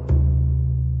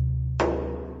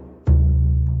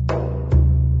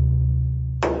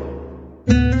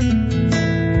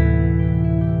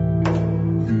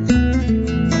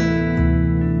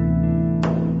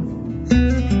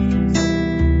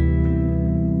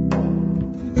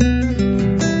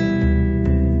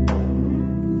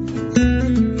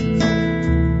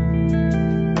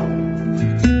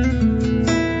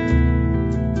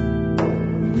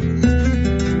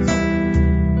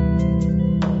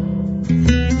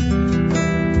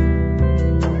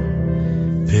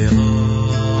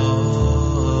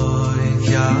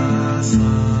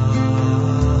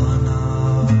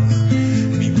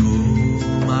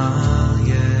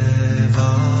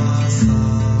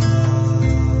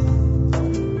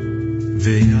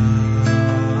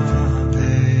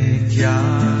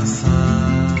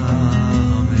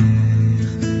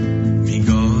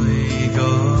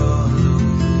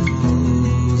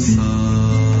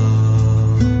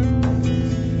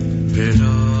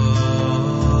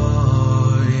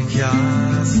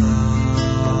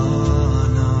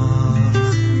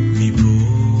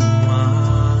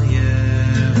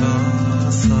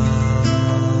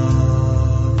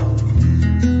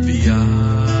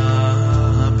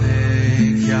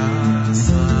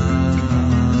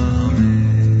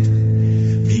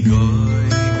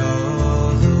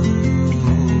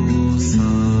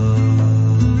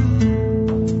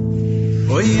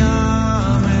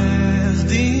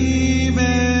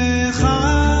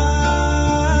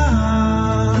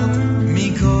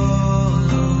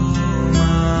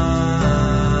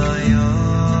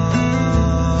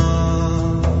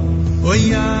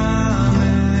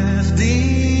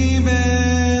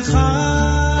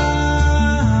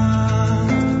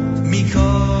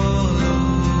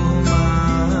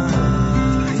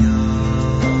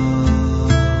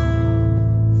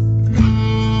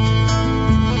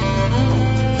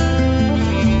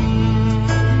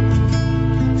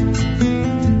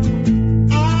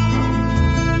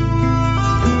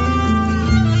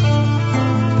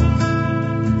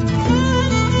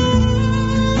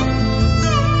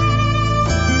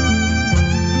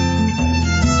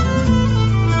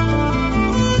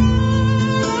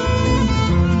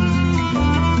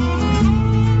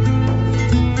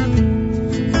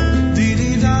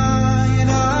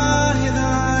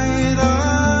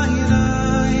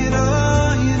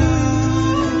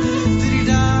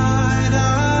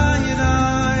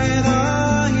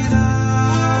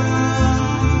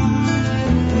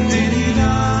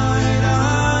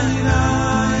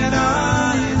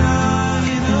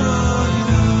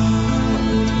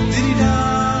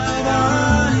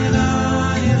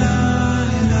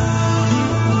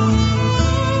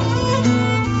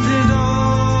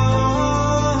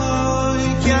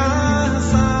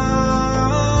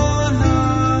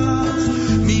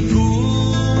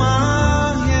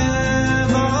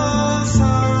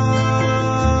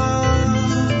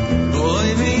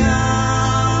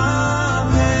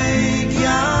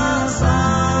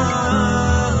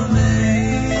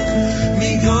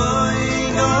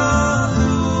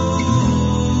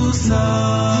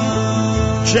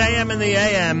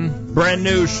 Brand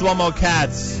new Shlomo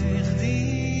Katz.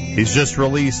 He's just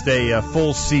released a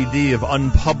full CD of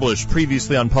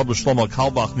previously unpublished Shlomo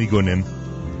Carlebach Nigunim.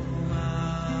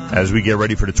 As we get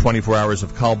ready for the 24 hours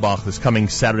of Carlebach this coming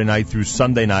Saturday night through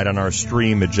Sunday night on our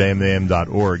stream at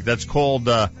jmam.org. That's called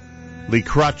Likrat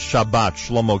Shabbat,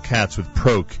 Shlomo Katz with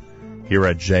Prok, here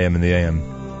at JM in the AM.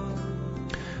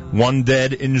 One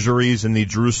dead, injuries in the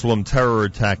Jerusalem terror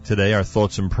attack today. Our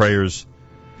thoughts and prayers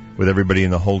with everybody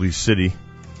in the Holy City,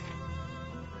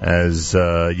 as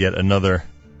yet another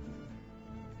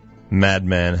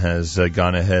madman has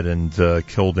gone ahead and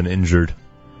killed and injured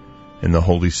in the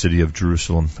Holy City of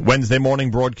Jerusalem. Wednesday morning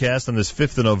broadcast on this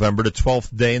 5th of November, the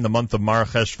 12th day in the month of Mar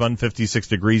Cheshvan, 56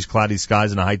 degrees, cloudy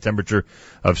skies, and a high temperature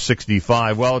of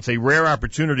 65. Well, it's a rare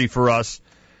opportunity for us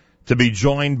to be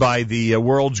joined by the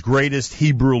world's greatest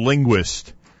Hebrew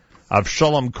linguist.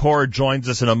 Avshalom Kor joins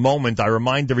us in a moment. I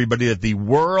remind everybody that the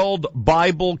World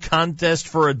Bible Contest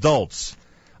for Adults,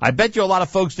 I bet you a lot of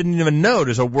folks didn't even know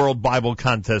there's a World Bible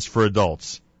Contest for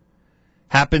Adults,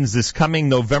 happens this coming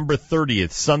November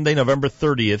 30th, Sunday, November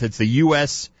 30th. It's the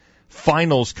U.S.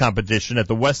 Finals competition at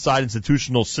the Westside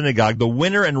Institutional Synagogue. The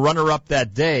winner and runner-up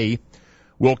that day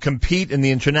will compete in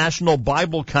the International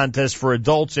Bible Contest for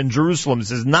Adults in Jerusalem.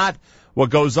 This is not what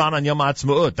goes on Yom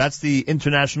Ha'atzmaut. That's the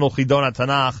International Chidon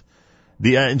HaTanakh,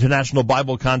 the International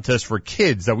Bible Contest for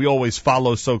kids that we always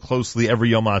follow so closely every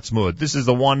Yom Ha'atzmaut. This is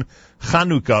the one,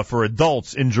 Chanukah, for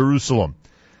adults in Jerusalem.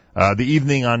 The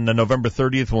evening on November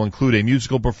 30th will include a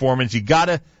musical performance. You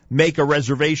gotta make a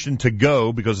reservation to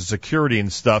go because of security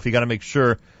and stuff. You gotta make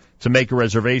sure to make a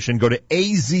reservation. Go to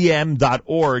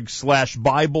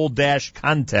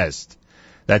azm.org/Bible-contest.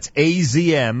 That's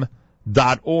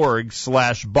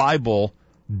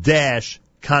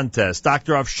azm.org/Bible-contest.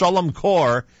 Dr. Avshalom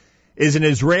Kor is an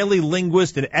Israeli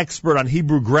linguist and expert on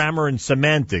Hebrew grammar and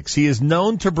semantics. He is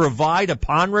known to provide,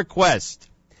 upon request,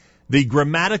 the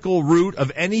grammatical root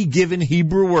of any given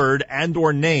Hebrew word and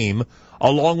or name,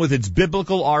 along with its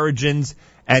biblical origins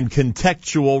and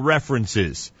contextual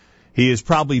references. He is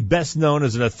probably best known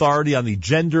as an authority on the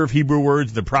gender of Hebrew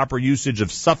words, the proper usage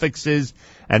of suffixes,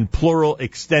 and plural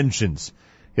extensions.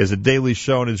 He has a daily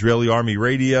show on Israeli Army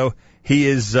Radio. He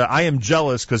is, I am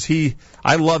jealous because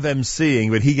I love emceeing,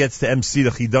 but he gets to MC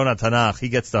the Chidon HaTanakh. He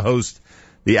gets to host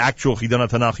the actual Chidon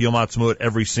HaTanakh Yom Ha'atzmaut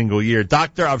every single year.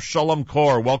 Dr. Avshalom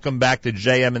Kor, welcome back to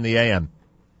JM in the AM.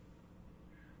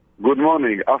 Good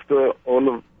morning. After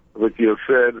all of what you have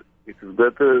said, it is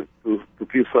better to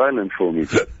keep silent for me.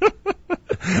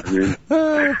 I mean,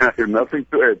 I have nothing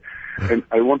to add. And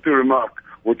I want to remark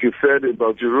what you said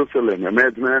about Jerusalem, a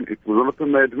madman. It was not a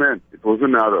madman. It was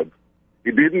an Arab. He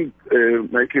didn't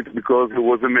make it because he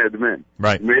was a madman.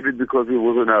 Right. He made it because he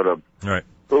was an Arab. Right.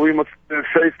 So we must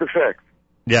face the facts.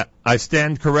 Yeah, I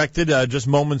stand corrected. Just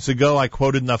moments ago, I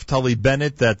quoted Naftali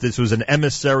Bennett that this was an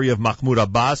emissary of Mahmoud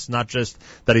Abbas, not just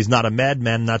that he's not a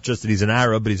madman, not just that he's an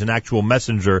Arab, but he's an actual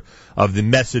messenger of the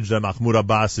message that Mahmoud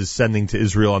Abbas is sending to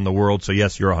Israel and the world. So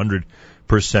yes, you're 100%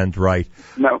 right.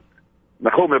 Now,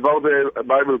 Nachum, about the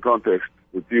Bible context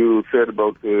that you said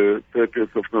about the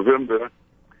 30th of November,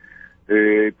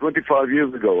 25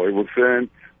 years ago, I was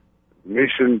sent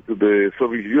mission to the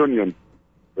Soviet Union,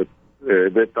 that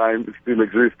at that time still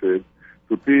existed,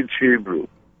 to teach Hebrew.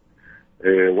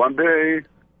 One day,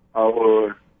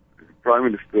 our Prime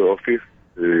Minister office,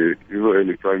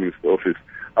 Israeli Prime Minister office,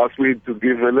 asked me to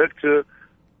give a lecture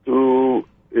to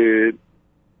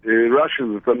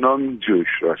Russians, that are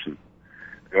non-Jewish Russians.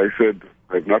 I said,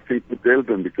 I have nothing to tell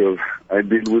them because I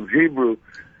deal with Hebrew,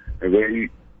 and they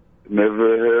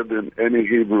never heard any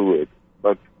Hebrew word.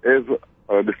 But as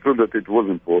I understood that it was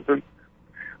important,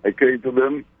 I came to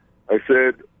them. I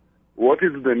said, what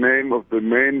is the name of the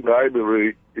main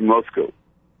library in Moscow?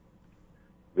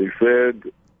 They said,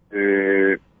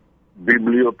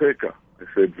 Biblioteca. I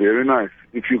said, very nice.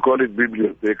 If you call it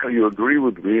Biblioteca, you agree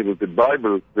with me that the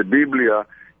Bible, the Biblia,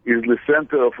 is the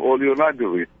center of all your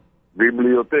library.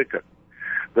 Biblioteca.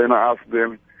 Then I asked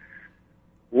them,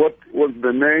 what was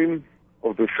the name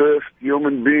of the first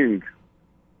human being?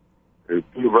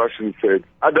 Two Russians said,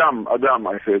 Adam.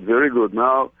 I said, very good.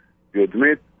 Now you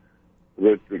admit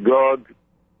that God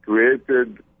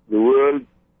created the world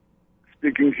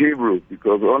speaking Hebrew,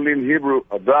 because only in Hebrew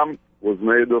Adam was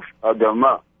made of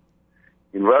Adama.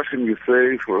 In Russian you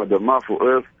say for Adama, for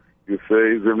earth, you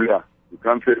say Zemlya. You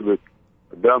can't say that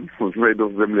Adam was made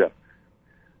of Zemlya.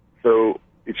 So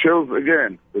it shows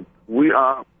again that we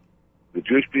are the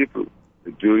Jewish people.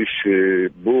 The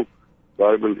Jewish book,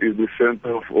 Bible, is the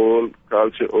center of all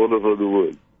culture all over the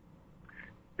world.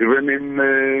 Even in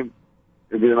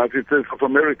the United States of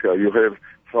America, you have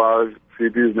 5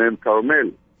 cities named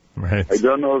Carmel. Right. I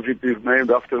don't know if it is named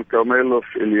after Carmel of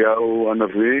Eliyahu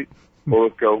Hanavi or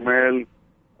Carmel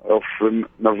of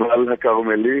Naval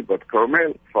HaKarmeli, but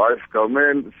Carmel, 5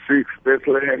 Carmel, 6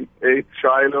 Bethlehem, 8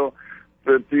 Shiloh,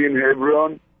 13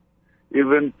 Hebron,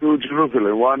 even 2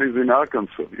 Jerusalem. 1 is in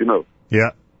Arkansas, you know.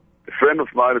 Yeah. A friend of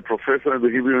mine, a professor at the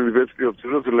Hebrew University of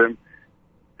Jerusalem,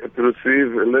 had to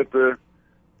receive a letter,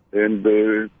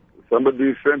 and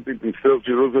somebody sent it instead of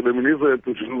Jerusalem in Israel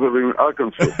to Jerusalem in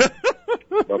Arkansas.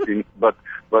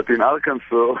 but in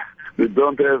Arkansas, they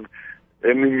don't have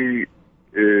any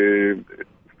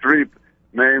street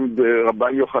named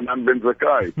Rabbi Yochanan ben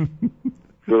Zakkai.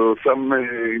 So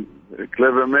some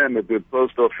clever man at the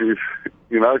post office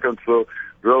in Arkansas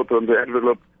wrote on the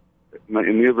envelope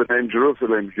near the name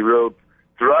Jerusalem, he wrote,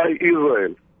 try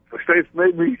Israel. So states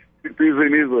maybe it is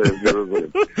in Israel,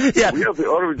 Jerusalem. Yeah. We are the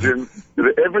origin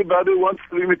that everybody wants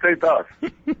to imitate us.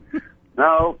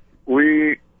 Now,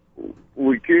 we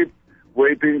keep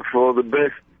waiting for the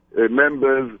best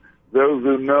members, those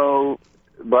who know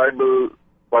Bible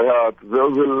by heart,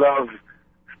 those who love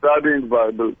studying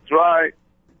Bible. Try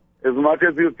as much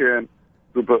as you can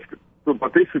to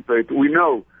participate. We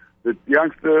know that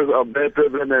youngsters are better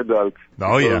than adults.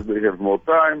 Oh, yeah. Because they have more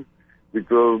time,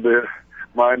 because their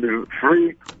mind is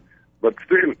free. But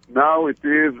still, now it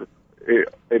is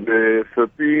at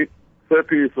the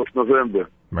 30th of November.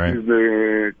 Right. Is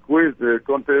the quiz, the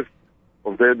contest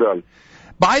of the adults.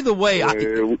 By the way,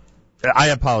 I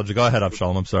apologize. Go ahead,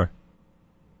 Avshalom. I'm sorry.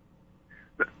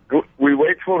 We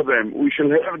wait for them. We shall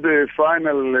have the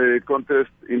final contest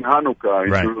in Hanukkah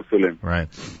in Jerusalem. Right.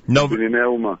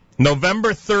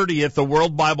 November 30th, the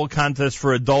World Bible Contest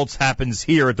for Adults happens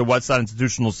here at the Westside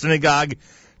Institutional Synagogue.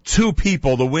 2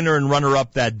 people, the winner and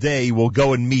runner-up that day, will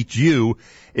go and meet you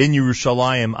in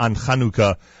Yerushalayim on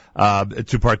Hanukkah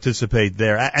to participate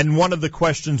there. And one of the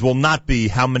questions will not be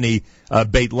how many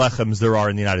Beit Lechems there are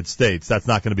in the United States. That's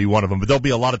not going to be one of them. But there'll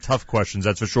be a lot of tough questions,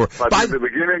 that's for sure. But in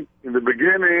the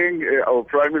beginning, our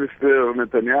Prime Minister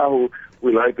Netanyahu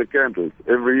will light the candles.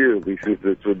 Every year, this is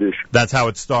the tradition. That's how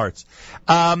it starts.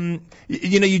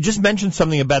 You just mentioned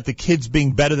something about the kids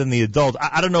being better than the adults.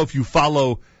 I don't know if you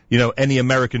follow any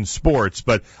American sports,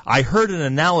 but I heard an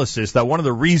analysis that one of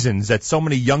the reasons that so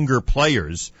many younger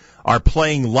players are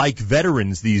playing like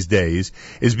veterans these days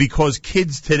is because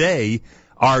kids today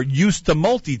are used to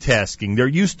multitasking. They're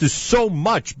used to so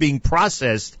much being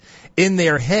processed in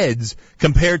their heads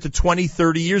compared to 20,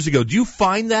 30 years ago. Do you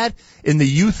find that in the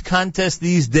youth contest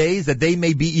these days, that they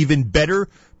may be even better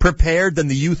prepared than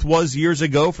the youth was years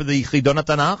ago for the Chidon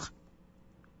HaTanakh?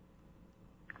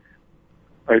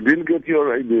 I didn't get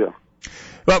your idea.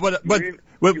 But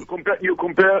you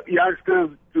compare youngsters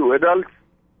to adults?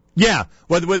 Yeah,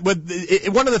 one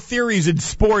of the theories in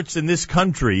sports in this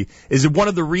country is that one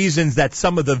of the reasons that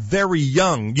some of the very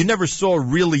young, you never saw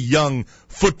really young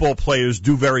football players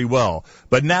do very well,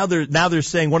 but now they're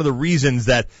saying one of the reasons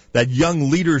that young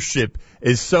leadership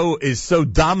is so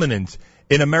dominant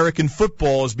in American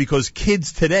football is because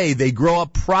kids today, they grow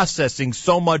up processing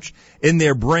so much in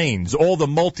their brains, all the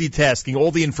multitasking,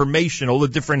 all the information, all the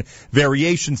different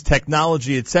variations,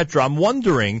 technology, etc. I'm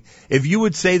wondering if you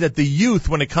would say that the youth,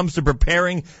 when it comes to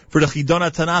preparing for the Chidon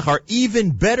HaTanakh, are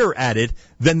even better at it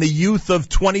than the youth of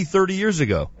 20, 30 years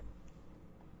ago.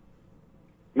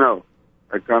 No,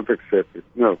 I can't accept it.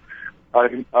 No. I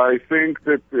think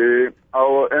that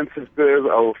our ancestors,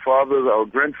 our fathers, our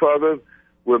grandfathers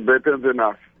were better than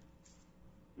us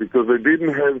because they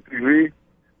didn't have TV.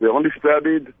 They only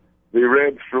studied. They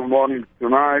read from morning to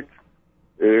night.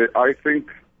 I think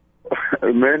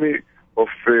many of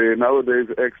nowadays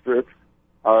experts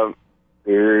are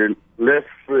less.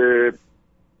 They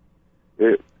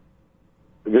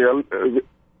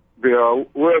are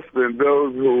worse than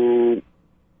those who.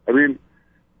 I mean,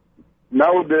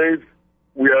 nowadays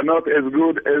we are not as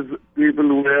good as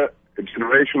people were a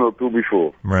generation or two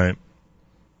before. Right.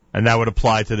 And that would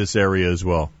apply to this area as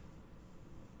well.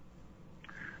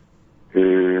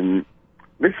 Listen,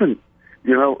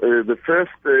 the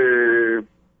first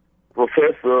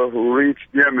professor who reached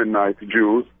Yemenite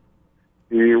Jews,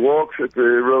 he walks at the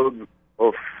road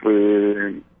of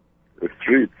the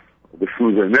streets, the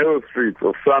narrow streets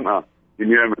of Sana'a in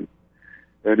Yemen,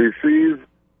 and he sees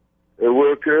a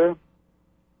worker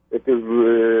at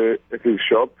his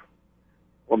shop.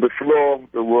 On the floor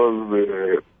there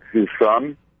was his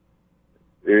son,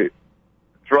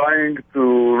 trying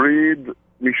to read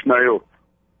Mishnayot.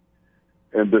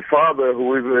 And the father,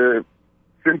 who is a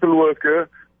simple worker,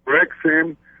 breaks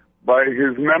him by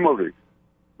his memory,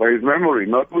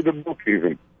 not with a book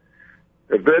even.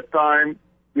 At that time,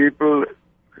 people,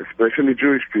 especially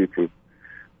Jewish people,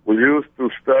 were used to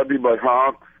study by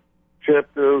heart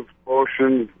chapters,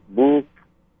 portions, books.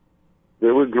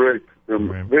 They were great.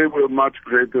 Right. They were much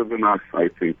greater than us, I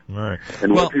think. Right.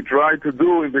 And what he tried to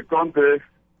do in the contest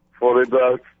for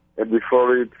adults and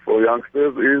before it for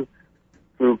youngsters is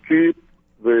to keep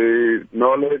the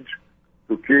knowledge,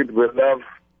 to keep the love,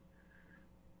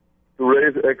 to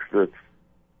raise experts.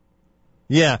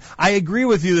 Yeah, I agree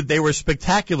with you that they were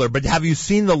spectacular, but have you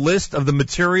seen the list of the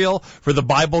material for the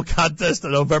Bible contest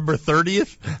on November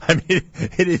 30th? I mean,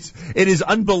 it is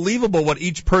unbelievable what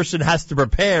each person has to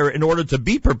prepare in order to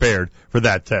be prepared for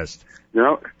that test.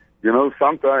 You know,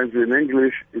 sometimes in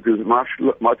English it is much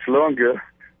longer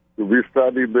to be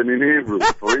studied than in Hebrew.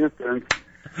 For instance,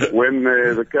 when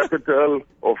the capital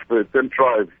of the 10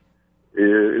 tribes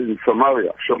in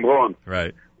Samaria, Shomron,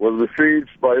 right, was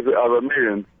besieged by the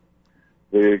Arameans,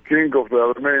 the king of the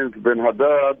Arameans,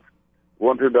 Ben-Hadad,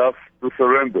 wanted us to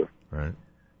surrender. Right.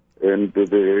 And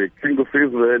the king of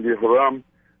Israel, Yehoram,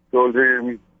 told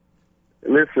him,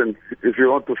 listen, if you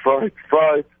want to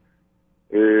fight,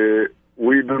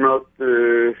 we do not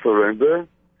surrender.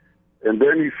 And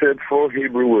then he said 4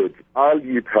 Hebrew words, Al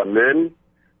Yithalel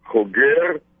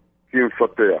Choger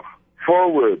Kimfatech.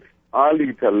 4 words, Al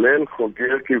Yithalel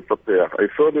Choger Kimfatech. I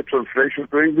saw the translation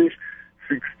to English,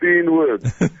 16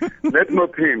 words. Let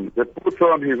not him that puts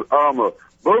on his armor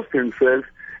boast himself,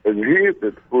 and he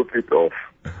that puts it off.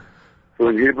 So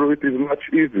in Hebrew it is much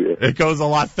easier. It goes a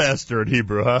lot faster in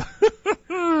Hebrew, huh?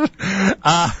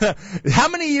 How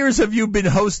many years have you been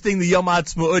hosting the Yom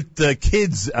HaAtzmaut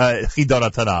Kids Chidon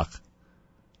HaTanakh?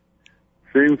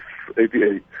 Since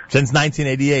 88. Since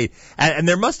 1988. And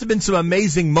there must have been some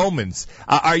amazing moments.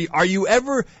 Are you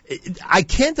ever, I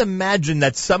can't imagine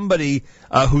that somebody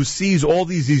who sees all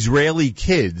these Israeli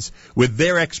kids with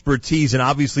their expertise and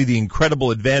obviously the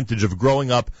incredible advantage of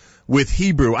growing up with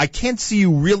Hebrew, I can't see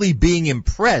you really being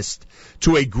impressed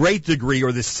to a great degree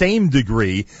or the same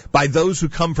degree by those who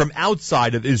come from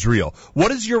outside of Israel.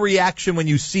 What is your reaction when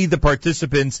you see the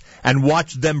participants and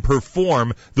watch them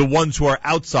perform, the ones who are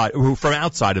from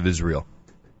outside of Israel?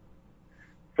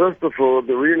 First of all,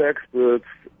 the real experts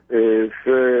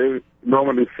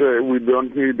normally say we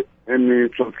don't need any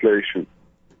translation.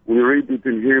 We read it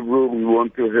in Hebrew. We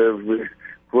want to have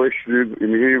questions in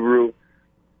Hebrew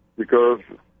because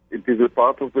it is a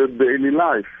part of their daily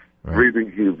life, right, reading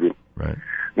Hebrew. Right.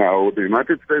 Now, the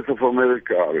United States of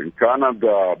America, in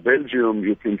Canada, Belgium,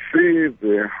 you can see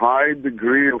the high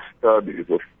degree of studies,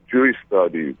 of Jewish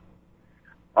studies.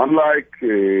 Unlike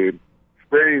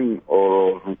Spain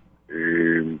or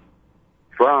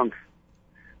France,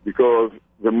 because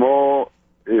the more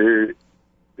good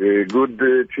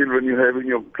children you have in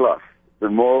your class, the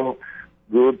more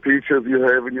good teachers you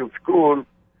have in your school,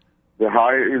 the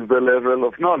higher is the level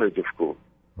of knowledge, of course.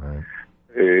 Right.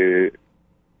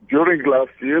 During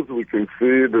last years, we can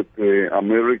see that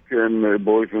American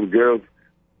boys and girls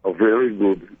are very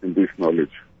good in this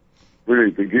knowledge.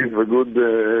 Really, they give a good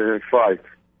fight.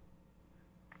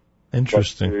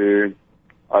 Interesting.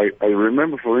 But, I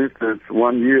remember, for instance,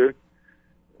 one year,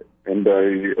 and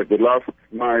at the last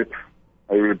night,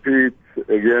 I repeat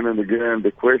again and again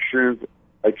the questions.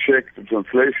 I check the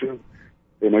translation,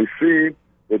 and I see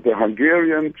that the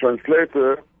Hungarian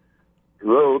translator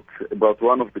wrote about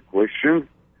one of the questions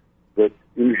that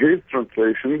in his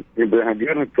translation, in the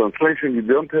Hungarian translation, you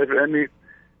don't have any,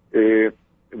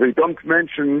 they don't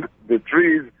mention the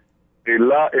trees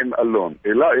Ela and Alon.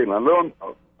 Ela and Alon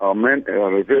are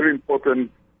very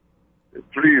important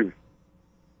trees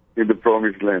in the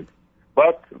Promised Land.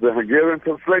 But the Hungarian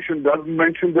translation doesn't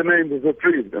mention the names of the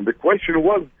trees, and the question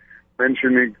was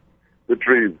mentioning the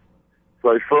trees. So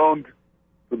I phoned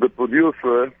to the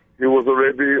producer. He was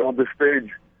already on the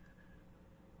stage,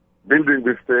 building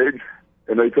the stage,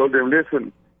 and I told him,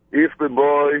 listen, if the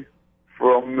boy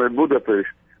from Budapest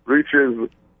reaches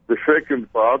the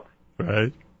second part,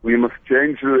 right, we must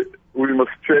change the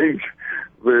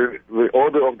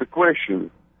order of the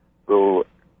questions. So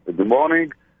in the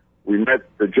morning, we met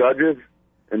the judges,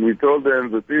 and we told them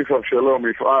that if Avshalom,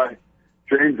 if I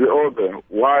change the order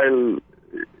while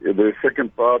the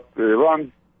second part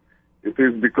runs, it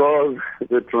is because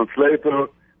the translator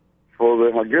for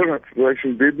the Hungarian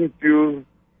translation didn't use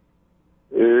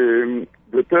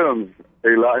the terms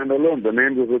Ela and Alon, the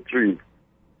names of the trees.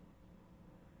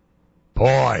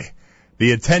 Boy,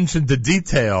 the attention to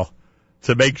detail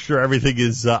to make sure everything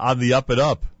is on the up and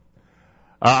up.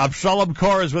 Avshalom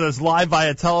Kor is with us live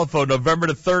via telephone, November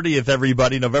the 30th,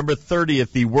 everybody. November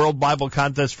 30th, the World Bible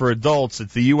Contest for Adults.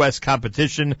 It's the U.S.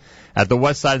 competition at the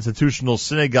Westside Institutional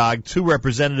Synagogue. 2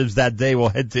 representatives that day will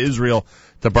head to Israel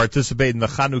to participate in the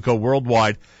Chanukah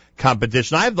Worldwide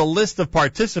competition. I have the list of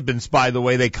participants, by the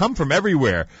way. They come from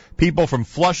everywhere. People from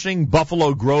Flushing,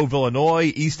 Buffalo Grove,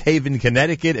 Illinois, East Haven,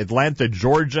 Connecticut, Atlanta,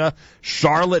 Georgia,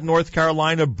 Charlotte, North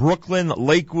Carolina, Brooklyn,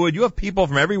 Lakewood. You have people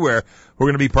from everywhere who are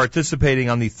going to be participating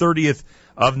on the 30th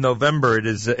of November.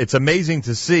 It's amazing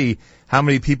to see how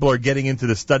many people are getting into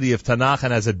the study of Tanakh,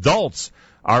 and as adults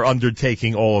are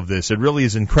undertaking all of this. It really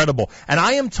is incredible. And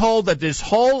I am told that this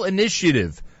whole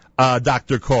initiative,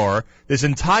 Dr. Kor, this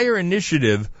entire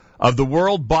initiative of the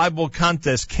World Bible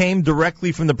Contest came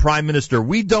directly from the Prime Minister.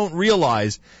 We don't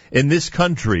realize in this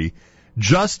country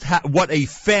just what a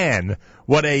fan,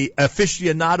 what a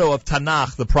aficionado of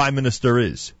Tanakh the Prime Minister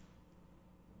is.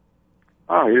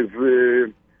 He's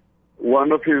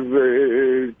one of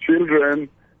his children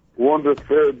won the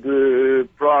third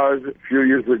prize a few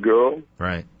years ago.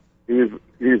 Right. He's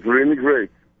really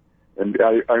great. And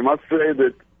I must say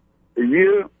that a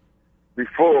year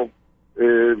before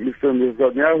Mr.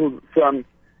 Netanyahu's son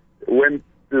went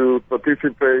to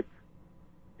participate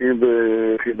in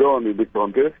the Chidon, in the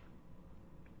contest,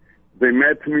 they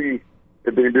met me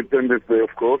at the Independence Day,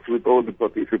 of course, with all the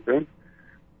participants.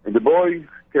 And the boy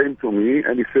came to me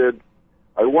and he said,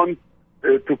 I want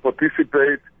to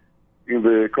participate in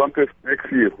the contest next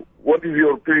year. What is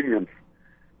your opinion?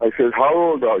 I said, how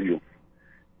old are you?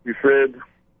 He said,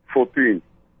 14.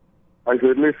 I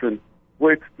said, listen,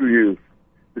 wait 2 years.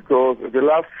 Because at the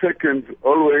last second,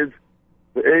 always,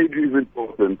 the age is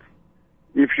important.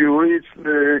 If you reach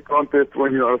the contest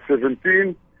when you are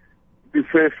 17, be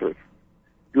safer.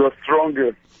 You are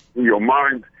stronger in your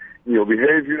mind, in your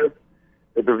behavior,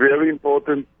 at a very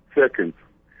important second.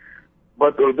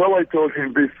 But although I told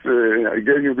him this, I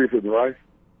gave you this advice,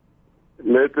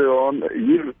 later on, a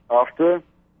year after,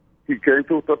 he came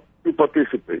to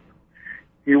participate.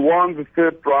 He won the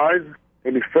third prize,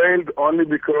 and he failed only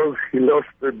because he lost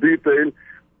a detail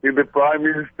in the Prime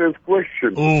Minister's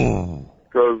question.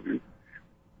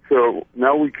 So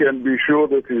now we can be sure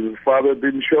that his father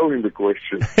didn't show him the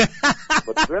question.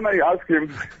 But then I asked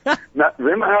him,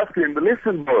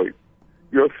 listen, boy,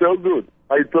 you're so good.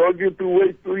 I told you to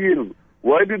wait 2 years.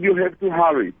 Why did you have to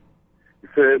hurry? He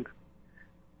said,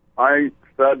 I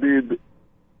studied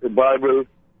the Bible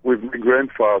with my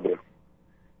grandfather,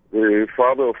 the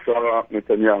father of Sarah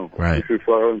Netanyahu. Right. This is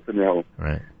Sarah Netanyahu.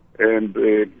 Right. And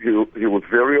he was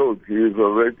very old. He was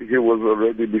already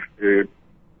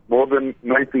more than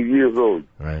 90 years old.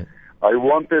 Right. I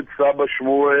wanted Saba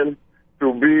Shmuel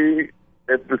to be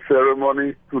at the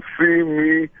ceremony, to see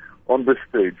me on the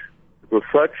stage. It was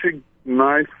such a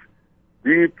nice,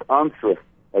 deep answer.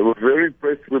 I was very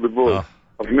impressed with the voice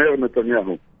of Meir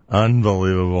Netanyahu.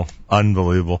 Unbelievable.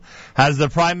 Unbelievable. Has the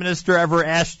Prime Minister ever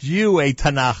asked you a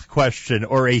Tanakh question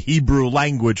or a Hebrew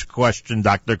language question,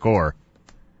 Dr. Kor?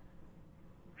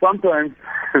 sometimes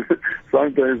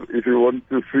if you want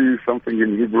to see something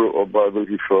in Hebrew or Bible,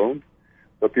 he found,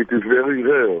 but it is very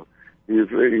rare. He has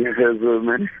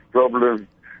many problems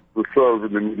to solve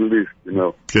in the Middle East, you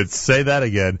know. Could say that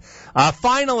again.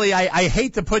 Finally, I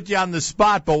hate to put you on the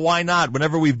spot, but why not?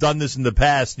 Whenever we've done this in the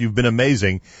past, you've been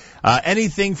amazing.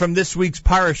 Anything from this week's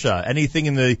parasha? Anything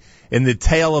in the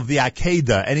tale of the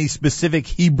Akedah? Any specific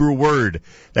Hebrew word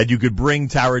that you could bring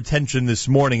to our attention this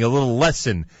morning? A little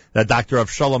lesson that Dr.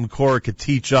 Avshalom Kor could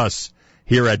teach us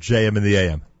here at JM in the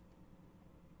AM.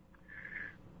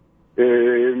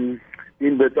 In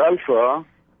Bet Alpha,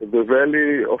 the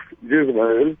valley of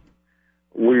Israel,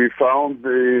 we found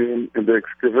in the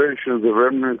excavation the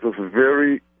remnants of a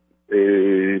very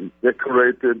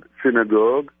decorated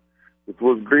synagogue. It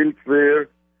was built there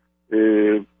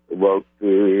about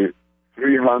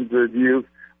 300 years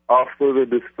after the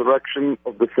destruction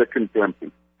of the Second Temple.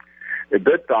 At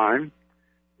that time,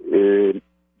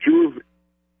 Jews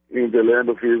in the land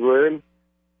of Israel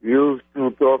used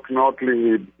to talk not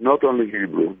only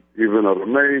Hebrew, even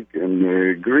Aramaic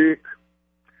and Greek,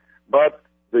 but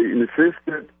they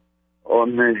insisted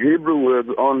on Hebrew words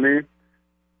only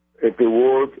at the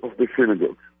words of the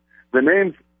synagogue. The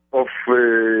names of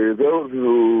those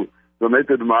who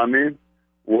donated money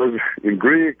was in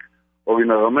Greek or in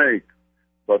Aramaic,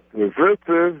 but the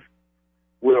verses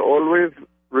were always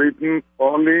written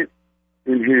only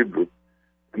in Hebrew.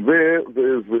 And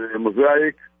there's a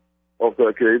mosaic of the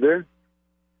Akedah,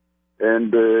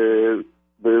 and there's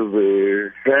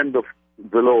a hand of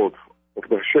the Lord, of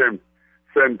the Hashem,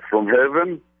 sent from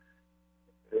heaven,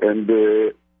 and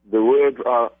the words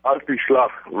are Al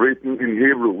Tishlach, written in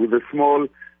Hebrew, with the small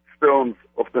stones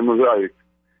of the mosaic.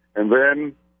 And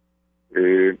then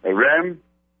a ram,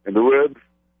 and the words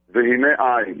Vehine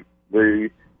Ayin.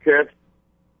 They kept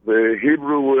the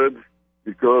Hebrew words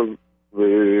because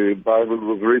the Bible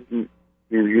was written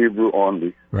in Hebrew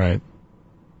only. Right.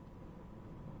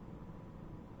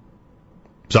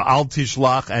 So Al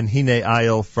Tishlach and Hine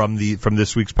Ayal from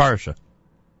this week's parasha.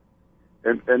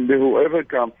 And whoever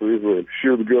comes to Israel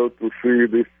should go to see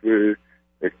this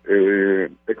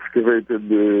excavated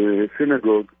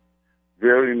synagogue,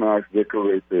 very nice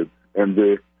decorated, and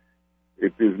it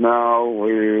is now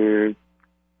air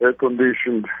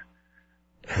conditioned,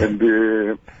 and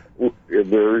there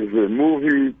is a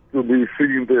movie to be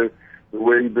seen the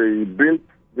way they built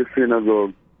the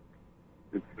synagogue.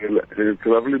 It's a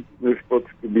lovely spot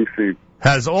to be seen.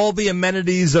 Has all the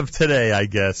amenities of today, I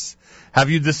guess. Have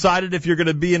you decided if you're going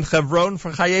to be in Hebron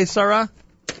for Chayei Sarah?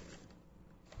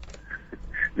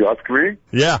 You ask me?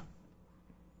 Yeah.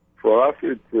 For us,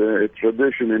 it's a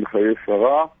tradition in Chayei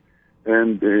Sarah,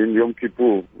 and in Yom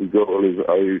Kippur we go always.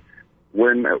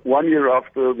 When 1 year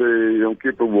after the Yom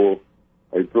Kippur War,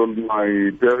 I told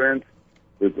my parents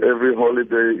that every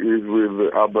holiday is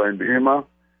with Abba and Ima,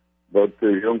 but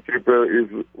Yom Kippur is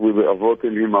with the Avot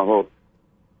and Imahot.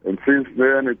 And since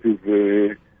then, it is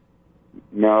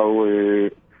now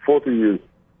 40 years.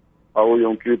 Our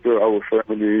Yom Kippur, our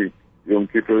family Yom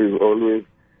Kippur is always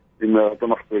in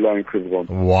Machpelah in Hebron.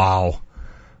 Wow.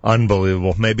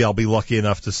 Unbelievable. Maybe I'll be lucky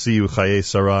enough to see you, Chayei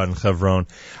Sarah in Hebron.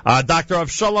 Dr.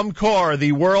 Avshalom Kor,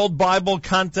 the World Bible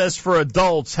Contest for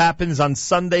Adults happens on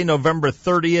Sunday, November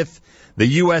 30th. The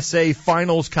USA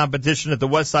Finals competition at the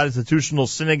Westside Institutional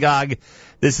Synagogue.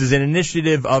 This is an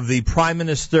initiative of the Prime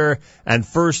Minister and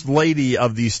First Lady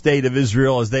of the State of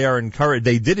Israel, as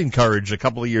they did encourage a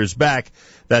couple of years back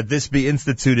that this be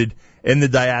instituted in the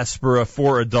diaspora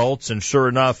for adults. And sure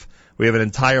enough, we have an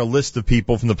entire list of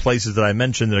people from the places that I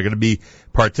mentioned that are going to be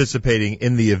participating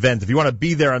in the event. If you want to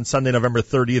be there on Sunday, November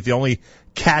 30th, the only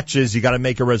catch is you got to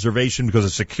make a reservation because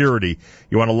of security.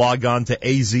 You want to log on to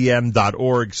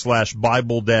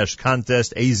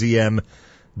azm.org/Bible-contest,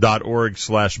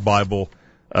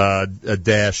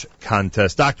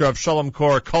 azm.org/Bible-contest. Dr. Avshalom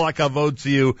Kor, kol hakavod to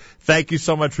you. Thank you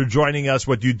so much for joining us.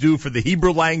 What you do for the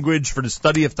Hebrew language, for the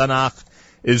study of Tanakh,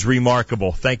 is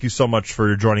remarkable. Thank you so much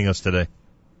for joining us today.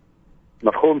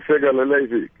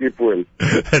 Keep well.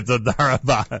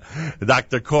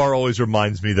 Dr. Kor always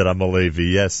reminds me that I'm a Levi.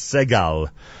 Yes,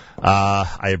 Segal.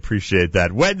 I appreciate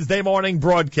that. Wednesday morning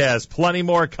broadcast. Plenty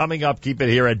more coming up. Keep it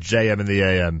here at JM in the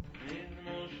AM.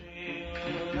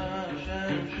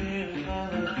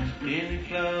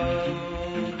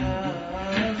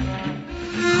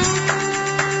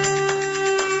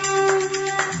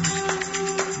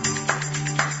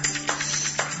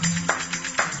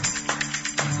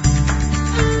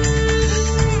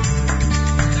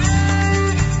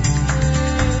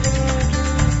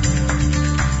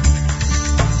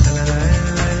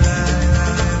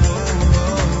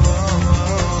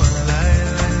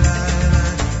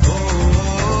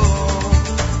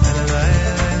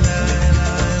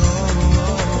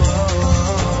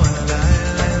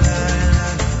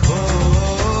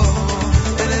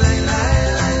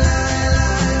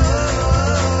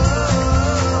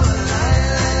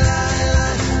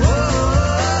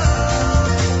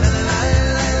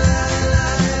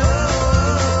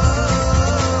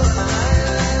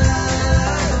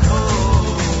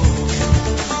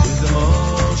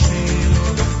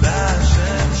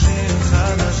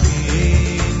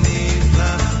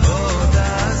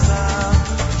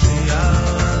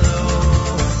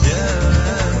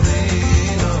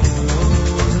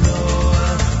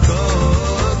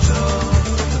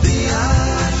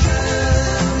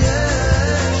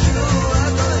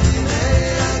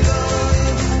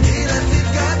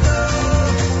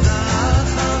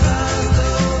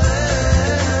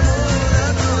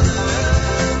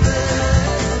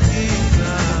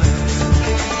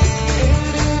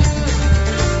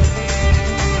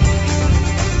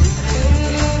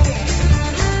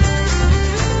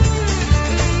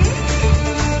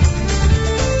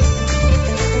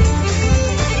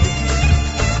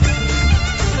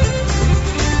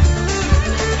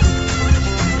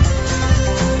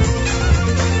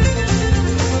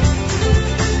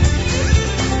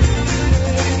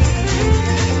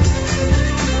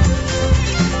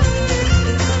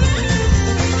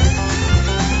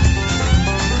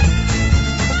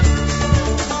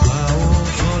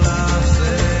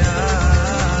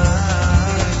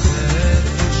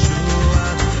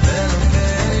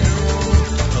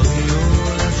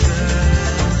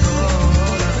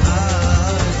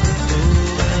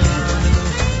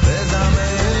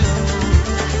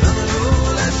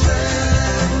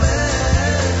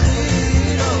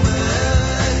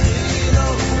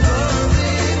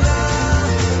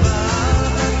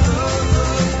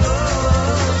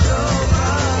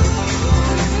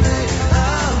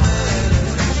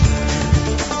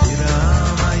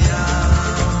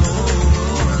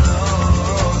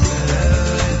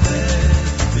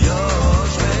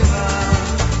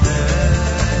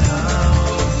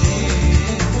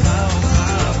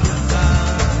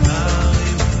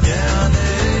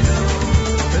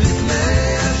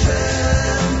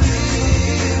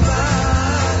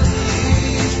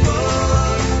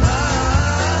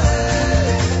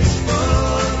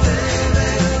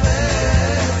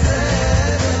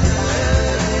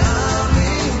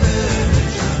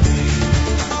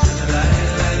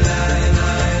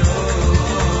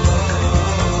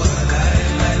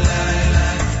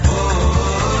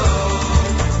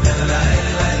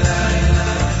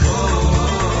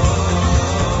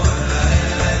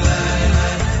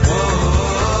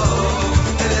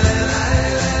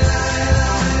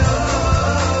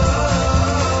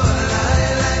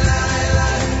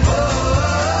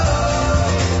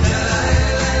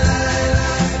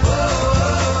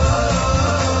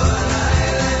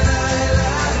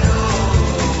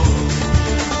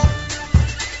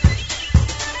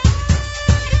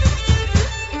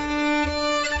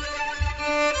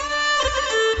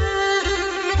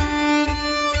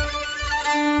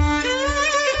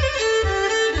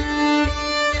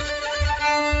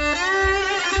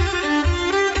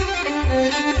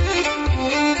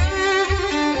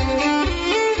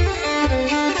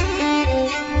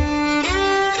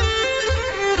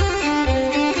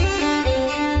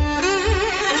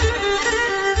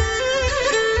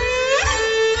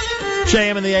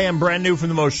 JM and the AM, brand new from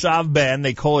the Moshav Band.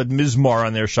 They call it Mizmar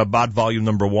on their Shabbat volume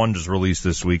number 1, just released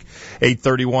this week.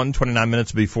 8:31, 29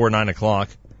 minutes before 9 o'clock.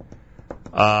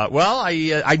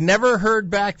 I never heard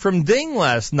back from Ding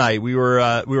last night. We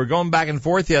were going back and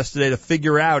forth yesterday to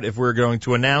figure out if we were going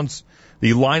to announce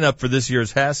the lineup for this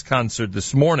year's Haas concert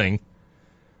this morning.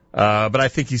 But I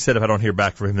think he said if I don't hear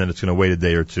back from him, then it's going to wait a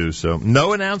day or two. So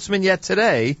no announcement yet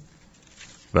today,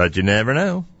 but you never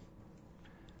know.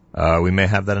 We may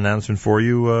have that announcement for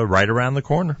you right around the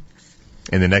corner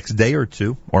in the next day or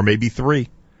two, or maybe 3,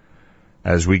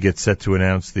 as we get set to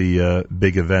announce the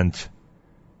big event,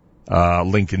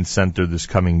 Lincoln Center, this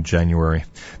coming January.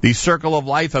 The Circle of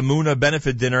Life Amuna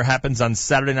Benefit Dinner happens on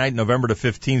Saturday night, November the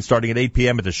 15th, starting at 8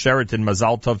 p.m. at the Sheraton.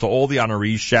 Mazal Tov to all the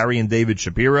honorees, Shari and David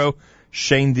Shapiro,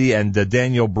 Shandy and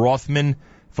Daniel Brothman,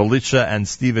 Felicia and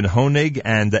Stephen Honig,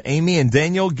 and Amy and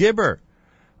Daniel Gibber.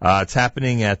 It's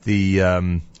happening at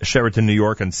the Sheraton, New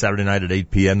York on Saturday night at 8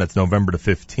 p.m. That's November the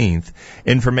 15th.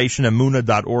 Information,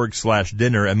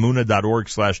 amuna.org/dinner,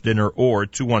 amuna.org/dinner, or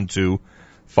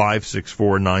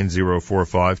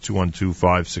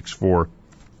 212-564-9045,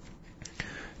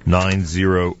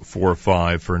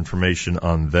 212-564-9045 for information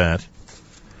on that.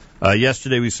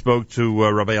 Yesterday we spoke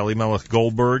to Rabbi Elimelech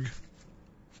Goldberg.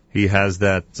 He has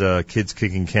that Kids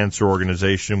Kicking Cancer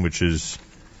organization, which is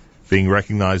being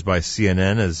recognized by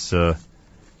CNN as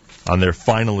on their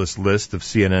finalist list of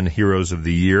CNN Heroes of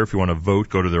the Year. If you want to vote,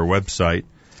 go to their website.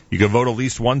 You can vote at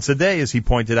least once a day, as he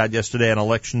pointed out yesterday on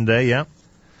Election Day, yeah.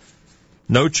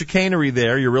 No chicanery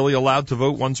there. You're really allowed to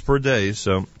vote once per day,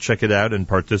 so check it out and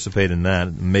participate in that.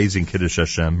 Amazing Kiddush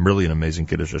Hashem. Really an amazing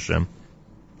Kiddush Hashem.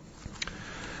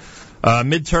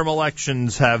 Midterm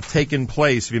elections have taken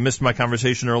place. If you missed my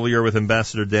conversation earlier with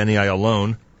Ambassador Danny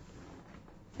Ayalon,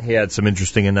 he had some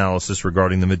interesting analysis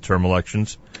regarding the midterm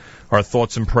elections. Our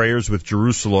thoughts and prayers with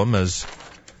Jerusalem as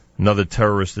another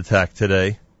terrorist attack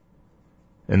today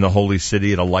in the Holy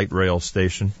City at a light rail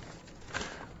station.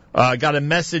 Got a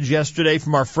message yesterday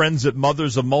from our friends at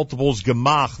Mothers of Multiples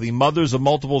Gemach. The Mothers of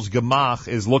Multiples Gemach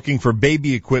is looking for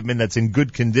baby equipment that's in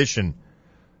good condition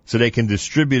so they can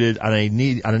distribute it on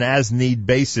an as-need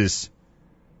basis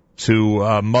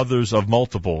to mothers of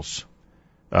multiples.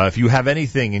 If you have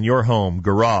anything in your home,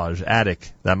 garage,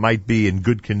 attic, that might be in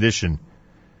good condition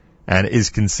and is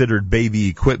considered baby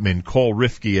equipment, call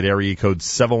Rifki at area code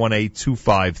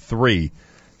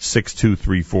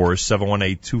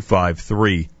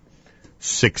 718-253-6234,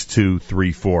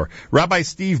 718-253-6234. Rabbi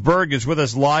Steve Burg is with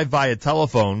us live via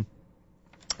telephone.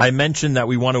 I mentioned that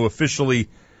we want to officially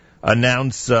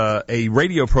announce a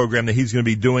radio program that he's going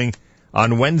to be doing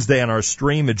on Wednesday on our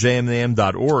stream at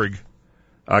jmam.org.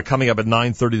 Coming up at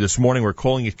 9:30 this morning, we're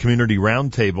calling it Community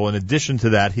Roundtable. In addition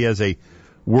to that, he has a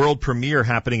world premiere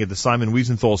happening at the Simon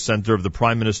Wiesenthal Center of The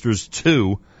Prime Minister's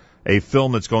 2, a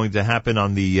film that's going to happen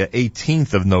on the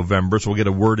 18th of November, so we'll get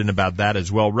a word in about that as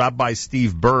well. Rabbi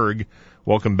Steve Burg,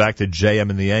 welcome back to JM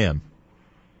and the AM.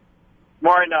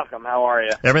 Morning, Nachum. How are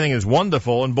you? Everything is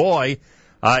wonderful, and boy,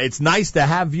 it's nice to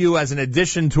have you as an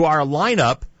addition to our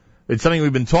lineup. It's something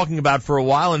we've been talking about for a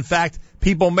while. In fact,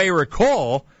 people may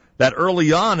recall that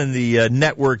early on in the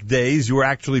network days, you were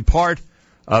actually part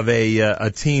of a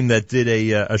team that did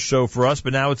a show for us,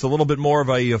 but now it's a little bit more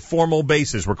of a formal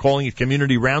basis. We're calling it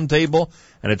Community Roundtable,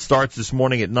 and it starts this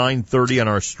morning at 9:30 on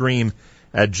our stream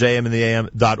at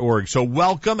jmandtheam.org. So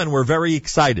welcome, and we're very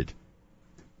excited.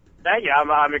 Thank you.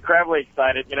 I'm incredibly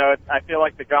excited. You know, I feel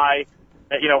like the guy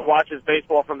that, watches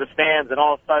baseball from the stands, and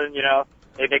all of a sudden,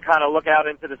 they kind of look out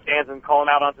into the stands and call him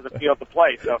out onto the field to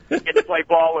play. So getting to play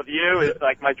ball with you is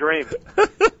like my dream.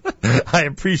 I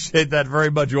appreciate that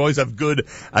very much. You always have good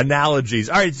analogies.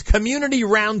 All right, it's Community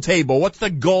Roundtable. What's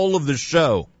the goal of the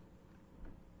show?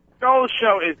 The goal of the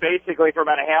show is basically for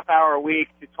about a half hour a week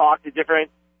to talk to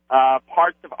different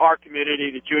parts of our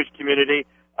community, the Jewish community,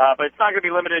 but it's not going to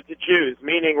be limited to Jews,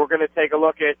 meaning we're going to take a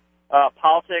look at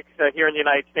politics here in the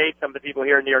United States, some of the people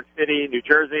here in New York City, New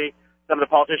Jersey, some of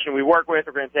the politicians we work with.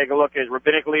 We're going to take a look at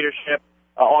rabbinic leadership,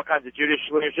 all kinds of Jewish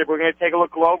leadership. We're going to take a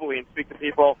look globally and speak to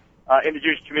people in the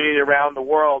Jewish community around the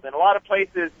world. And a lot of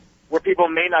places where people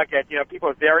may not get, people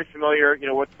are very familiar,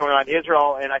 what's going on in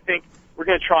Israel. And I think we're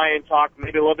going to try and talk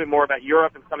maybe a little bit more about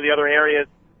Europe and some of the other areas,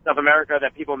 South America,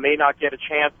 that people may not get a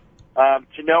chance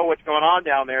to know what's going on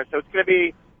down there. So it's going to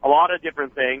be a lot of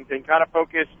different things and kind of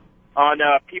focus on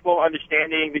people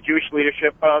understanding the Jewish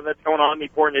leadership that's going on, the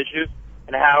important issues,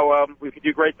 and how we could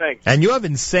do great things. And you have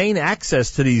insane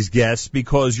access to these guests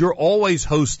because you're always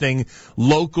hosting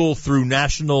local through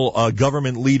national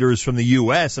government leaders from the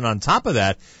U.S., and on top of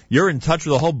that, you're in touch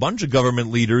with a whole bunch of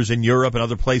government leaders in Europe and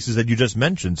other places that you just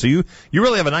mentioned. So you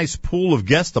really have a nice pool of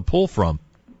guests to pull from.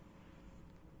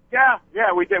 Yeah,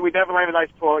 we did. We definitely have a nice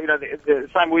tour. You know, the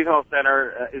Simon Wiesenthal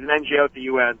Center is an NGO at the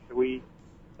UN, so we,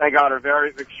 thank God, are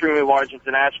very extremely large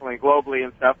internationally and globally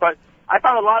and stuff. But I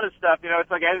found a lot of stuff. You know, it's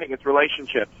like anything. It's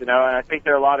relationships. You know, and I think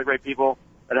there are a lot of great people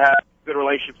that have good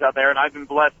relationships out there. And I've been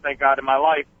blessed, thank God, in my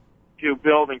life to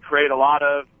build and create a lot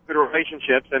of good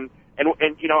relationships. And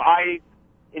you know,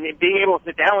 in being able to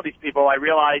sit down with these people, I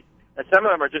realized that some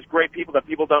of them are just great people that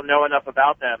people don't know enough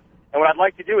about them. And what I'd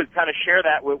like to do is kind of share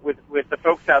that with the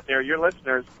folks out there, your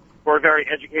listeners, who are a very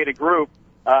educated group,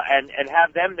 and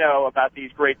have them know about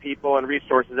these great people and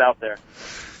resources out there.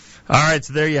 All right,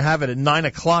 so there you have it. At 9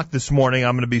 o'clock this morning,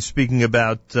 I'm going to be speaking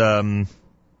about, on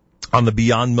the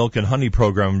Beyond Milk and Honey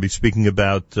program, I'm going to be speaking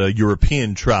about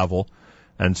European travel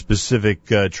and specific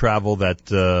travel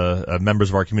that members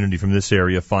of our community from this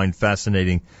area find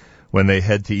fascinating when they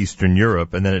head to Eastern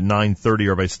Europe. And then at 9:30,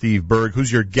 Rabbi Steve Burg,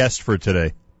 who's your guest for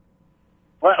today?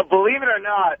 Well, believe it or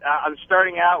not, I'm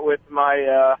starting out with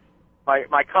my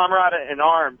comrade in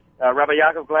arms, Rabbi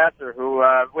Yaakov Glasser, who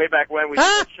way back when we did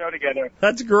the show together.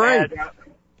 That's great. And,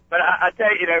 but I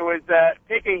tell you, it was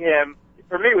picking him.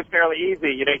 For me, it was fairly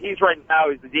easy. You know, he's right now,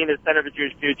 he's the dean of the Center for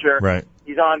Jewish Future. Right.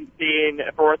 He's on dean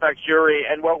for Orthodox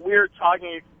Jewry, and what we're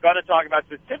going to talk about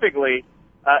specifically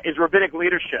is rabbinic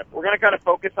leadership. We're going to kind of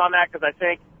focus on that because I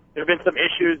think there have been some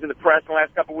issues in the press in the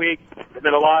last couple of weeks. There's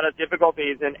been a lot of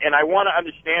difficulties, and I want to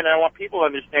understand, and I want people to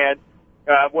understand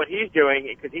what he's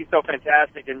doing, because he's so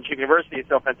fantastic, and Yeshiva University is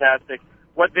so fantastic,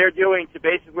 what they're doing to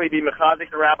basically be mechazik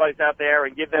the rabbis out there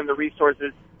and give them the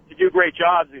resources to do great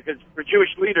jobs, because for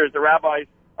Jewish leaders, the rabbis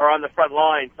are on the front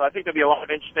line. So I think there'll be a lot of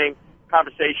interesting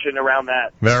conversation around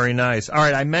that. Very nice. All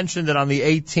right, I mentioned that on the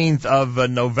 18th of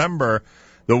November,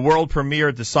 the world premiere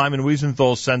at the Simon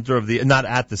Wiesenthal Center not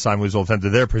at the Simon Wiesenthal Center,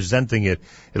 they're presenting it.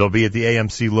 It'll be at the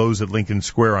AMC Lowe's at Lincoln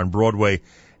Square on Broadway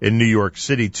in New York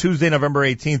City. Tuesday, November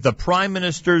 18th, The Prime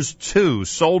Minister's 2,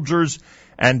 Soldiers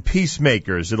and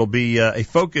Peacemakers. It'll be a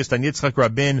focus on Yitzhak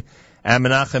Rabin and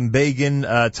Menachem Begin.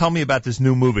 Tell me about this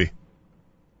new movie.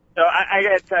 So I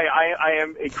got to tell you, I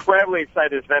am incredibly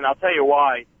excited this event. I'll tell you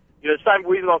why. You know, the Simon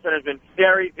Wiesenthal Center has been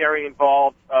very, very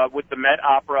involved with the Met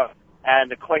Opera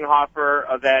and the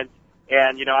Klinghoffer event.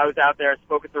 And, you know, I was out there,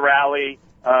 spoke at the rally.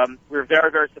 We were very,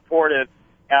 very supportive.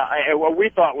 And what we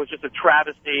thought was just a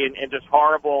travesty and just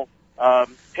horrible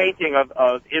painting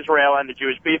of Israel and the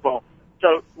Jewish people.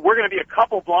 So we're going to be a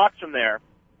couple blocks from there.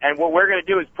 And what we're going to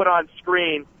do is put on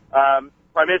screen Prime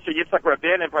Minister Yitzhak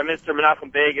Rabin and Prime Minister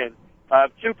Menachem Begin,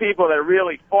 two people that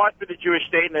really fought for the Jewish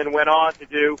state and then went on to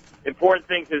do important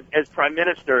things as prime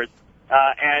ministers.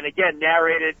 And again,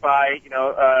 narrated by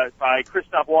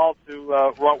Christoph Waltz, who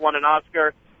won an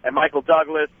Oscar, and Michael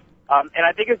Douglas. And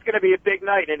I think it's going to be a big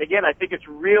night. And again, I think it's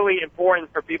really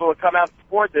important for people to come out and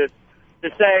support this, to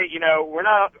say, you know, we're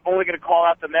not only going to call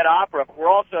out the Met Opera, but we're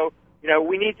also, you know,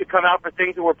 we need to come out for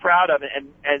things that we're proud of.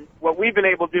 And what we've been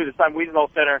able to do, the Simon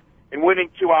Wiesenthal Center, in winning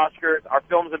 2 Oscars, our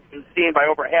films have been seen by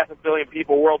over 500 million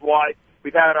people worldwide.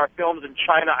 We've had our films in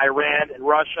China, Iran, and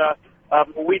Russia.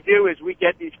 What we do is we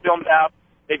get these films out.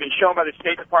 They've been shown by the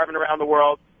State Department around the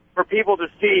world for people to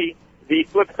see the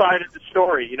flip side of the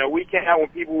story. You know, we came out when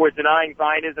people were denying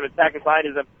Zionism, attacking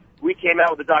Zionism. We came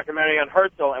out with a documentary on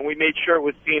Herzl, and we made sure it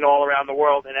was seen all around the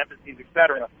world in embassies,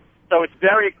 etc. So it's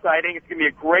very exciting. It's going to be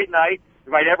a great night.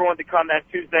 We invite everyone to come that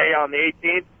Tuesday on the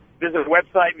 18th. Visit the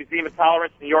website,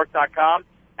 museumoftolerancenewyork.com,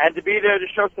 and to be there to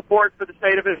show support for the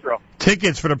state of Israel.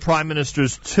 Tickets for the Prime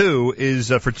Minister's 2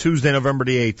 is for Tuesday, November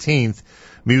the 18th.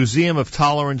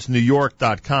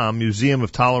 museumoftolerancenewyork.com,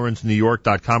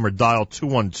 museumoftolerancenewyork.com, or dial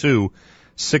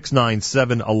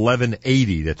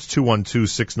 212-697-1180. That's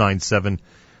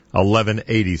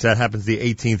 212-697-1180. So that happens the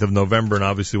 18th of November, and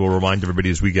obviously we'll remind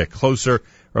everybody as we get closer.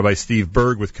 Rabbi Steve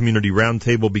Burg with Community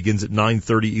Roundtable begins at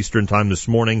 9:30 Eastern Time this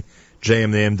morning.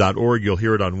 jmam.org. You'll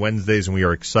hear it on Wednesdays, and we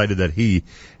are excited that he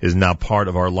is now part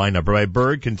of our lineup. Rabbi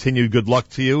Burg, continued good luck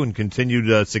to you and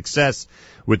continued success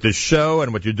with the show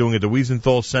and what you're doing at the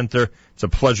Wiesenthal Center. It's a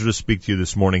pleasure to speak to you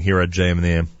this morning here at JM in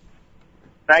the AM.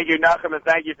 Thank you, Nachum, and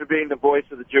thank you for being the voice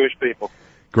of the Jewish people.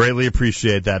 Greatly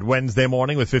appreciate that. Wednesday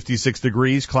morning with 56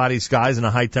 degrees, cloudy skies, and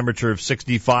a high temperature of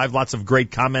 65. Lots of great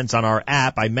comments on our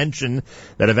app. I mentioned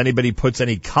that if anybody puts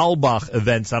any Kalbach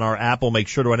events on our app, we'll make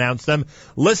sure to announce them.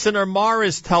 Listener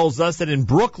Morris tells us that in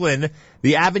Brooklyn,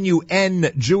 the Avenue N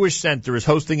Jewish Center is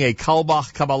hosting a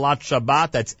Kalbach Kabbalat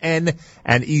Shabbat. That's N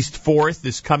and East 4th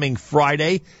this coming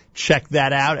Friday. Check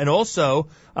that out. And also,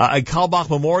 a Kalbach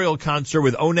Memorial Concert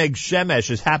with Oneg Shemesh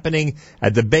is happening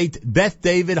at the Beth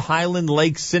David Highland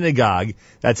Lake Synagogue.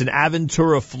 That's in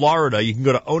Aventura, Florida. You can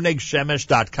go to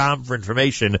onegshemesh.com for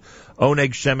information,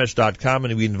 onegshemesh.com,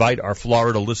 and we invite our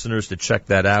Florida listeners to check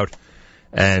that out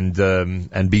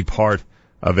and be part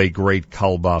of a great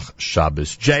Kalbach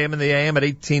Shabbos. JM in the AM at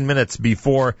 18 minutes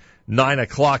before 9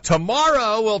 o'clock.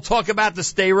 Tomorrow we'll talk about the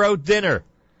Sderot dinner.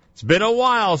 It's been a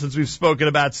while since we've spoken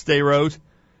about Sderot.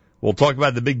 We'll talk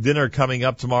about the big dinner coming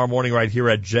up tomorrow morning right here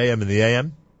at JM in the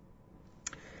AM.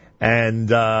 And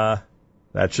that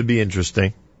should be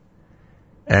interesting.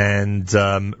 And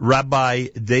Rabbi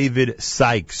David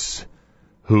Sykes,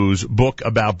 whose book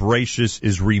about Bereishis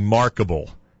is remarkable,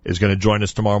 is going to join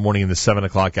us tomorrow morning in the 7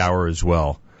 o'clock hour as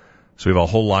well. So we have a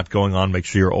whole lot going on. Make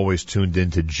sure you're always tuned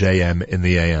in to JM in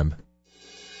the AM.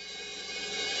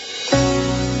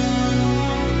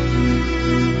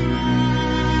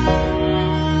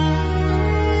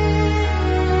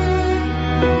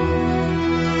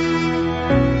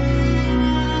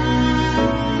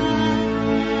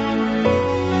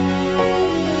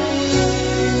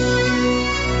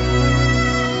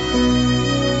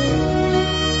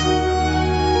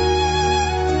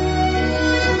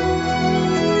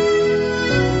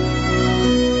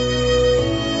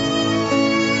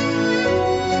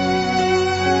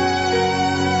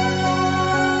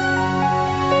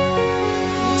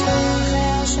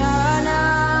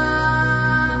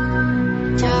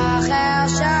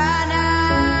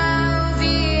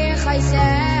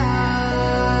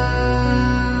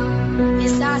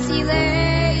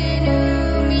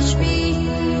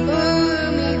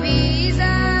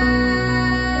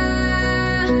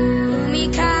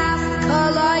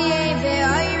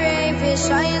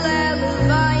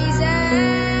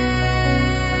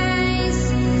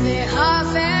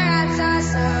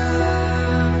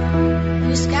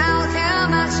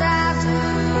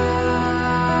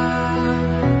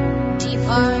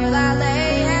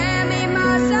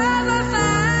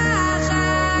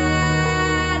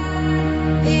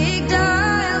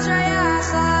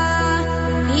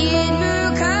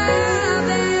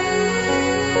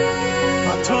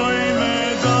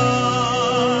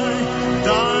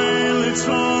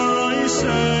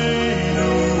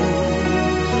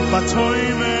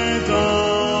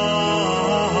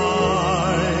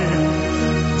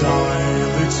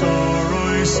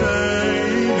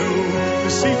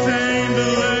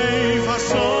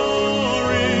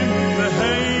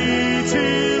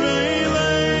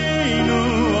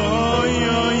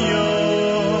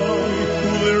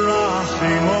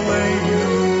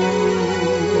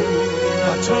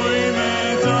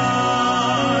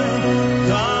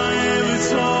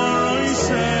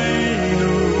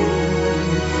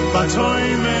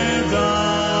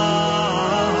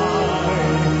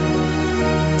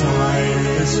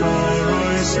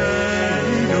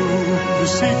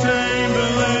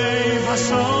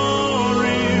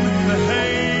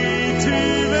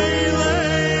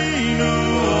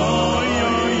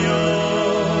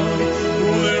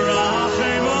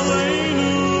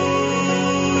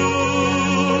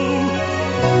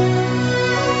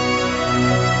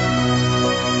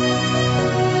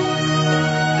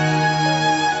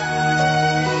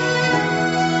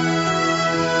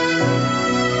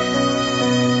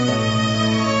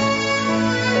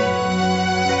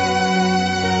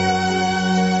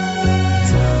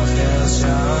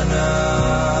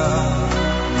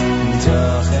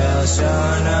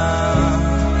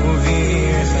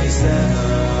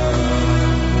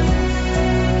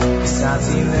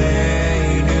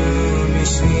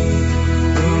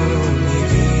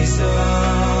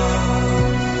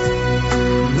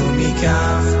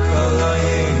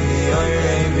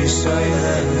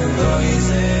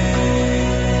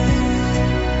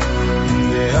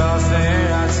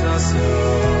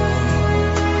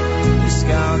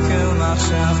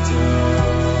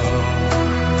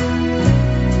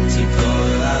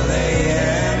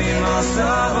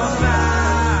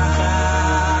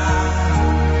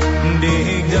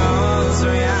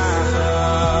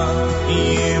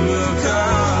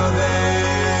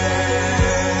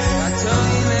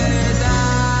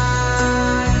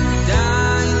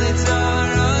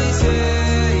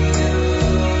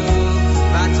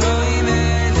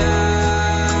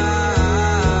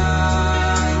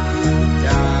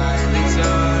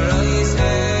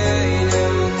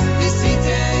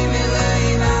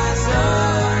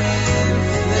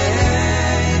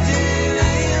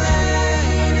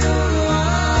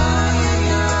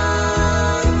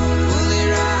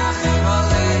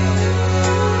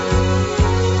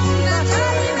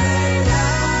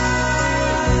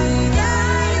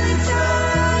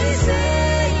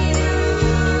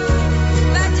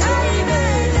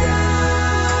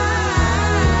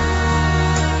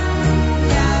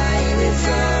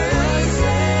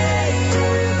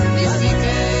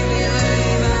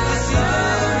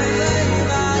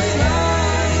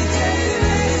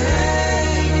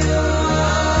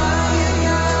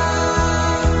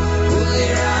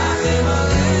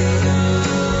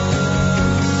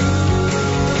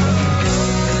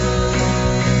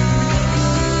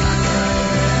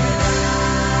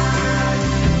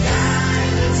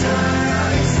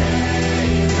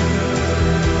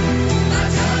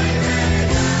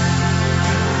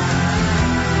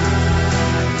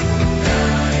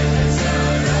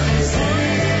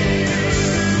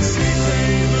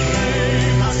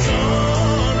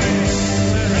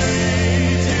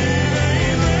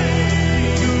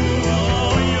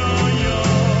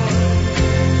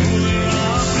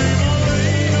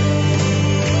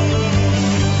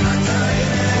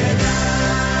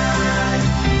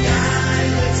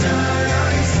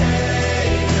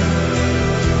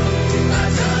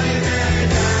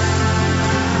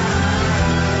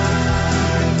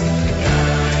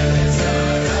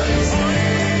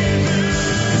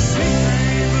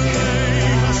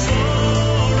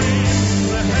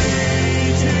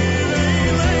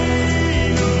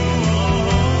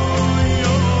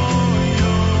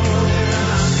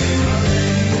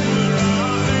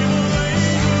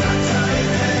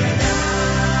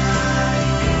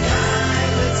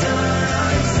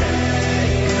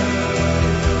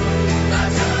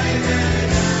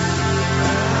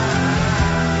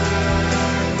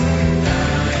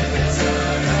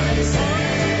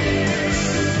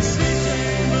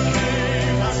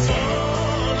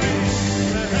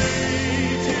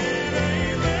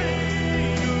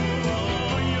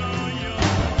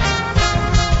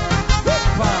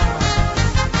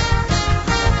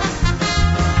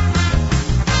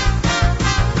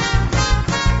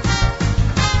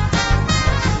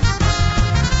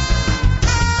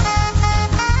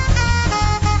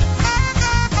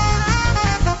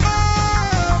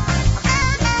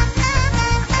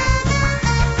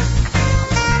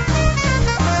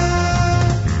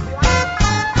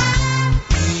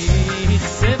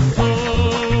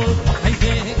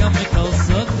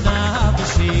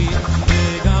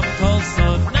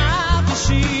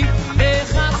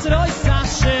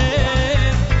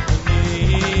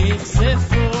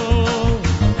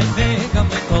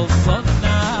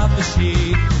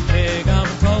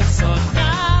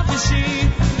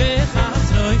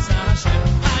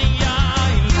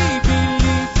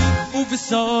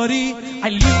 Ori, I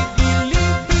libi,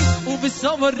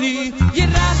 ubisomori,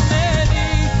 Yiraneni,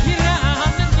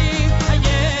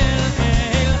 Ayel,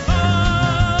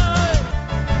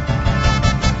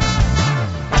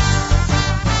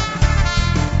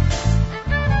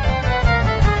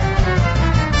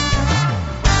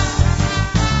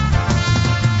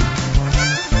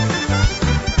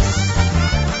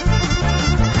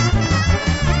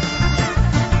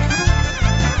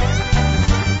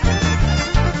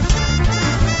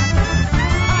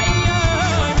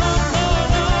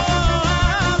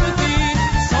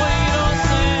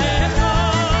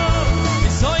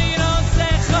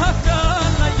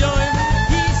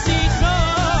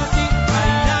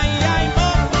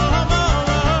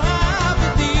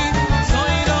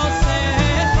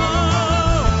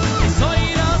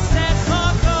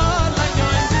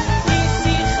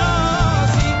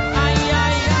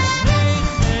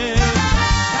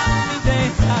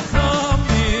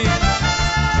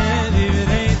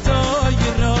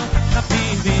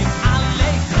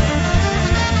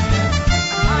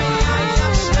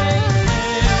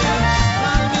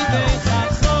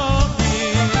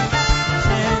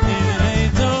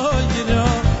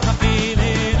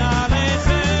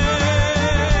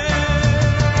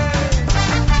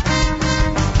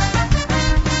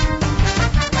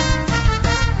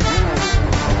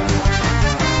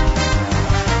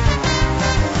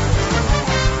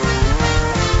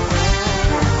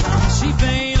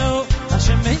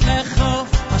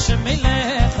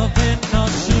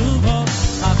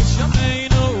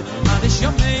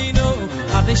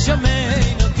 Hashem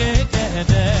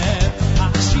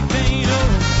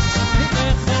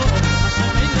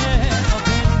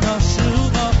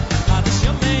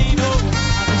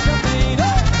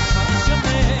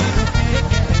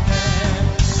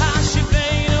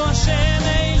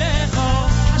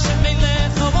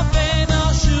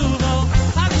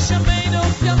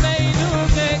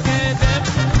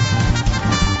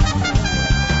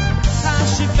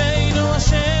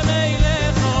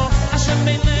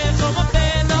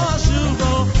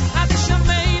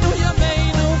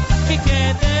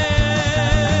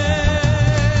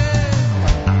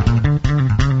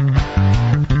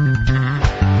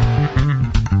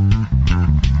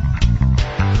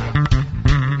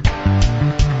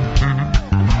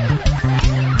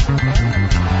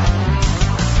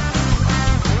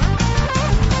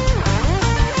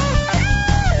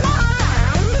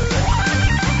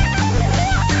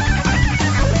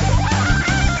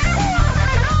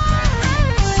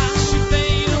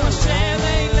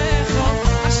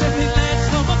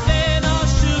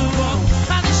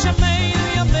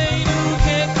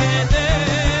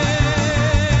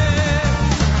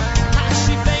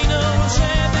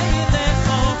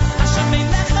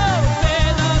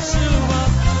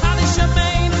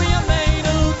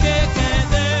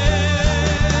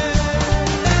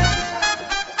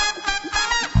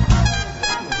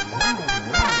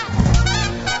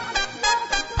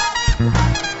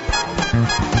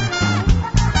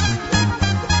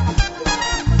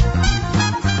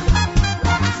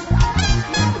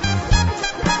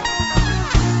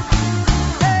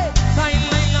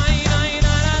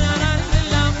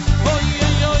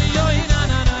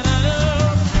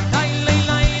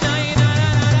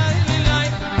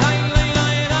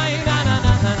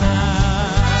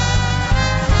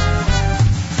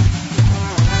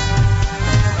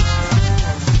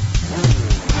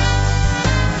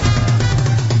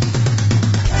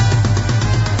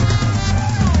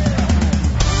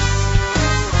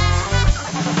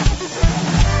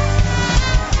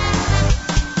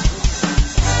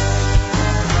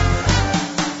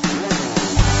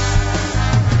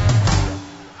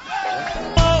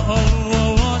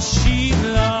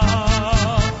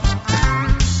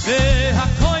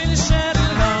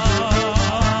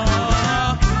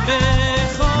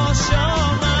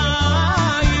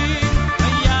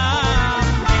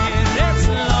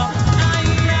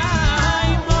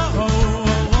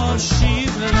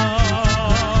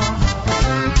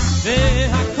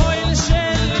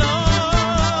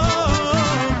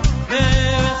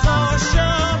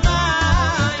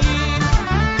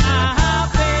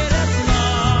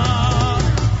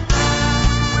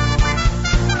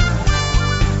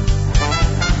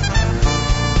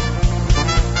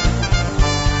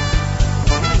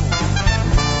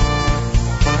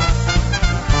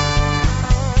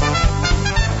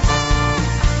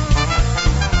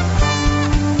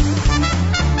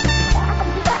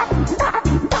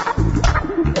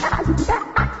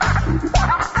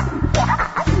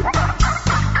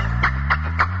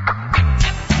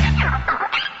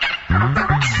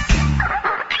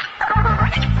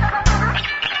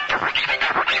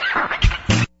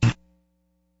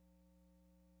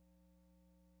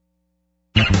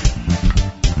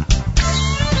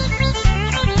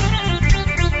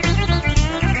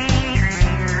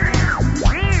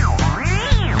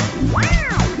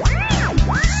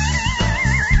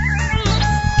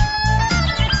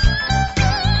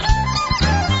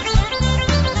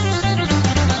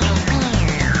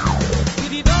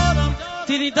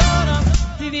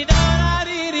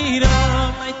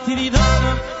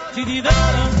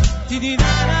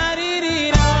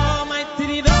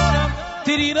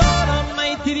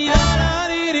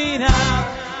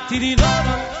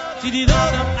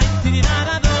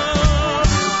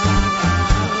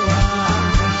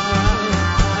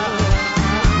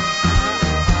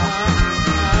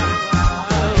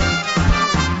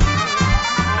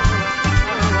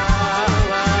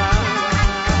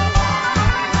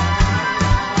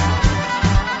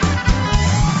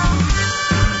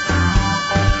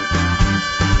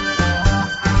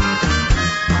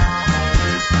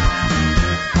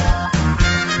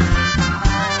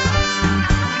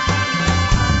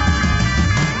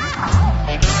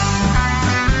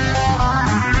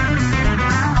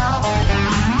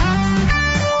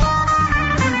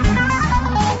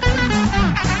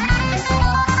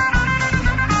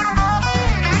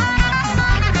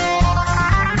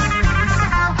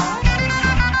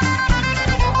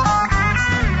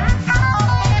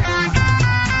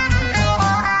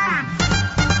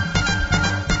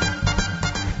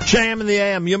JM in the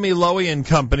AM, Yumi Lowy and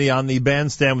Company on the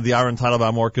bandstand with the Aaron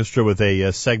Teitelbaum Orchestra with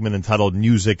a segment entitled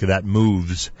Music That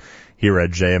Moves here at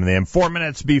JM in the AM. 4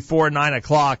 minutes before 9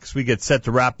 o'clock, as we get set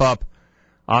to wrap up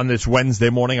on this Wednesday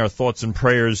morning, our thoughts and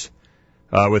prayers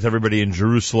with everybody in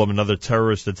Jerusalem. Another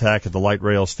terrorist attack at the light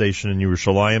rail station in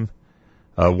Yerushalayim.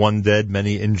 1 dead,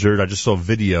 many injured. I just saw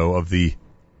video of the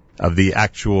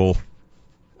actual...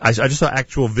 I just saw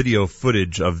actual video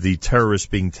footage of the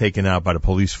terrorist being taken out by the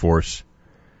police force.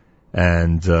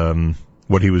 And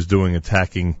what he was doing,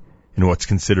 attacking in what's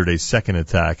considered a second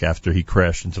attack after he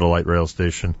crashed into the light rail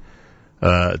station,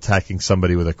 attacking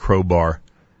somebody with a crowbar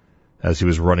as he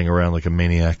was running around like a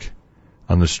maniac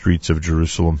on the streets of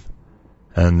Jerusalem,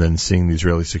 and then seeing the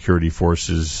Israeli security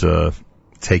forces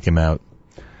take him out.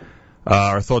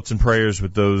 Our thoughts and prayers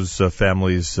with those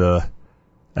families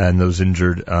and those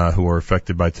injured who are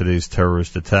affected by today's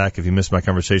terrorist attack. If you missed my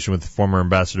conversation with former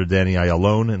Ambassador Danny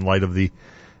Ayalon in light of the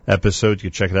episode,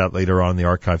 you can check it out later on in the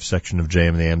archive section of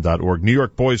jmintheam.org. New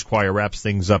York Boys Choir wraps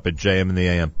things up at JM in the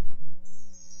AM.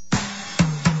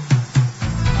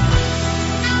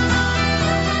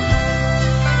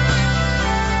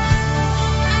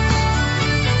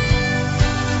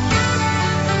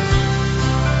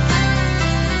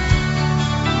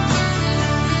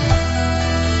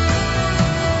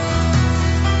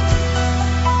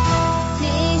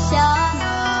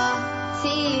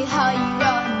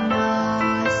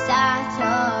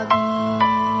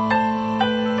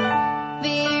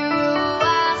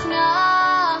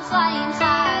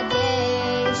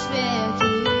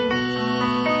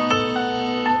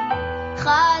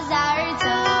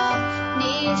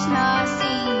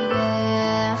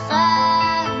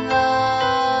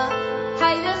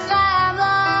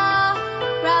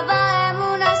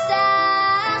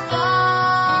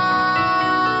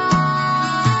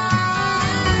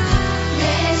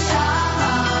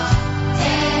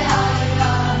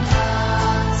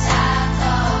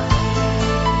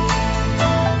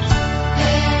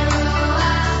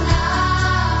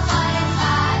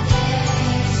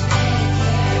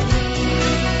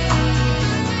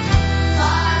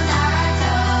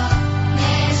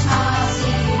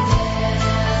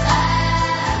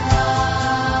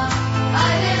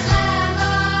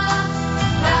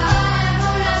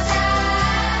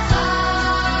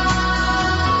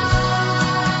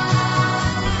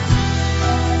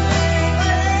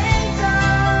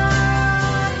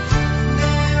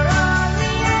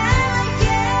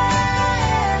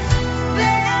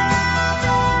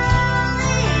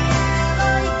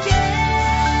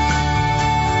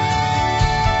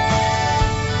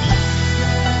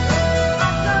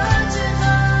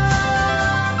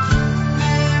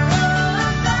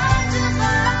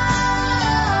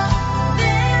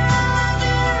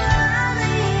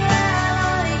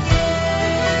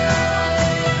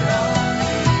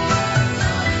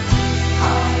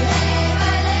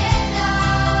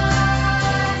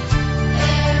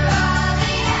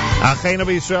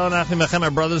 My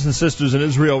brothers and sisters in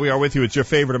Israel, we are with you. It's your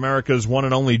favorite America's one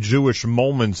and only Jewish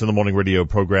Moments in the Morning radio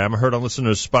program. Heard on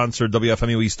listeners-sponsored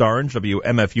WFMU East Orange,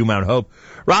 WMFU Mount Hope,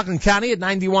 Rockland County at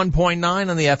 91.9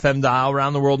 on the FM dial,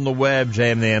 around the world on the web,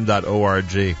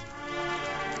 jmintheam.org.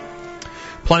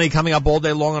 Plenty coming up all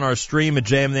day long on our stream at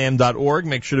jmintheam.org.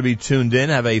 Make sure to be tuned in.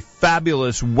 Have a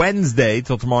fabulous Wednesday.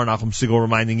 Till tomorrow, Nachum Segal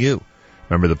reminding you,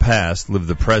 remember the past, live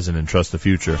the present, and trust the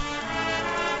future.